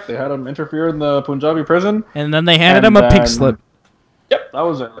come back. They had him interfere in the Punjabi prison. And then they handed And him a pink then- slip. Yep, that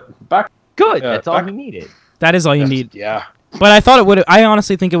was it. Back. Good. Yeah, That's all back- he needed. That is all you need. Yeah. But I thought it would. I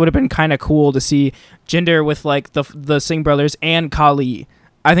honestly think it would have been kind of cool to see Jinder with like the Singh brothers and Kali.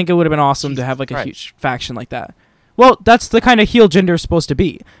 I think it would have been awesome to have like a Christ. huge faction like that. Well, that's the kind of heel Jinder is supposed to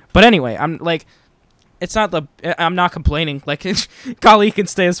be. But anyway, I'm like, it's not the. I'm not complaining. Like Kali can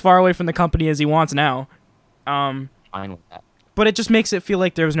stay as far away from the company as he wants now. Fine with that. but it just makes it feel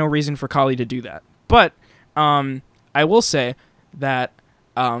like there was no reason for Khali to do that. But I will say that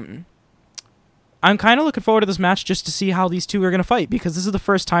I'm kind of looking forward to this match just to see how these two are going to fight, because this is the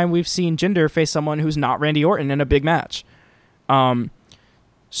first time we've seen Jinder face someone who's not Randy Orton in a big match. Yeah.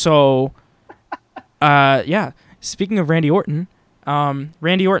 Speaking of Randy Orton,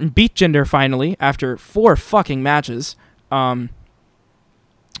 Randy Orton beat Jinder finally after 4 fucking matches,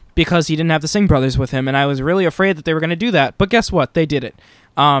 because he didn't have the Singh brothers with him, and I was really afraid that they were going to do that, but guess what? They did it.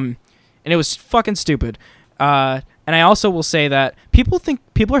 And it was fucking stupid. And I also will say that people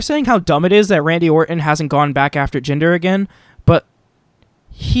are saying how dumb it is that Randy Orton hasn't gone back after Jinder again, but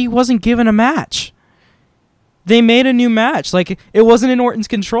he wasn't given a match. They made a new match. Like, it wasn't in Orton's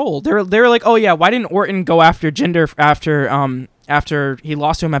control. They were like, oh yeah, why didn't Orton go after Jinder after he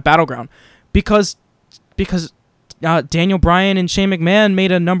lost to him at Battleground? Because Daniel Bryan and Shane McMahon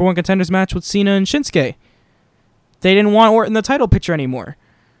made a number 1 contenders match with Cena and Shinsuke. They didn't want Orton in the title picture anymore.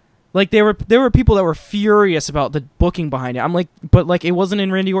 Like, there were people that were furious about the booking behind it. I'm like, but like, it wasn't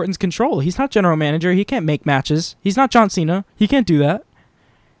in Randy Orton's control. He's not general manager. He can't make matches. He's not John Cena. He can't do that.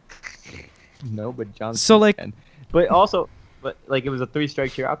 No, but John. So like, but like it was a 3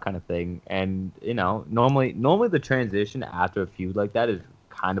 strikes you're out kind of thing, and you know, normally the transition after a feud like that is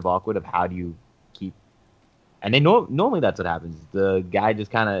kind of awkward. Of how do you keep? And they normally that's what happens. The guy just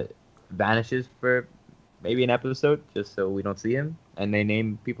kind of vanishes for maybe an episode just so we don't see him, and they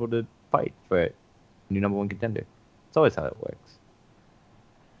name people to fight for new number 1 contender. It's always how it works,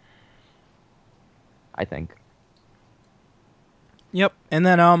 I think. Yep. And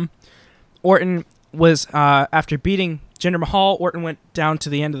then Orton was after beating Jinder Mahal, Orton went down to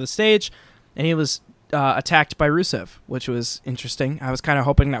the end of the stage, and he was attacked by Rusev, which was interesting. I was kind of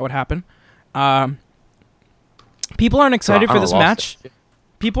hoping that would happen. People aren't excited for this match.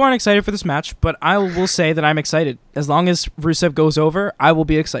 People aren't excited for this match, but I will say that I'm excited. As long as Rusev goes over, I will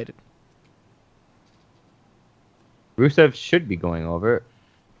be excited. Rusev should be going over.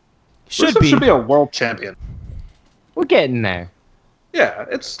 Rusev should be a world champion. We're getting there. Yeah,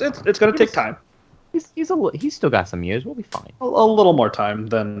 it's gonna take time. He's still got some years. We'll be fine. A little more time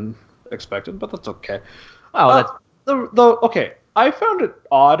than expected, but that's okay. Oh, okay. I found it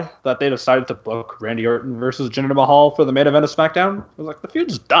odd that they decided to book Randy Orton versus Jinder Mahal for the main event of SmackDown. I was like, the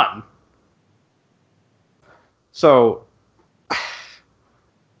feud's done. So,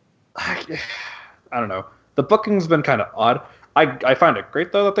 I don't know. The booking's been kind of odd. I find it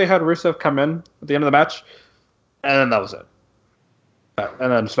great, though, that they had Rusev come in at the end of the match, and then that was it.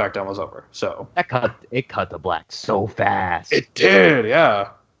 And then SmackDown was over. So it cut the black so fast. It did,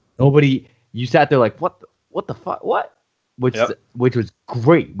 yeah. You sat there like, what the fuck? What? Which was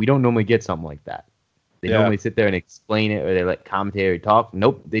great. We don't normally get something like that. They normally sit there and explain it, or they let commentary talk.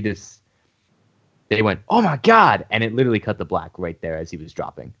 Nope, they went, oh my god, and it literally cut the black right there as he was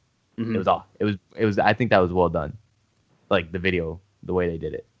dropping. Mm-hmm. It was. I think that was well done. Like the video, the way they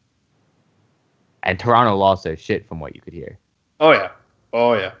did it. And Toronto lost their shit from what you could hear. Oh yeah.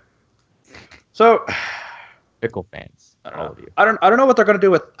 So, fickle fans, all of you. I don't know what they're gonna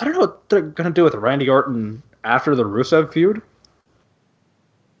do with. I don't know what they're gonna do with Randy Orton after the Rusev feud.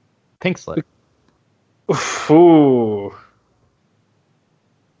 Pink slip. Ooh.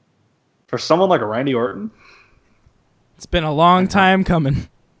 For someone like Randy Orton? It's been a long time coming.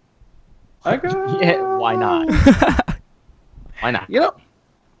 Yeah, why not? Why not? You know,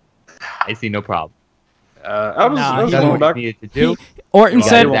 I see no problem. I was going back. Orton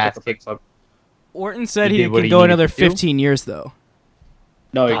said he could go another 15 years, though.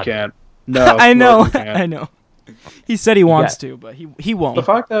 No, he can't. No, I know. I know. He said he wants to, but he won't. The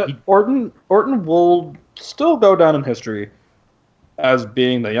fact that Orton will still go down in history as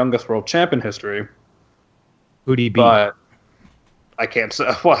being the youngest world champ in history. Who'd he beat? But I can't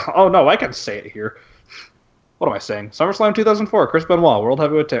say. Well, oh no, I can say it here. What am I saying? SummerSlam 2004, Chris Benoit, World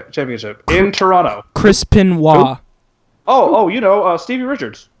Heavyweight Championship in Toronto. Chris Benoit. Oh, Stevie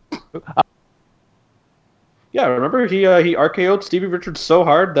Richards. Yeah, remember he RKO'd Stevie Richards so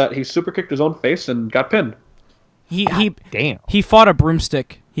hard that he super kicked his own face and got pinned. Damn. He fought a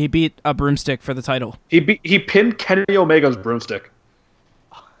broomstick. He beat a broomstick for the title. He pinned Kenny Omega's broomstick.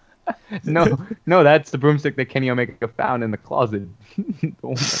 No, that's the broomstick that Kenny Omega found in the closet.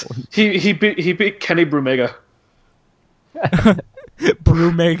 he beat Kenny Broomega.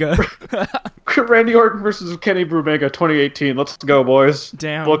 Broomega. Randy Orton versus Kenny Broomega 2018. Let's go, boys.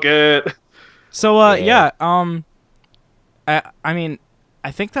 Damn. Book it. So I mean,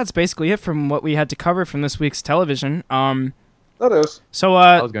 I think that's basically it from what we had to cover from this week's television. That is. So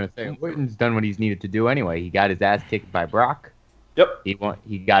I was gonna say Orton's done what he's needed to do anyway. He got his ass kicked by Brock. Yep.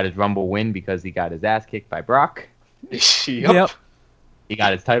 He got his Rumble win because he got his ass kicked by Brock. Yep. He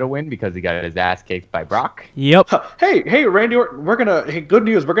got his title win because he got his ass kicked by Brock. Yep. Hey, Randy Orton, hey, good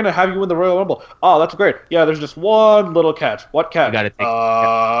news. We're gonna have you win the Royal Rumble. Oh, that's great. Yeah, there's just one little catch. What catch? You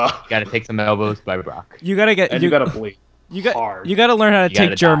gotta take some elbows by Brock. You gotta get. And you gotta bleed. You got. hard. You gotta learn how to You gotta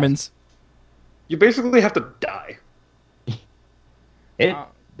take Germans. You basically have to die.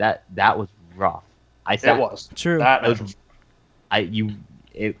 That was rough. It was. True. That was- was.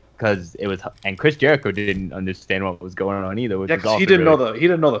 Because it was, and Chris Jericho didn't understand what was going on either. Which Yeah, was 'cause also he didn't know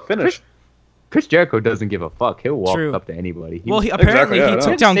really- the finish. Chris Jericho doesn't give a fuck. He'll walk True. up to anybody. Well, apparently yeah, he no.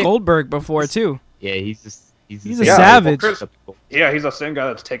 took down Same- Goldberg before too. yeah, he's He's the a same- savage. Chris- Yeah, he's the same guy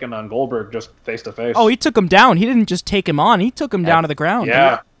that's taken on Goldberg just face to face. Oh, he took him down. He didn't just take him on. He took him down to the ground.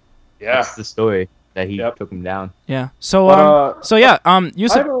 yeah, yeah. That's the story that he Yep. took him down. Yeah. So But, so yeah. I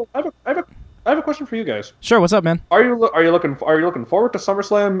Yusuf. have a question for you guys. Sure. What's up, man? Are you looking forward to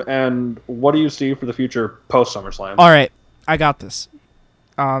SummerSlam, and what do you see for the future post SummerSlam? All right. I got this.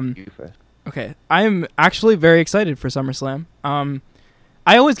 You first. Okay, I'm actually very excited for SummerSlam.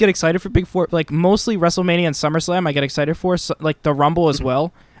 I always get excited for Big Four, like mostly WrestleMania and SummerSlam. I get excited for like the Rumble as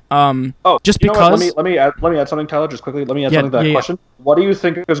well. Just you know what? because. Let me add something, Tyler. Just quickly, let me add Yeah, something to that yeah. question. What do you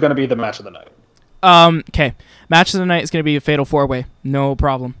think is going to be the match of the night? Okay, match of the night is gonna be a Fatal 4-Way. No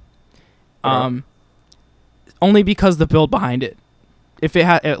problem. Only because the build behind it. If it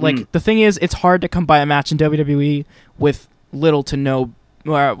had the thing is, it's hard to come by a match in WWE with little to no,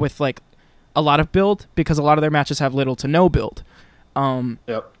 with like a lot of build, because a lot of their matches have little to no build.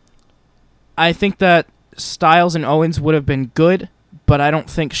 Yep. I think that Styles and Owens would have been good, but I don't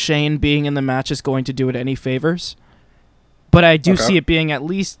think Shane being in the match is going to do it any favors. But I do see it being at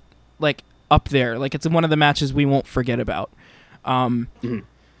least like up there. Like it's one of the matches we won't forget about.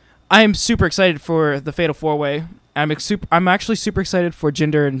 I am super excited for the Fatal 4-Way. I'm actually super excited for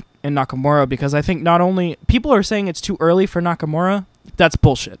Jinder and Nakamura, because I think not only people are saying it's too early for Nakamura. That's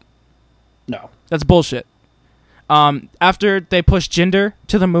bullshit. No. That's bullshit. After they push Jinder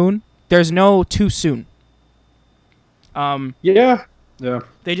to the moon, there's no too soon. Yeah. Yeah.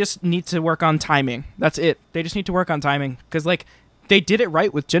 They just need to work on timing. That's it. They just need to work on timing, because like they did it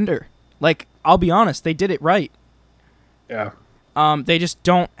right with Jinder. Like I'll be honest, they did it right. Yeah. They just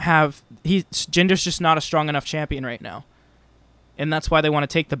don't have. Jinder's just not a strong enough champion right now, and that's why they want to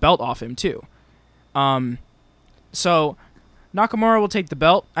take the belt off him too. So Nakamura will take the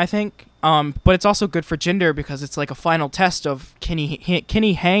belt, I think. But it's also good for Jinder, because it's like a final test of can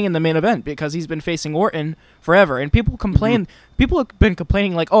he hang in the main event, because he's been facing Orton forever, and people complain. People have been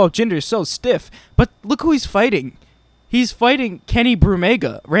complaining like, oh, Jinder's so stiff, but look who he's fighting. He's fighting Kenny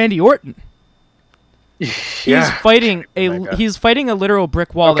Brumega, Randy Orton. He's fighting a literal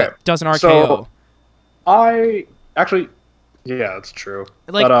brick wall that does an RKO. So, I actually, yeah, that's true.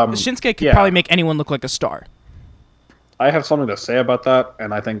 Like but, Shinsuke could probably make anyone look like a star. I have something to say about that,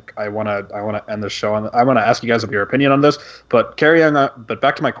 and I think I want to end the show on. I want to ask you guys your opinion on this, but carrying on. But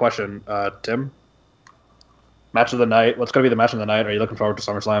back to my question, Tim. Match of the night. What's going to be the match of the night? Are you looking forward to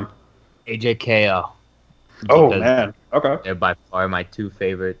SummerSlam? AJ KO. Oh Because man. Okay. They're by far my two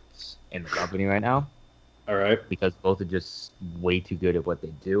favorites in the company right now, All right. because both are just way too good at what they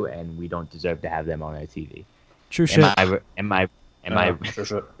do, and we don't deserve to have them on our TV. True shit. Am I Sure,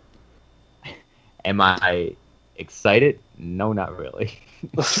 sure. am I excited? No, not really.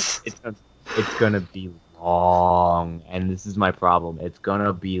 it's gonna be long, and this is my problem. It's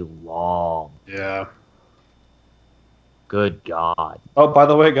gonna be long. Yeah. Good God. Oh, by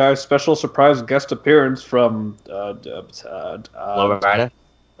the way, guys, special surprise guest appearance from Florida?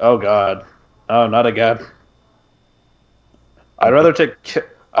 Oh God. Oh, not again. I'd rather take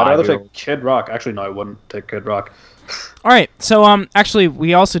Kid Rock. Actually, no, I wouldn't take Kid Rock. All right, so actually,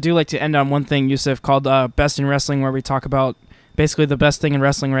 we also do like to end on one thing, Yusuf, called Best in Wrestling, where we talk about basically the best thing in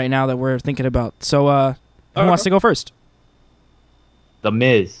wrestling right now that we're thinking about. So, who wants to go first? The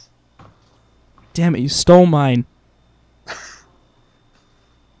Miz. Damn it, you stole mine.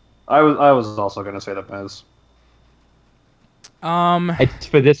 I was also gonna say the Miz. It's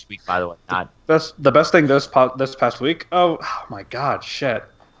for this week, by the way. Not The best thing this past week. Oh my God, shit.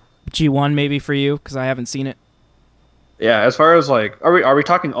 G1 maybe for you, because I haven't seen it. Yeah, as far as like, are we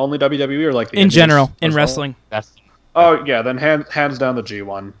talking only WWE or like the In indies general, in as well? wrestling. best. Oh yeah, then hands down the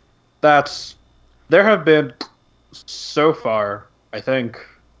G1. There have been so far, I think,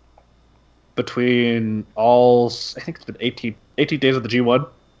 between I think it's been 18 days of the G1.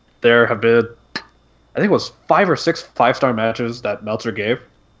 There have been, I think it was 5 or 6 5-star matches that Meltzer gave.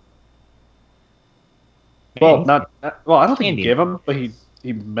 Well, I don't think he gave them, but he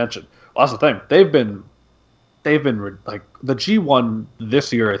mentioned. Well, that's the thing. They've been like the G1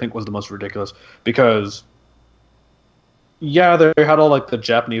 this year. I think was the most ridiculous because yeah, they had all like the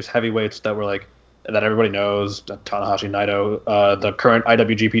Japanese heavyweights that were like that everybody knows. Tanahashi Naito, the current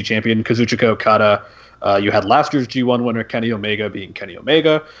IWGP champion Kazuchika Okada. You had last year's G1 winner Kenny Omega being Kenny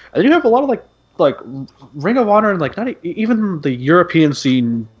Omega, and then you have a lot of like Ring of Honor and like not even the European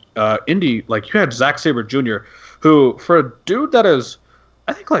scene indie. Like you had Zack Sabre Jr., who for a dude that is,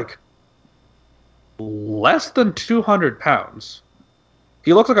 I think like less than 200 pounds,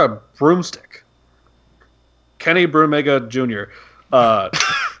 he looks like a broomstick. Kenny Bromega Jr.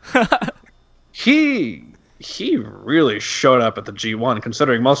 He really showed up at the G1,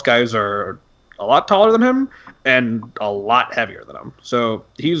 considering most guys are a lot taller than him and a lot heavier than him. So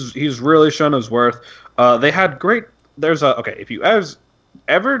he's really shown his worth. They had great. If you guys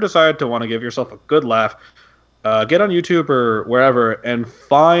ever decide to want to give yourself a good laugh, get on YouTube or wherever and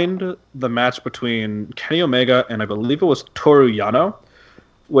find the match between Kenny Omega and I believe it was Toru Yano,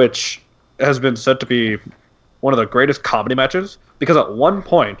 which has been said to be one of the greatest comedy matches, because at one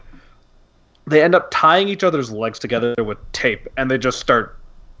point they end up tying each other's legs together with tape and they just start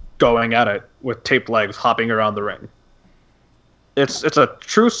going at it with taped legs hopping around the ring. It's a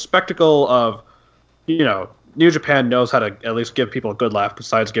true spectacle of, New Japan knows how to at least give people a good laugh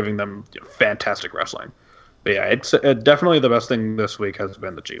besides giving them fantastic wrestling. But yeah, it's definitely the best thing this week has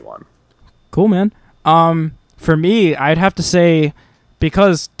been the G1. Cool, man. For me, I'd have to say,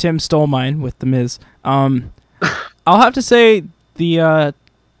 because Tim stole mine with The Miz, I'll have to say the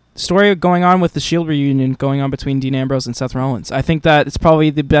story going on with the Shield reunion going on between Dean Ambrose and Seth Rollins. I think that it's probably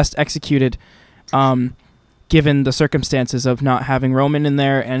the best executed, given the circumstances of not having Roman in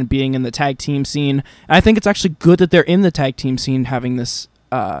there and being in the tag team scene. And I think it's actually good that they're in the tag team scene having this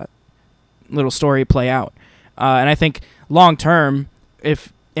little story play out. And I think long term,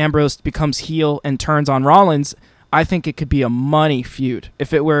 if Ambrose becomes heel and turns on Rollins, I think it could be a money feud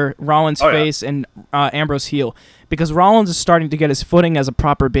if it were Rollins face and Ambrose heel, because Rollins is starting to get his footing as a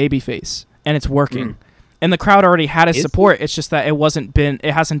proper babyface, and it's working. And the crowd already had his support. It's just that it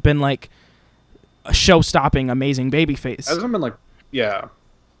hasn't been like a show-stopping, amazing babyface. It hasn't been like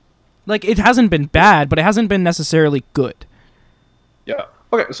it hasn't been bad, but it hasn't been necessarily good. Yeah.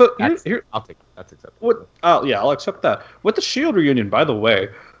 Okay, so here I'll take it. That's acceptable. I'll accept that. With the Shield reunion, by the way,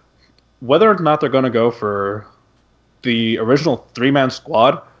 whether or not they're going to go for the original 3-man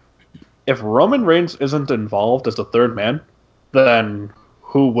squad, if Roman Reigns isn't involved as the third man, then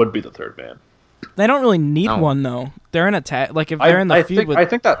who would be the third man? They don't really need one though. They're in a tag. Like if they're in the feud with, I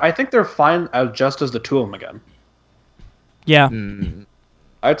think they're fine just as the two of them again. Yeah,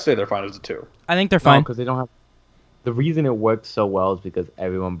 I'd say they're fine as the two. I think they're fine because they don't have. The reason it works so well is because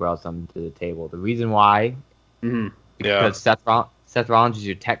everyone brought something to the table. The reason why, because Seth Rollins is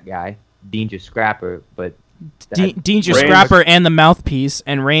your tech guy, Dean's your scrapper, but Dean's your scrapper and the mouthpiece,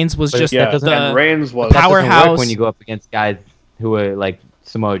 and Reigns was just and Reigns was powerhouse. When you go up against guys who are like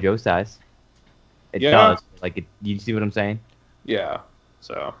Samoa Joe size, it does. Like, you see what I'm saying? Yeah.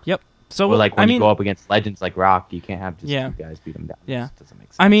 So. Yep. So like when you go up against legends like Rock, you can't have just two guys beat them down. Yeah. It doesn't make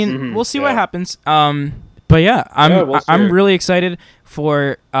sense. I mean, we'll see what happens. But yeah, I'm really excited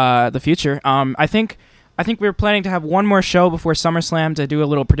for the future. I think we were planning to have one more show before SummerSlam to do a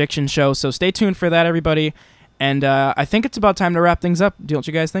little prediction show. So stay tuned for that, everybody. And I think it's about time to wrap things up. Don't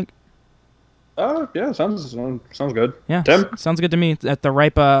you guys think? Yeah, sounds good. Yeah, Tim? Sounds good to me at the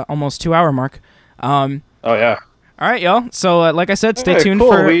ripe almost 2-hour mark. Oh yeah. All right, y'all. So like I said, stay tuned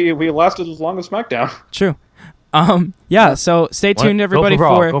cool. for. We lasted as long as SmackDown. True. Yeah. So stay tuned, everybody,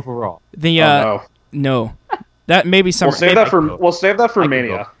 Go for Raw. The no. That maybe We'll save that for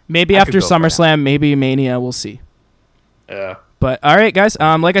Mania. Maybe after SummerSlam, maybe Mania. We'll see. Yeah. But all right, guys.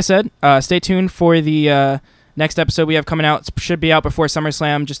 Like I said, stay tuned for the next episode we have coming out. It should be out before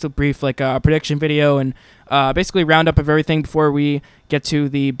SummerSlam. Just a brief prediction video and basically roundup of everything before we get to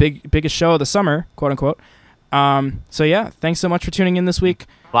the biggest show of the summer, quote unquote. So yeah, thanks so much for tuning in this week.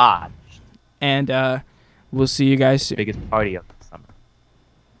 Bye. And we'll see you guys soon. Biggest party of the summer.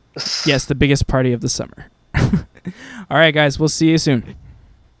 Yes, the biggest party of the summer. All right, guys. We'll see you soon.